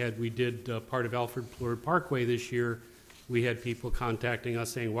mean, we did part of Alfred Plurd Parkway this year. We had people contacting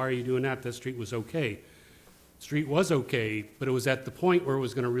us saying, why are you doing that? That street was okay. The street was okay, but it was at the point where it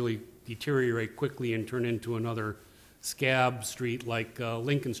was going to really deteriorate quickly and turn into another scab street like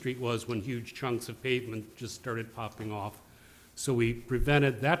Lincoln Street was when huge chunks of pavement just started popping off. So we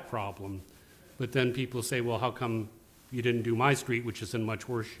prevented that problem. But then people say, well, how come you didn't do my street, which is in much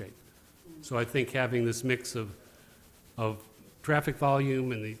worse shape? So I think having this mix of traffic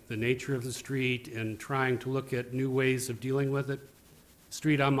volume and the nature of the street and trying to look at new ways of dealing with it.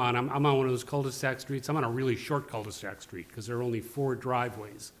 Street I'm on one of those cul-de-sac streets. I'm on a really short cul-de-sac street because there are only 4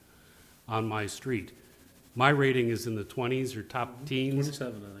 driveways on my street. My rating is in the 20s or top teens.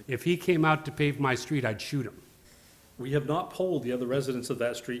 27, I think. If he came out to pave my street, I'd shoot him. We have not polled the other residents of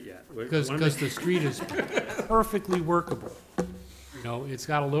that street yet. Because the street is perfectly workable. You know, it's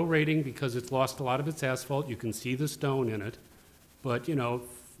got a low rating because it's lost a lot of its asphalt. You can see the stone in it. But, you know,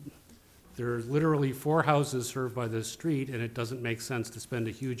 there's literally 4 houses served by this street, and it doesn't make sense to spend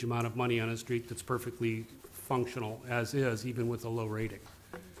a huge amount of money on a street that's perfectly functional as is, even with a low rating.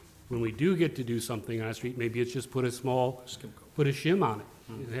 When we do get to do something on a street, maybe it's just put a shim on it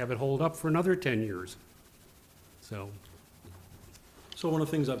and have it hold up for another 10 years. So one of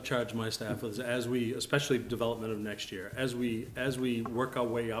the things I've charged my staff is, as we, especially development of next year, as we work our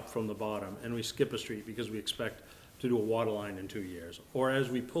way up from the bottom and we skip a street because we expect to do a water line in 2 years, or as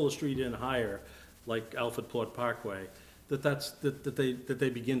we pull a street in higher, like Alfred Plort Parkway, that they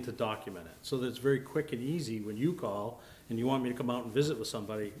begin to document it. So that it's very quick and easy when you call and you want me to come out and visit with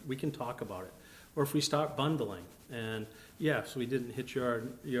somebody, we can talk about it. Or if we start bundling, and yes, we didn't hit your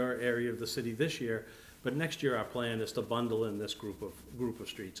area of the city this year, but next year our plan is to bundle in this group of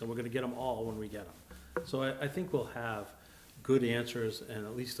streets, and we're gonna get them all when we get them. So I think we'll have good answers and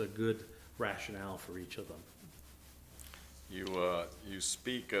at least a good rationale for each of them. You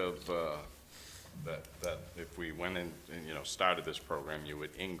speak of that if we went in and, you know, started this program, you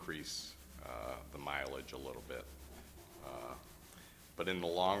would increase the mileage a little bit. But in the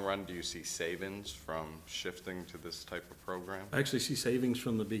long run, do you see savings from shifting to this type of program? I actually see savings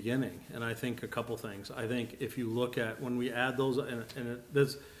from the beginning, and I think a couple things. I think if you look at when we add those,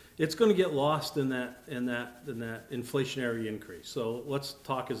 it's going to get lost in that inflationary increase. So let's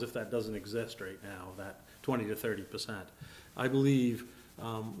talk as if that doesn't exist right now, that 20 to 30%. I believe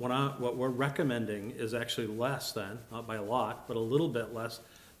what we're recommending is actually less than, not by a lot, but a little bit less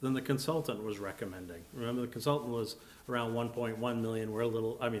than the consultant was recommending. Remember, the consultant was around 1.1 million.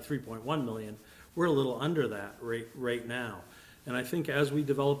 3.1 million. We're a little under that right now. And I think as we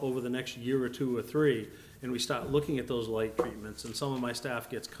develop over the next year or 2 or 3, and we start looking at those light treatments, and some of my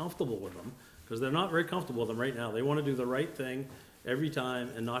staff gets comfortable with them, because they're not very comfortable with them right now. They want to do the right thing every time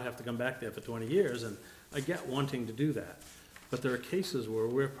and not have to come back there for 20 years, and I get wanting to do that. But there are cases where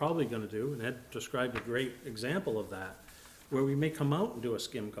we're probably going to do, and Ed described a great example of that, where we may come out and do a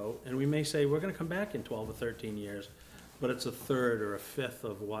skim coat, and we may say, we're going to come back in 12 or 13 years, but it's a third or a fifth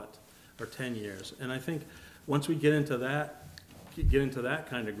of what, or 10 years. And I think once we get into that, get into that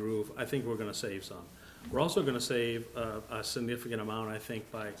kind of groove, I think we're gonna save some. We're also gonna save a significant amount, I think,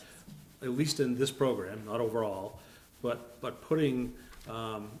 by, at least in this program, not overall, but putting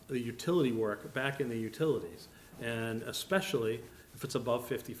the utility work back in the utilities. And especially if it's above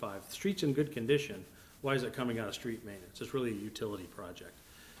 55. The street's in good condition, why is it coming out of street maintenance? It's really a utility project.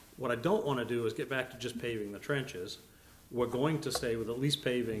 What I don't wanna do is get back to just paving the trenches. We're going to stay with at least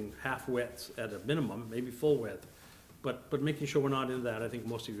paving half width at a minimum, maybe full width, but making sure we're not into that. I think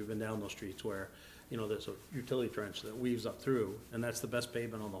most of you have been down those streets where, you know, there's a utility trench that weaves up through, and that's the best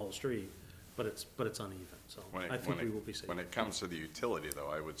pavement on the whole street, but it's uneven, so I think we will be safe. When it comes to the utility, though,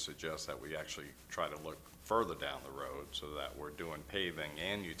 I would suggest that we actually try to look further down the road so that we're doing paving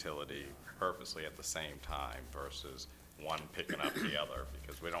and utility purposely at the same time versus one picking up the other,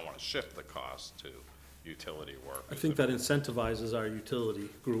 because we don't want to shift the cost to utility work. I think that incentivizes our utility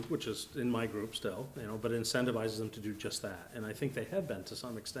group, which is in my group still, you know, but incentivizes them to do just that. And I think they have been to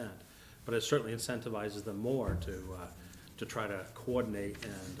some extent, but it certainly incentivizes them more to try to coordinate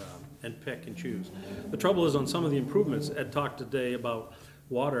and pick and choose. The trouble is on some of the improvements, Ed talked today about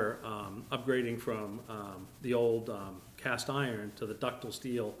water upgrading from the old cast iron to the ductile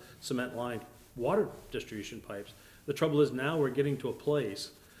steel cement lined water distribution pipes. The trouble is now we're getting to a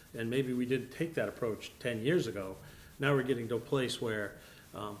place, and maybe we did take that approach 10 years ago, now we're getting to a place where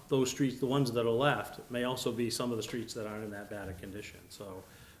those streets, the ones that are left, may also be some of the streets that aren't in that bad a condition. So,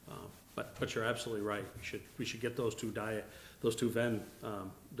 but you're absolutely right. We should get those two Venn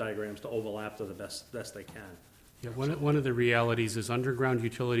diagrams to overlap to the best they can. Yeah, one of the realities is underground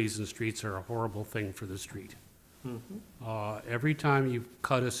utilities and streets are a horrible thing for the street. Every time you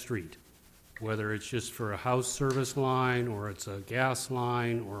cut a street, whether it's just for a house service line, or it's a gas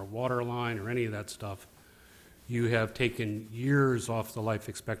line, or a water line, or any of that stuff, you have taken years off the life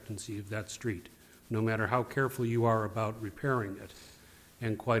expectancy of that street, no matter how careful you are about repairing it.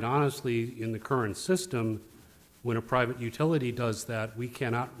 And quite honestly, in the current system, when a private utility does that, we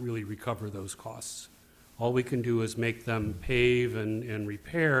cannot really recover those costs. All we can do is make them pave and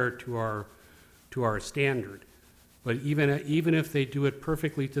repair to our standard. But even if they do it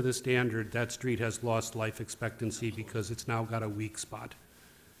perfectly to the standard, that street has lost life expectancy because it's now got a weak spot.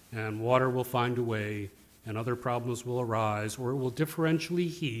 And water will find a way, and other problems will arise, or it will differentially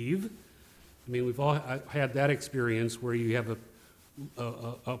heave. I mean, we've all had that experience where you have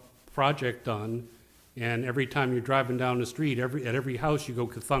a project done, and every time you're driving down the street, at every house you go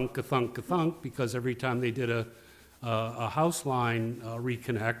ka-thunk, ka-thunk, ka-thunk, because every time they did a house line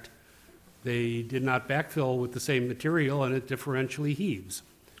reconnect, they did not backfill with the same material, and it differentially heaves.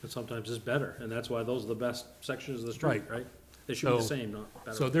 And sometimes it's better, and that's why those are the best sections of the street, right? They should be the same, not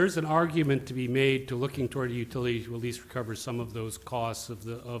better. So there's an argument to be made to looking toward a utility to at least recover some of those costs of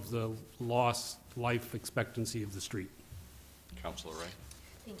the lost life expectancy of the street. Councilor Ray?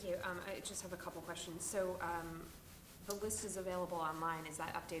 Thank you. I just have a couple questions. So the list is available online. Is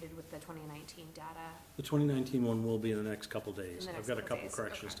that updated with the 2019 data? The 2019 one will be in the next couple days. In the next I've got a couple couple days,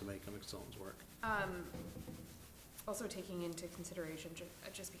 corrections okay. to make on consultant's work. Also taking into consideration,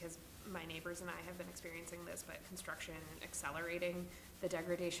 just because my neighbors and I have been experiencing this, but construction accelerating the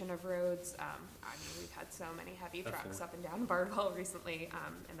degradation of roads. I mean, we've had so many heavy trucks up and down Bardwell recently,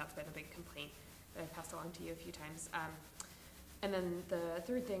 and that's been a big complaint that I've passed along to you a few times. And then the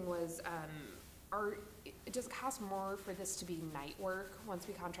third thing was, does it cost more for this to be night work once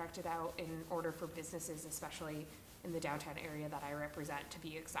we contract it out in order for businesses, especially in the downtown area that I represent, to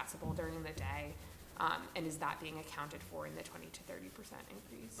be accessible during the day? And is that being accounted for in the 20 to 30%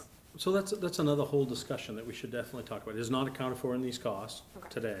 increase? So that's another whole discussion that we should definitely talk about. It is not accounted for in these costs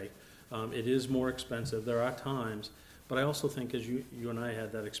today. It is more expensive. There are times, but I also think, as you and I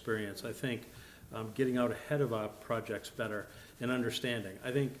had that experience, I think getting out ahead of our projects better and understanding. I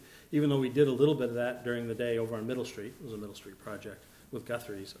think even though we did a little bit of that during the day over on Middle Street, it was a Middle Street project with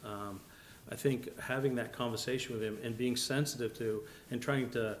Guthrie's, I think having that conversation with him and being sensitive to and trying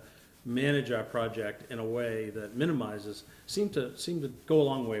to manage our project in a way that minimizes seemed to go a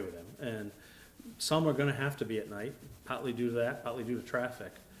long way with him. And some are gonna have to be at night, partly due to that, partly due to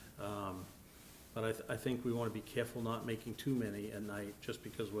traffic. But I think we wanna be careful not making too many at night, just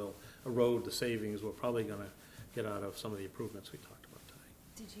because we'll erode the savings we're probably gonna get out of some of the improvements we talked about today.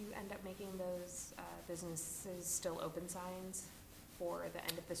 Did you end up making those businesses still open signs for the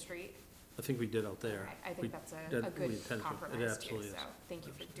end of the street? I think we did out there. I think that's a good compromise too, so thank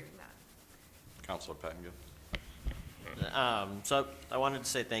you for doing that. Councilor Pattingill? So I wanted to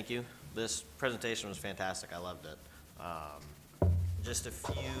say thank you. This presentation was fantastic. I loved it. Just a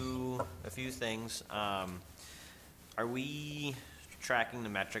few things. Are we tracking the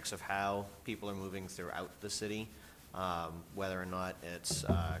metrics of how people are moving throughout the city? whether or not it's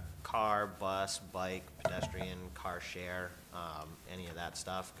car, bus, bike, pedestrian, car share, any of that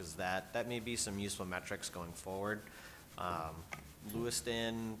stuff, because that may be some useful metrics going forward.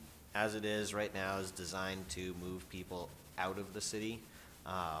 Lewiston, as it is right now, is designed to move people out of the city.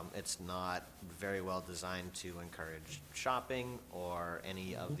 It's not very well designed to encourage shopping or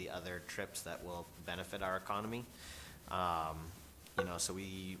any of the other trips that will benefit our economy. You know, so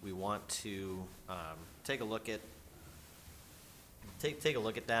we want to take a look at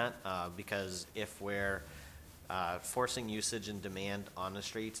that, because if we're forcing usage and demand on the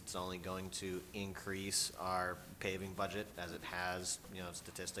streets, it's only going to increase our paving budget as it has, you know,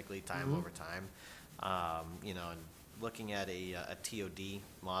 statistically time over time. You know, and looking at a TOD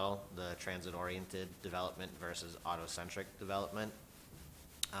model, the transit-oriented development versus auto-centric development.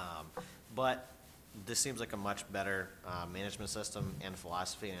 But this seems like a much better management system and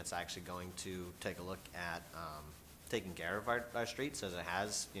philosophy, and it's actually going to take a look at taking care of our streets as it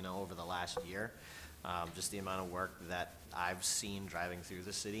has, you know, over the last year. Just the amount of work that I've seen driving through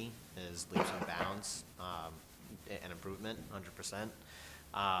the city is leaps and bounds, an improvement, 100%.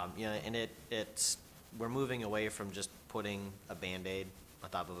 You know, and it's we're moving away from just putting a Band-Aid on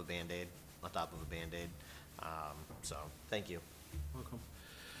top of a Band-Aid on top of a Band-Aid. So, thank you. Welcome.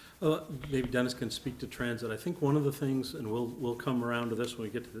 Maybe Dennis can speak to transit. I think one of the things, and we'll come around to this when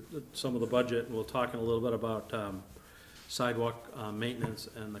we get to some of the budget, and we'll talk in a little bit about sidewalk maintenance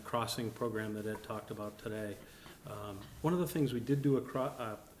and the crossing program that Ed talked about today. One of the things we did do a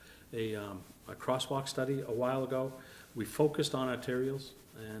crosswalk study a while ago. We focused on arterials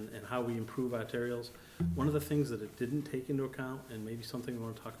and how we improve arterials. One of the things that it didn't take into account, and maybe something we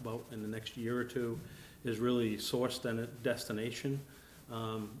want to talk about in the next year or two, is really source and destination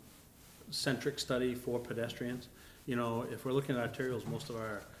centric study for pedestrians. You know, if we're looking at arterials, most of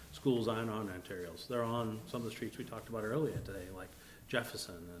our schools aren't on arterials. They're on some of the streets we talked about earlier today, like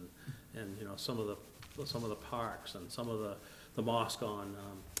Jefferson and you know, some of the parks and some of the mosque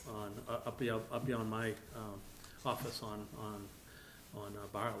up beyond my office on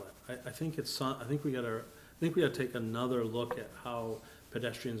Bartlett. I think we gotta take another look at how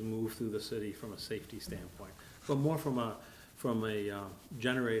pedestrians move through the city from a safety standpoint, but more from a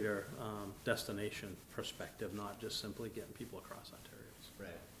generator destination perspective, not just simply getting people across arterials.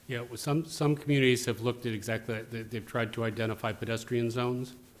 Right. Yeah, well, some communities have looked at exactly that. They've tried to identify pedestrian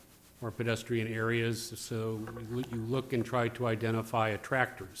zones or pedestrian areas. So you look and try to identify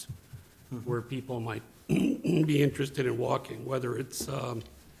attractors where people might be interested in walking, whether it's a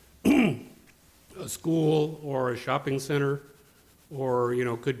school or a shopping center, or, you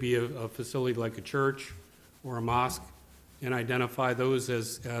know, could be a facility like a church or a mosque, and identify those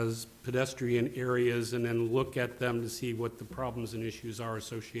as pedestrian areas, and then look at them to see what the problems and issues are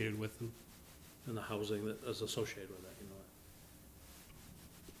associated with them. And the housing that is associated with that, you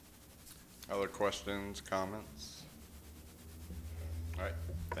know. Other questions, comments? All right,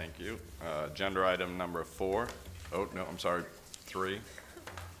 thank you. Agenda item number 4. Oh, no, I'm sorry, 3.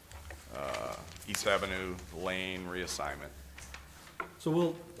 East Avenue Lane reassignment.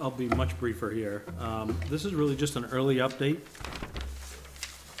 So I'll be much briefer here. This is really just an early update.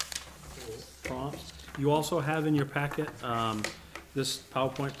 Prompts. You also have in your packet this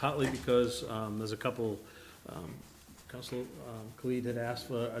PowerPoint, partly because there's a couple, Councilor Khalid had asked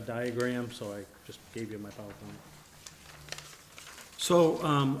for a diagram, so I just gave you my PowerPoint.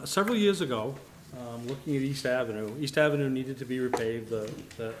 So several years ago, looking at East Avenue needed to be repaved,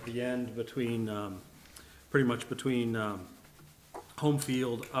 the end between, pretty much between Home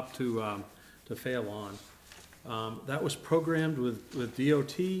Field up to Fairlawn. That was programmed with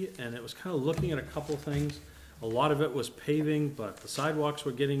DOT, and it was kind of looking at a couple of things. A lot of it was paving, but the sidewalks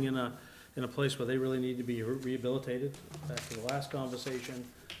were getting in a place where they really need to be rehabilitated, back to the last conversation.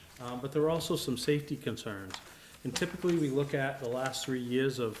 But there were also some safety concerns. And typically, we look at the last 3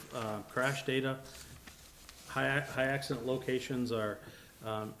 years of crash data. High accident locations are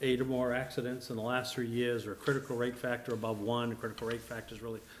 8 or more accidents in the last 3 years, or a critical rate factor above 1. A critical rate factor is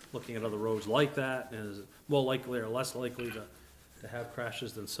really looking at other roads like that, and is it more likely or less likely to have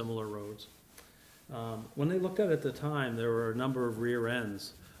crashes than similar roads. When they looked at it at the time, there were a number of rear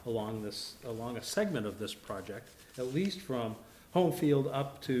ends along a segment of this project, at least from Home Field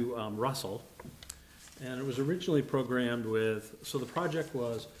up to Russell. And it was originally programmed with, so the project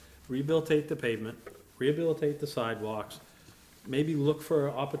was rehabilitate the pavement, rehabilitate the sidewalks, maybe look for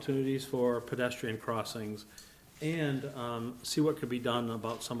opportunities for pedestrian crossings, and see what could be done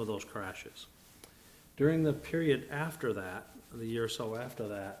about some of those crashes. During the period after that, the year or so after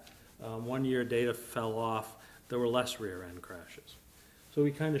that, 1 year data fell off. There were less rear end crashes. So we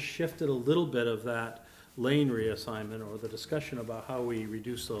kind of shifted a little bit of that lane reassignment, or the discussion about how we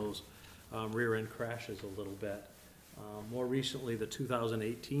reduce those rear-end crashes a little bit. More recently, the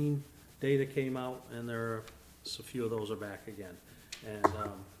 2018 data came out, and a few of those are back again. And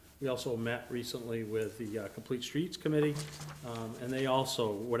we also met recently with the Complete Streets Committee, and they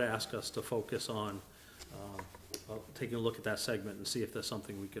also would ask us to focus on taking a look at that segment and see if there's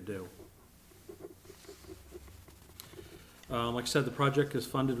something we could do. Like I said, the project is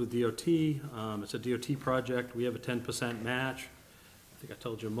funded with DOT. It's a DOT project. We have a 10% match. I think I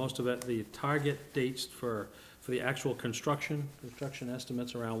told you most of it. The target dates for the actual construction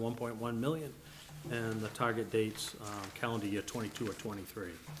estimates around 1.1 million, and the target dates calendar year 22 or 23.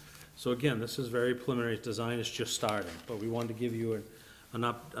 So again, this is very preliminary. Design is just starting, but we wanted to give you a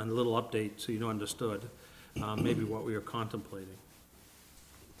little update so you understood maybe what we were contemplating.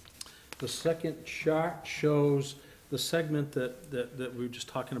 The second chart shows the segment that we were just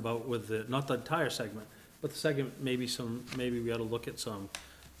talking about with the, not the entire segment, but the segment, maybe we ought to look at some,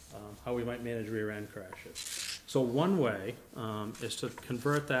 how we might manage rear end crashes. So one way is to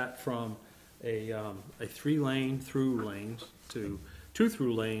convert that from a 3-lane through lanes to 2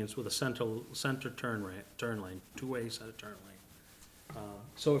 through lanes with a center turn lane, 2-way center turn lane.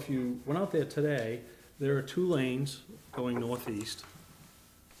 So if you went out there today, there are 2 lanes going northeast,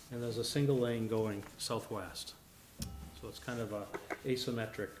 and there's a single lane going southwest. So it's kind of a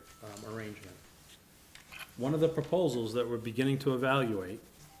asymmetric arrangement. One of the proposals that we're beginning to evaluate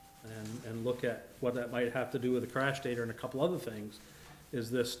and look at what that might have to do with the crash data and a couple other things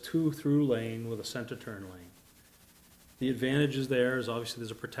is this 2 through lane with a center turn lane. The advantages there is obviously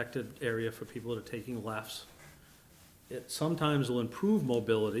there's a protected area for people that are taking lefts. It sometimes will improve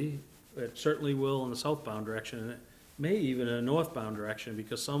mobility. It certainly will in the southbound direction, and it may even in a northbound direction,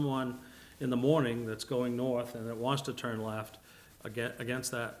 because someone in the morning that's going north and that wants to turn left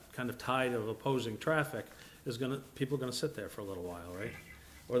against that kind of tide of opposing traffic people are gonna sit there for a little while, right?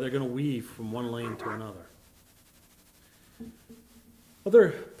 Or they're gonna weave from one lane to another.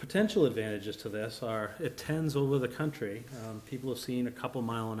 Other potential advantages to this are it tends over the country. People have seen a couple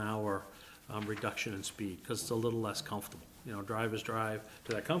mile-an-hour reduction in speed because it's a little less comfortable. You know, drivers drive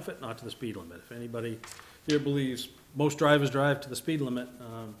to their comfort, not to the speed limit. If anybody here believes most drivers drive to the speed limit,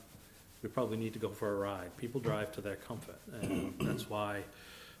 we probably need to go for a ride. People drive to their comfort, and that's why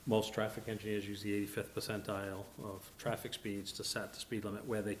most traffic engineers use the 85th percentile of traffic speeds to set the speed limit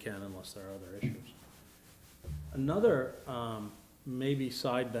where they can, unless there are other issues. Another maybe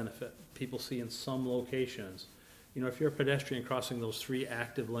side benefit people see in some locations, you know, if you're a pedestrian crossing those 3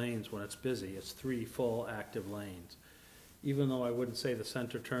 active lanes when it's busy, it's 3 full active lanes. Even though I wouldn't say the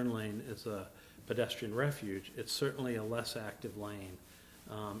center turn lane is a pedestrian refuge, it's certainly a less active lane,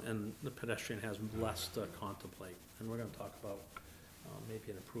 and the pedestrian has less to contemplate. And we're going to talk about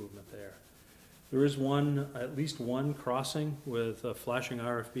maybe an improvement there. There is at least one crossing with flashing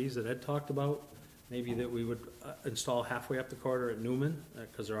RFBs that Ed talked about. Maybe that we would install halfway up the corridor at Newman,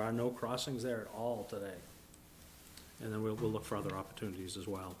 because there are no crossings there at all today. And then we'll look for other opportunities as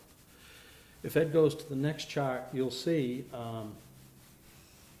well. If Ed goes to the next chart, you'll see, well,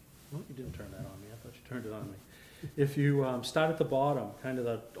 you didn't turn that on me. I thought you turned it on me. If you start at the bottom, kind of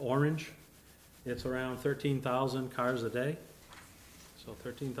the orange, it's around 13,000 cars a day. So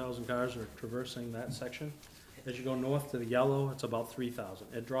 13,000 cars are traversing that section. As you go north to the yellow, it's about 3,000.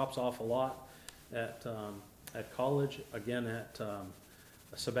 It drops off a lot at College, again at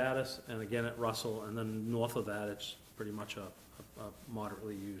Sabattis, and again at Russell, and then north of that, it's pretty much a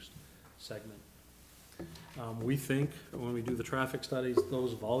moderately used segment. We think when we do the traffic studies,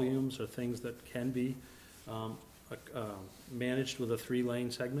 those volumes are things that can be managed with a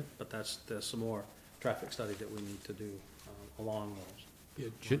 3-lane segment, but there's some more traffic study that we need to do along those.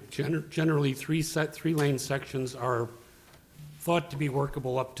 Yeah, generally, 3-lane sections are thought to be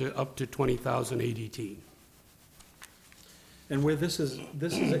workable up to 20,000 ADT. And where this is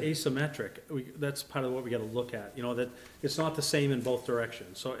asymmetric, that's part of what we got to look at. You know, that it's not the same in both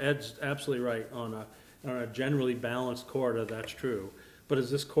directions. So Ed's absolutely right on a generally balanced corridor. That's true. But is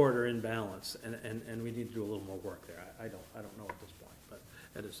this corridor in balance? And we need to do a little more work there. I don't know at this point, but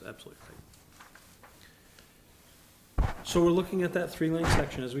Ed is absolutely right. So we're looking at that 3-lane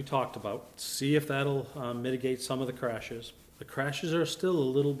section as we talked about. See if that'll mitigate some of the crashes. The crashes are still a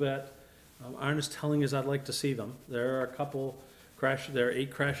little bit. Aren't as telling as I'd like to see them. There are a couple crashes. There are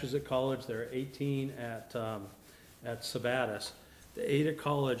 8 crashes at College. There are 18 at Sabattis. The 8 at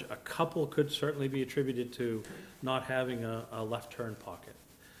College, a couple could certainly be attributed to not having a left turn pocket.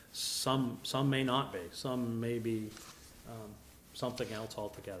 Some may not be. Some may be something else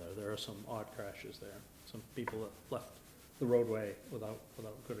altogether. There are some odd crashes there. Some people that left the roadway without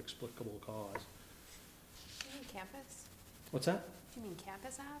good explicable cause. campus? What's that? Do you mean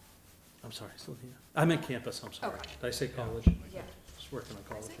campus Ave? I'm sorry, still here. I meant campus, I'm sorry. Okay. Did I say college? Yeah. Just working on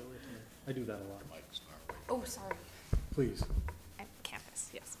college earlier tonight. I do that a lot. Oh, sorry. Please. Campus,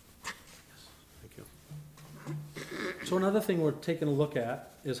 yes. Thank you. So another thing we're taking a look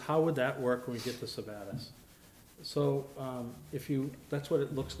at is how would that work when we get to Sabattis? So, that's what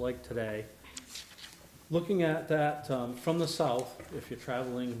it looks like today. Looking at that, from the south, if you're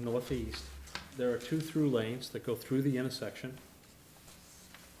traveling northeast, there are 2 through lanes that go through the intersection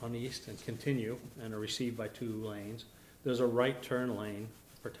on east and continue and are received by 2 lanes. There's a right turn lane,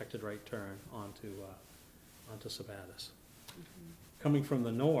 protected right turn onto Sabattis. Coming from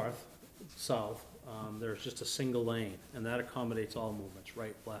the north, south, there's just a single lane, and that accommodates all movements,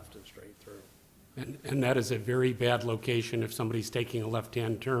 right, left, and straight through. And that is a very bad location if somebody's taking a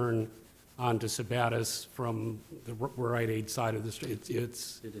left-hand turn onto Sabattis from the right aid side of the street. It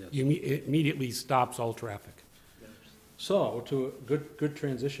is. It immediately stops all traffic. So, to a good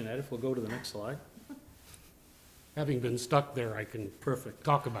transition, Ed, if we'll go to the next slide. Having been stuck there, I can Perfect.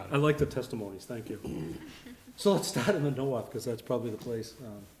 talk about I it. like the testimonies, thank you. So let's start in the north, because that's probably the place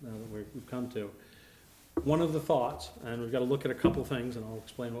now that we've come to. One of the thoughts, and we've got to look at a couple things, and I'll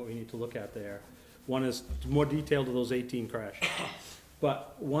explain what we need to look at there. One is more detail to those 18 crashes.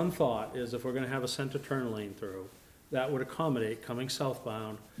 But one thought is if we're going to have a center turn lane through, that would accommodate, coming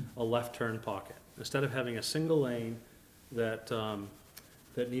southbound, a left turn pocket. Instead of having a single lane that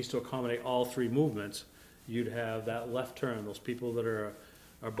needs to accommodate all 3 movements, you'd have that left turn. Those people that are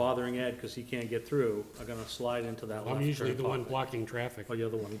bothering Ed because he can't get through are gonna slide into that left turn I'm usually the one pocket. blocking traffic. Oh, you're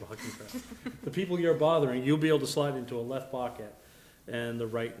the one blocking traffic. The people you're bothering, you'll be able to slide into a left pocket, and the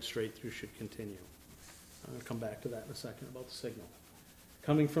right and straight through should continue. I'm gonna come back to that in a second about the signal.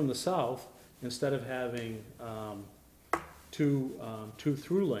 Coming from the south, instead of having two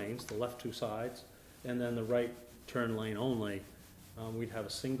through lanes, the left 2 sides, and then the right turn lane only, we'd have a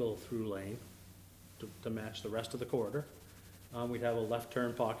single through lane to match the rest of the corridor. We'd have a left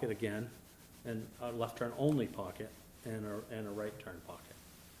turn pocket again, and a left turn only pocket, and a right turn pocket.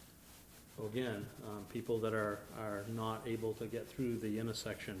 So again, people that are not able to get through the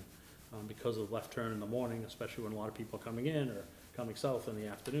intersection because of left turn in the morning, especially when a lot of people are coming in, or coming south in the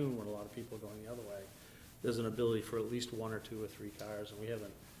afternoon when a lot of people are going the other way, there's an ability for at least 1 or 2 or 3 cars, and we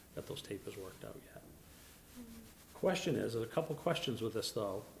haven't got those tapers worked out yet. Question is, there's a couple questions with this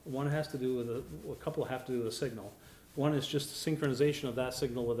though. One has to do with a couple have to do with the signal. One is just synchronization of that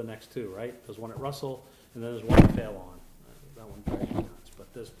signal with the next 2, right? There's one at Russell, and then there's one at Fairlawn. That one drives me nuts,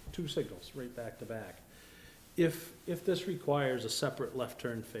 but there's 2 signals right back to back. If this requires a separate left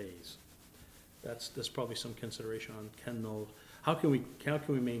turn phase, there's probably some consideration on how can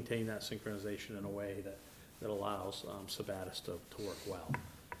we maintain that synchronization in a way that allows Sabattis to work well.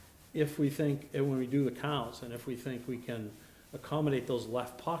 If we think, and when we do the counts, and if we think we can accommodate those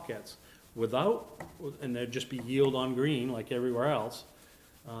left pockets and there'd just be yield on green like everywhere else,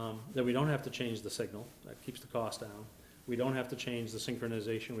 then we don't have to change the signal. That keeps the cost down. We don't have to change the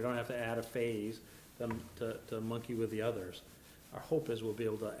synchronization. We don't have to add a phase to monkey with the others. Our hope is we'll be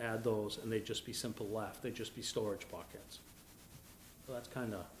able to add those, and they'd just be simple left. They'd just be storage pockets. So that's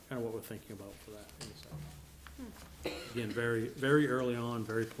kind of what we're thinking about for that in a second. Again, very, very early on,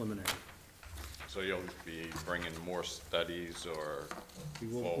 very preliminary. So you'll be bringing more studies or We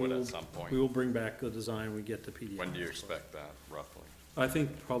will- forward we will- at some point? We will bring back the design when we get to PDI. When do you expect that roughly? I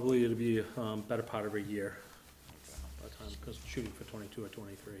think probably it'll be better part of a year by the time, because shooting for 22 or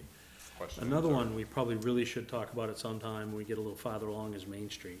 23. Questions Another or- one we probably really should talk about at some time when we get a little farther along is Main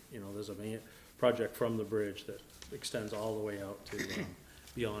Street. You know, there's a project from the bridge that extends all the way out to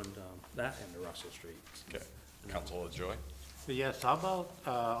beyond that end of Russell Street. Okay, Councilor Joy? Yes, how about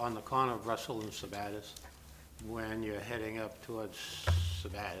on the corner of Russell and Sabattis, when you're heading up towards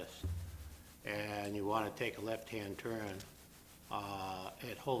Sabattis, and you want to take a left-hand turn,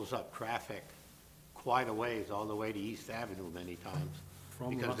 it holds up traffic quite a ways, all the way to East Avenue many times,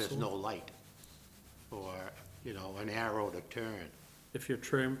 From because there's Russell? no light, or, an arrow to turn. If you're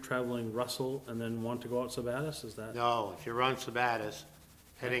traveling Russell and then want to go out Sabattis, is that? No, if you're on Sabattis,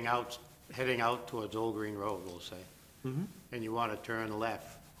 heading out towards Old Green Road, we'll say, and you want to turn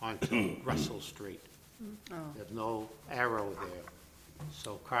left onto Russell Street. There's no arrow there.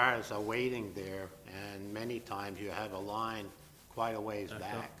 So cars are waiting there, and many times you have a line quite a ways Back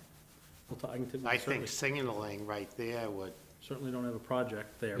up. back. Well, I think signaling right there would, Certainly don't have a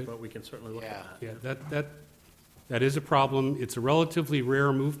project there, but we can certainly look at Yeah. that. Yeah, that is a problem. It's a relatively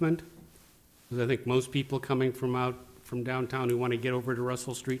rare movement, because I think most people coming from downtown who want to get over to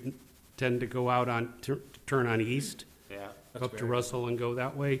Russell Street tend to go out turn on east. yeah, up to Russell and go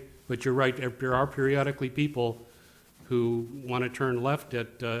that way. But you're right, there are periodically people who want to turn left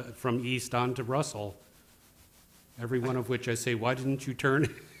from east onto Russell, every one of which I say, why didn't you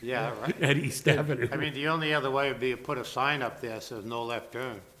turn Yeah, right. at East Avenue? I mean, the only other way would be to put a sign up there that says no left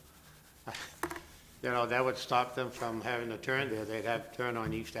turn. You know, that would stop them from having to turn there. They'd have to turn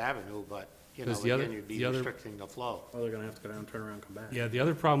on East Avenue, but, you know, Because the other- again, you'd be the other- restricting the flow. Or they're gonna have to go down, turn around, come back. Yeah, the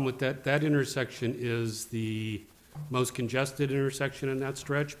other problem with that intersection is the most congested intersection in that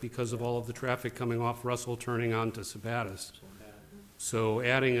stretch because of all of the traffic coming off Russell turning onto Sabattis. So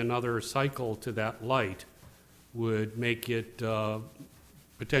adding another cycle to that light would make it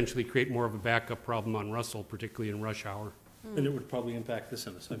potentially create more of a backup problem on Russell, particularly in rush hour. And it would probably impact this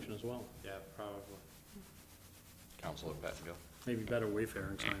intersection as well. Yeah, probably. Councilor Pettingill. Maybe better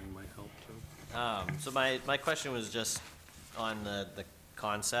wayfaring signing might help too. So my question was just on the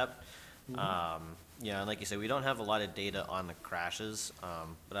concept. You know, and like you said, we don't have a lot of data on the crashes,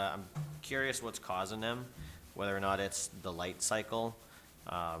 but I'm curious what's causing them, whether or not it's the light cycle,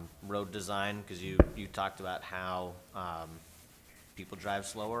 road design, because you talked about how people drive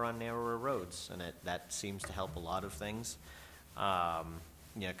slower on narrower roads, and that seems to help a lot of things. You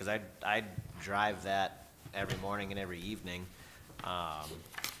know, because I drive that every morning and every evening,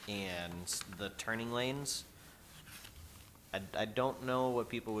 and the turning lanes, I don't know what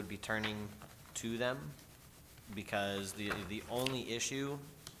people would be turning to them, because the only issue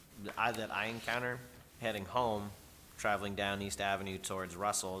that I encounter heading home, traveling down East Avenue towards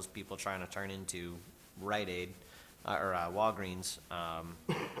Russell, is people trying to turn into Rite Aid, or Walgreens,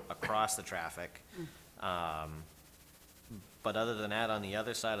 across the traffic. But other than that, on the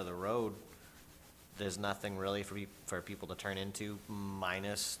other side of the road, there's nothing really for people to turn into,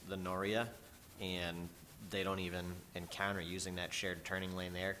 minus the Noria, and they don't even encounter using that shared turning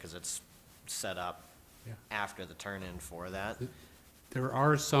lane there, because it's set up Yeah. after the turn-in for that. There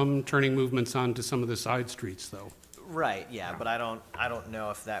are some turning movements onto some of the side streets, though. Right, yeah, but I don't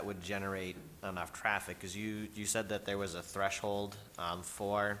know if that would generate enough traffic, because you said that there was a threshold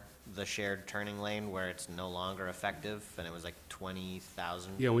for the shared turning lane where it's no longer effective, and it was like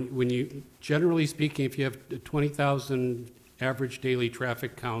 20,000. Yeah, when you, generally speaking, if you have 20,000 average daily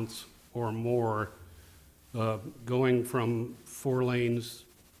traffic counts or more, going from 4 lanes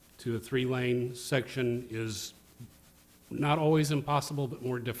to a 3-lane section is not always impossible, but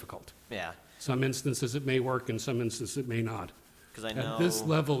more difficult. Yeah, Some instances it may work, in some instances it may not. because I know. At this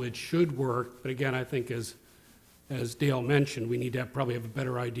level, it should work, but again, I think as Dale mentioned, we need to probably have a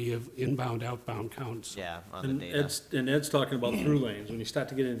better idea of inbound, outbound counts. Yeah, on the And data. Ed's talking about through lanes. When you start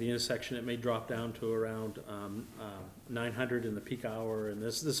to get into the intersection, it may drop down to around 900 in the peak hour, and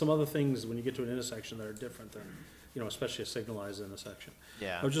there's some other things when you get to an intersection that are different than, you know, especially a signalized intersection.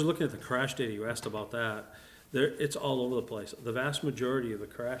 Yeah. I was just looking at the crash data, you asked about that. It's all over the place. The vast majority of the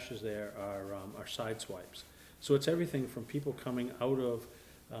crashes there are side swipes. So it's everything from people coming out of,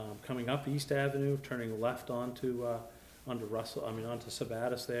 coming up East Avenue, turning left onto Russell, onto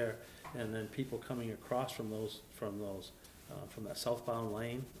Sabattis there, and then people coming across from that southbound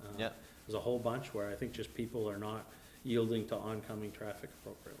lane. Yep. There's a whole bunch where I think just people are not yielding to oncoming traffic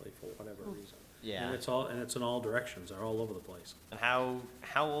appropriately for whatever reason. Yeah. And it's in all directions, they're all over the place. And how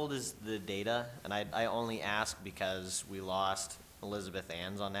old is the data? And I only ask because we lost Elizabeth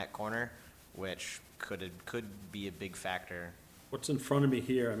Ann's on that corner, which could be a big factor. What's in front of me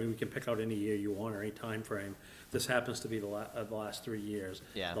here, we can pick out any year you want or any time frame. This happens to be the last 3 years.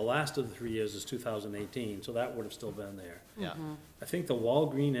 Yeah. The last of the 3 years is 2018, so that would have still been there. Yeah. I think the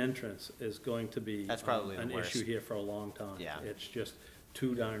Walgreen entrance is going to be That's probably the an worst. issue here for a long time. Yeah. It's just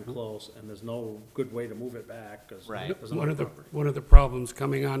too darn close, and there's no good way to move it back, because Right. there's One no of the, property. one of the problems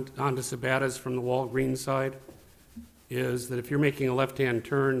coming onto Sabattis from the Walgreens side is that if you're making a left-hand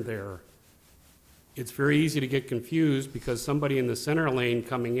turn there, it's very easy to get confused because somebody in the center lane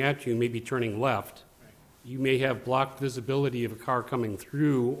coming at you may be turning left. You may have blocked visibility of a car coming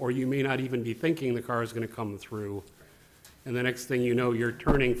through, or you may not even be thinking the car is going to come through. And the next thing you know, you're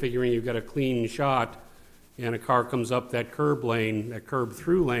turning, figuring you've got a clean shot, and a car comes up that curb lane, that curb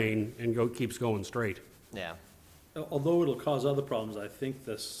through lane, and keeps going straight. Yeah. Although it'll cause other problems, I think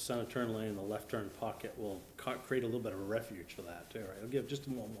the center turn lane, the left turn pocket will create a little bit of a refuge for that too, right? It'll give just a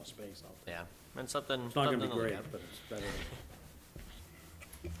little more space out there. Yeah. And something. It's not gonna be something to look great, at. but it's better.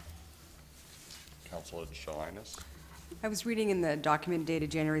 Councilor Jelinas. I was reading in the document dated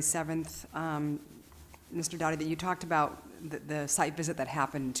January 7th, Mr. Dowdy, that you talked about the site visit that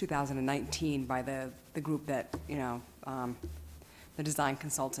happened in 2019 by the group that, the design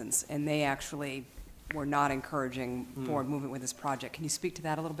consultants, and they actually were not encouraging forward movement with this project. Can you speak to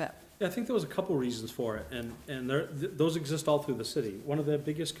that a little bit? Yeah, I think there was a couple reasons for it, and those exist all through the city. One of their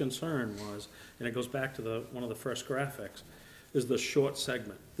biggest concern was, and it goes back to one of the first graphics, is the short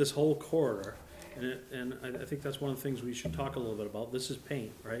segment. This whole corridor, and I think that's one of the things we should talk a little bit about. This is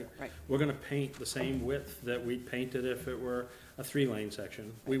paint, right? Right. We're gonna paint the same width that we painted if it were a 3-lane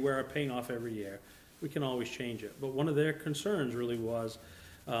section. We wear our paint off every year. We can always change it. But one of their concerns really was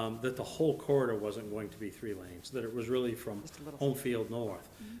that the whole corridor wasn't going to be 3 lanes, that it was really from home field north.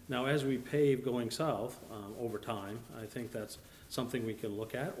 Now, as we pave going south over time, I think that's something we can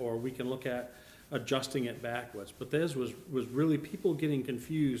look at, or we can look at adjusting it backwards. But theirs was really people getting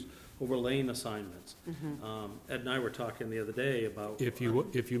confused over lane assignments. Ed and I were talking the other day about. If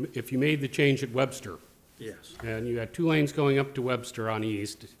you made the change at Webster, Yes. and you had 2 lanes going up to Webster on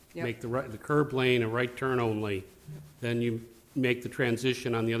east, Yep. make the curb lane a right turn only, then you make the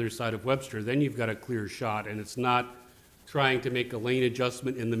transition on the other side of Webster, then you've got a clear shot, and it's not trying to make a lane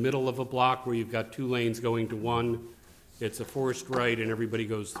adjustment in the middle of a block where you've got 2 lanes going to 1. It's a forced right and everybody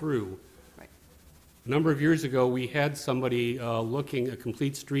goes through. Right. A number of years ago, we had somebody looking a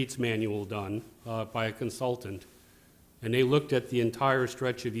complete streets manual done by a consultant, and they looked at the entire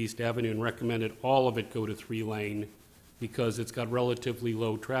stretch of East Avenue and recommended all of it go to 3-lane because it's got relatively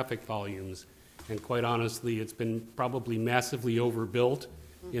low traffic volumes. And quite honestly, it's been probably massively overbuilt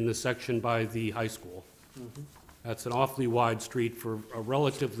in the section by the high school. That's an awfully wide street for a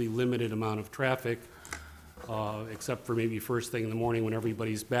relatively limited amount of traffic, except for maybe first thing in the morning when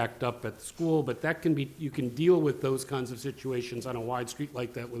everybody's backed up at the school. But that can be, you can deal with those kinds of situations on a wide street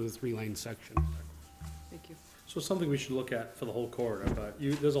like that with a 3-lane section. Thank you. So it's something we should look at for the whole corridor, but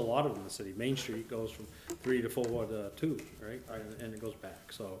there's a lot of them in the city. Main Street goes from 3 to 4 to 2, right? And it goes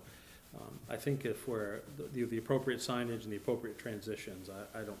back, so I think if we're, the appropriate signage and the appropriate transitions,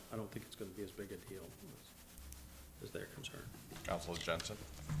 I don't think it's gonna be as big a deal as their concern. Councilor Jensen?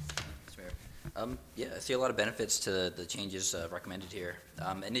 Thanks, Mayor. Yeah, I see a lot of benefits to the changes recommended here.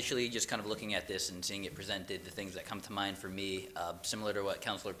 Initially, just kind of looking at this and seeing it presented, the things that come to mind for me, similar to what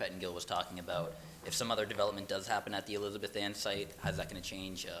Councilor Pettingill was talking about, if some other development does happen at the Elizabeth Ann site, how's that going to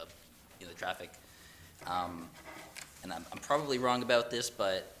change the traffic? And I'm probably wrong about this,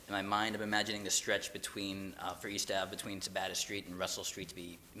 but in my mind, I'm imagining the stretch between, for East Ave, between Sabata Street and Russell Street to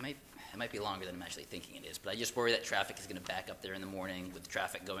be, it might be longer than I'm actually thinking it is, but I just worry that traffic is going to back up there in the morning with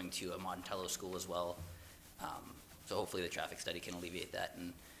traffic going to a Montello school as well. So hopefully the traffic study can alleviate that.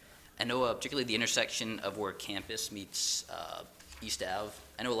 And I know particularly the intersection of where campus meets East Ave,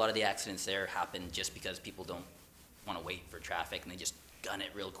 I know a lot of the accidents there happen just because people don't want to wait for traffic and they just gun it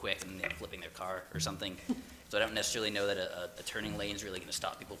real quick and they're flipping their car or something. So I don't necessarily know that a turning lane is really going to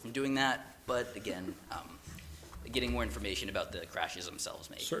stop people from doing that. But again, getting more information about the crashes themselves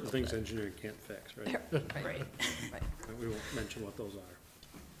may Certain help things that. engineering can't fix, right? Right. We won't mention what those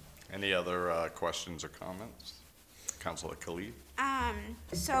are. Any other questions or comments? Councilor Khalid?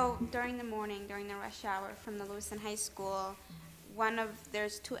 So during the morning, during the rush hour from the Lewiston High School,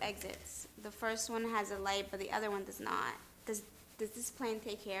 there's 2 exits. The first one has a light, but the other one does not. Does this plan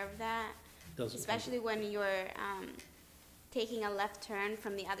take care of that? Doesn't. Especially when you're taking a left turn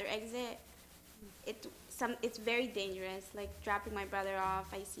from the other exit. It's very dangerous, like dropping my brother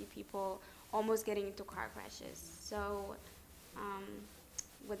off. I see people almost getting into car crashes. So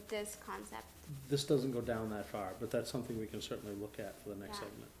with this concept. This doesn't go down that far, but that's something we can certainly look at for the next Yeah.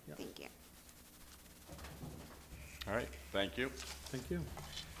 segment. Yeah. Thank you. All right, thank you. Thank you.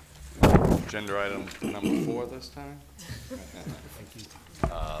 Agenda item number 4 this time.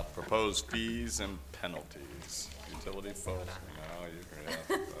 Proposed fees and penalties. Utility poles.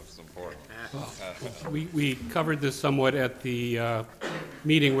 No, that's important. We covered this somewhat at the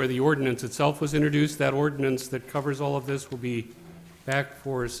meeting where the ordinance itself was introduced. That ordinance that covers all of this will be back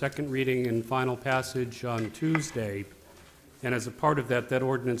for second reading and final passage on Tuesday. And as a part of that, that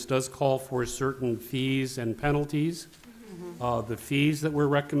ordinance does call for certain fees and penalties. The fees that we're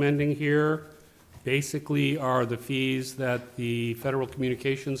recommending here basically are the fees that the Federal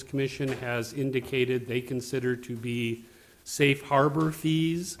Communications Commission has indicated they consider to be safe harbor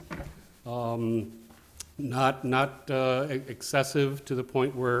fees, not excessive to the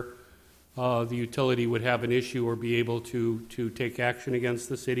point where the utility would have an issue or be able to take action against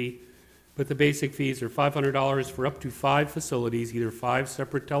the city. But the basic fees are $500 for up to 5 facilities, either 5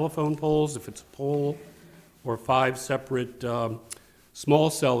 separate telephone poles, if it's a pole, or 5 separate small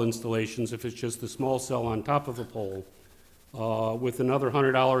cell installations, if it's just the small cell on top of a pole, with another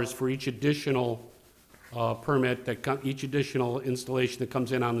 $100 for each additional permit, each additional installation that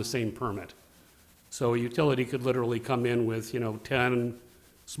comes in on the same permit. So a utility could literally come in with, 10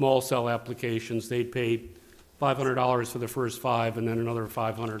 small cell applications. They'd pay $500 for the first 5, and then another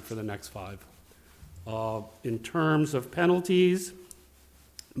 $500 for the next 5. In terms of penalties,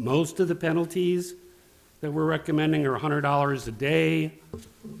 most of the penalties that we're recommending are $100 a day,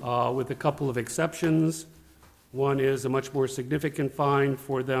 with a couple of exceptions. One is a much more significant fine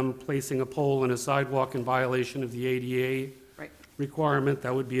for them placing a pole in a sidewalk in violation of the ADA Right. requirement.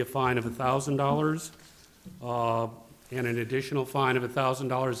 That would be a fine of $1,000, and an additional fine of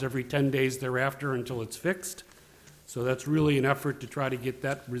 $1,000 every 10 days thereafter until it's fixed. So that's really an effort to try to get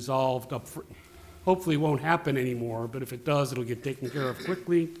that resolved up. Hopefully it won't happen anymore, but if it does, it'll get taken care of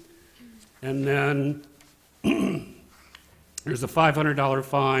quickly. And then there's a $500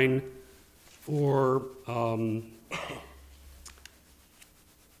 fine for,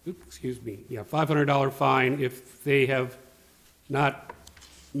 $500 fine if they have not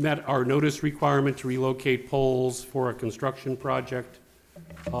met our notice requirement to relocate poles for a construction project,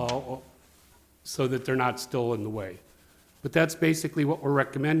 so that they're not still in the way. But that's basically what we're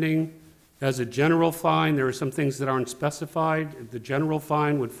recommending. As a general fine, there are some things that aren't specified. The general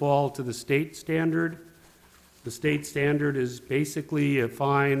fine would fall to the state standard. The state standard is basically a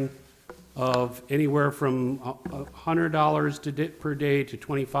fine of anywhere from $100 per day to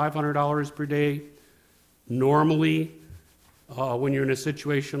 $2,500 per day. Normally, when you're in a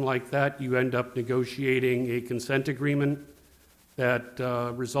situation like that, you end up negotiating a consent agreement that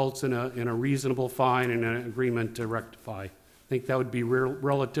results in a reasonable fine and an agreement to rectify. I think that would be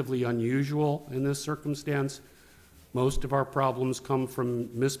relatively unusual in this circumstance. Most of our problems come from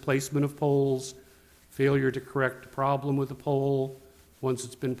misplacement of poles, failure to correct a problem with a pole once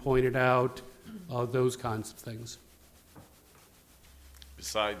it's been pointed out, those kinds of things.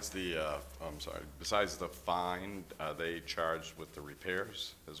 Besides the, besides the fine, are they charged with the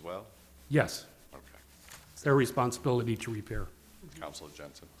repairs as well? Yes, Okay. it's their responsibility to repair. Councilor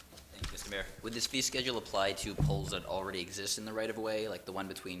Jensen. Thank you, Mr. Mayor. Would this fee schedule apply to poles that already exist in the right-of-way, like the one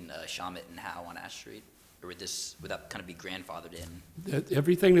between Shawmut and Howe on Ash Street? Or would that kind of be grandfathered in?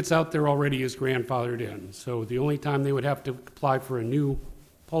 Everything that's out there already is grandfathered in. So the only time they would have to apply for a new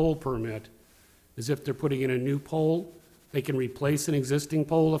pole permit is if they're putting in a new pole. They can replace an existing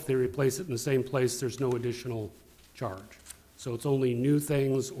pole. If they replace it in the same place, there's no additional charge. So it's only new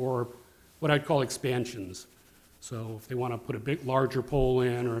things or what I'd call expansions. So if they want to put a larger pole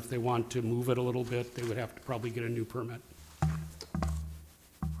in, or if they want to move it a little bit, they would have to probably get a new permit.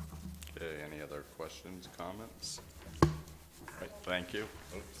 Okay, any other questions, comments? Right, thank you.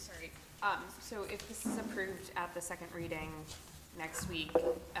 Sorry. So if this is approved at the second reading next week,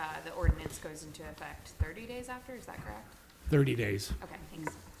 the ordinance goes into effect 30 days after, is that correct? 30 days. Okay,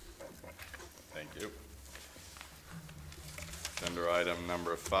 thanks. Thank you. Agenda item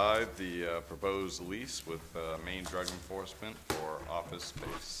number 5, the proposed lease with Maine Drug Enforcement for office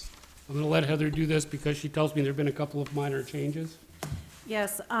space. I'm going to let Heather do this because she tells me there have been a couple of minor changes.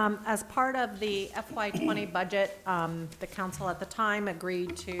 Yes, as part of the FY20 budget, the council at the time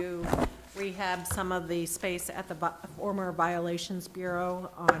agreed to rehab some of the space at the former Violations Bureau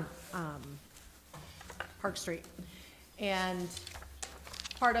on Park Street. And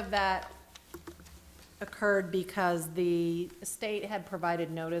part of that occurred because the state had provided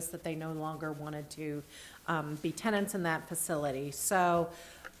notice that they no longer wanted to be tenants in that facility. So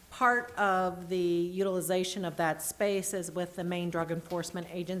part of the utilization of that space is with the Maine Drug Enforcement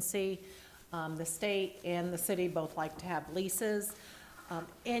Agency. The state and the city both like to have leases.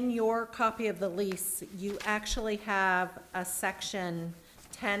 In your copy of the lease, you actually have a section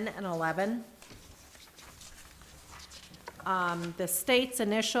 10 and 11. The state's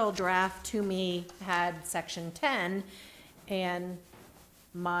initial draft to me had section 10, and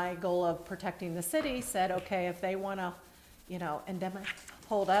my goal of protecting the city said, okay, if they want to,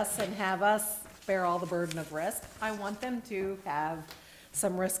 hold us and have us bear all the burden of risk, I want them to have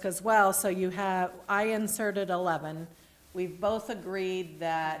some risk as well. So I inserted 11. We've both agreed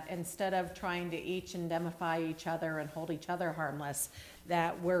that instead of trying to each indemnify each other and hold each other harmless,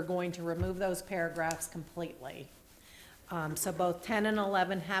 that we're going to remove those paragraphs completely. So both 10 and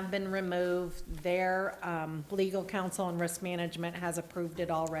 11 have been removed. Their legal counsel and risk management has approved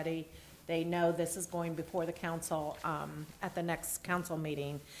it already. They know this is going before the council at the next council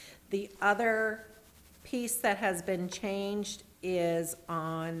meeting. The other piece that has been changed is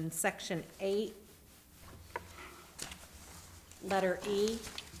on section 8, letter E,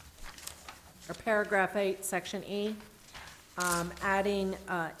 or paragraph 8, section E. Adding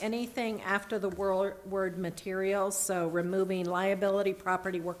anything after the word materials, so removing liability,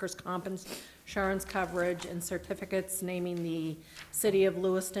 property, workers' comp insurance coverage, and certificates naming the city of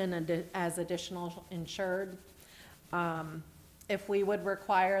Lewiston as additional insured. If we would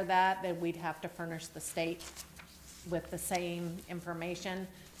require that, then we'd have to furnish the state with the same information.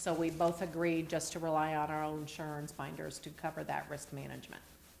 So we both agreed just to rely on our own insurance binders to cover that risk management.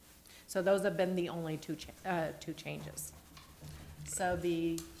 So those have been the only two changes. So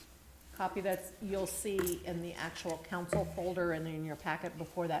the copy that you'll see in the actual council folder and in your packet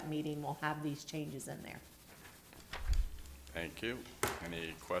before that meeting will have these changes in there. Thank you.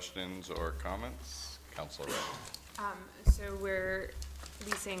 Any questions or comments? Councilor Ray. So we're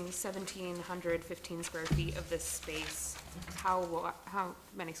leasing 1,715 square feet of this space. How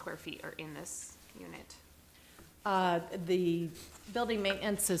many square feet are in this unit? The building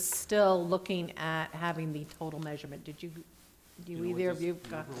maintenance is still looking at having the total measurement. Do either of you?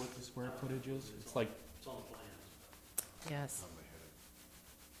 Remember what the square footage is? It's like, Yes.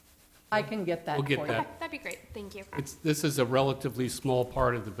 I can get that We'll for get you. that. Okay, that'd be great, thank you. this is a relatively small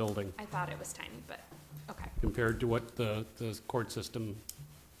part of the building I thought it was tiny, but, okay. compared to what the court system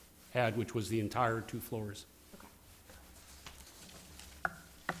had, which was the entire 2 floors.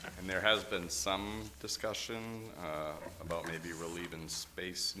 And there has been some discussion about maybe relieving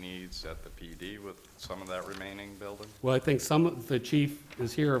space needs at the PD with some of that remaining building? Well, I think the chief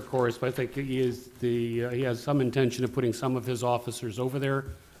is here, of course, but I think he has some intention of putting some of his officers over there.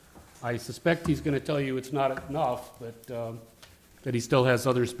 I suspect he's going to tell you it's not enough, but that he still has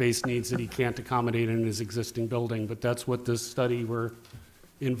other space needs that he can't accommodate in his existing building. But that's what this study we're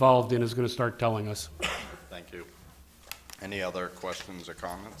involved in is going to start telling us. Thank you. Any other questions or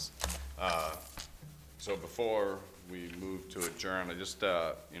comments? So before we move to adjourn, I just,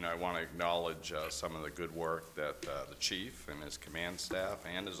 I want to acknowledge some of the good work that the chief and his command staff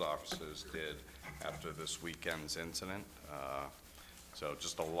and his officers did after this weekend's incident. So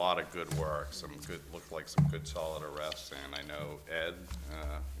just a lot of good work, looked like some good solid arrests, and I know Ed,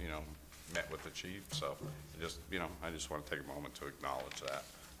 met with the chief, so I just want to take a moment to acknowledge that.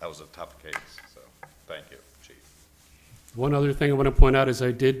 That was a tough case, so thank you, chief. One other thing I want to point out is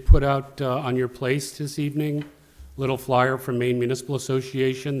I did put out on your place this evening, a little flyer from Maine Municipal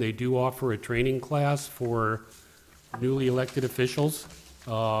Association. They do offer a training class for newly elected officials.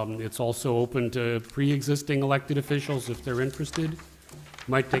 It's also open to pre-existing elected officials if they're interested.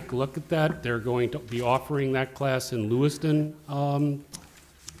 You might take a look at that. They're going to be offering that class in Lewiston, I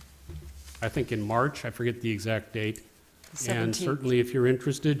think in March. I forget the exact date. And 17th. certainly, if you're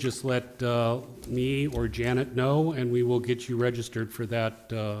interested, just let me or Janet know, and we will get you registered for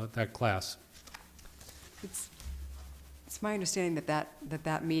that class. It's my understanding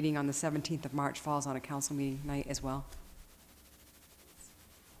that meeting on the 17th of March falls on a council meeting night as well.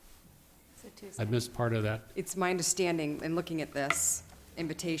 It's a Tuesday. I missed part of that. It's my understanding, in looking at this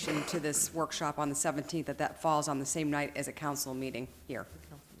invitation to this workshop on the 17th, that falls on the same night as a council meeting here.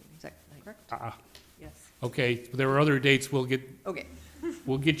 Is that correct? Yes. Okay, there are other dates. We'll get Okay,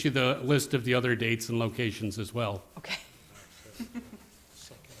 you the list of the other dates and locations as well. okay.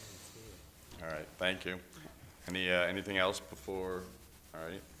 All right, thank you. Anything else before, all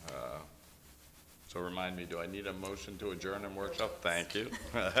right. So remind me, do I need a motion to adjourn and workshop? Thank you.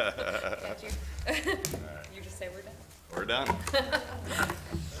 You just say we're done. We're done.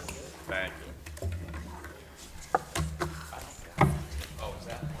 Thank you.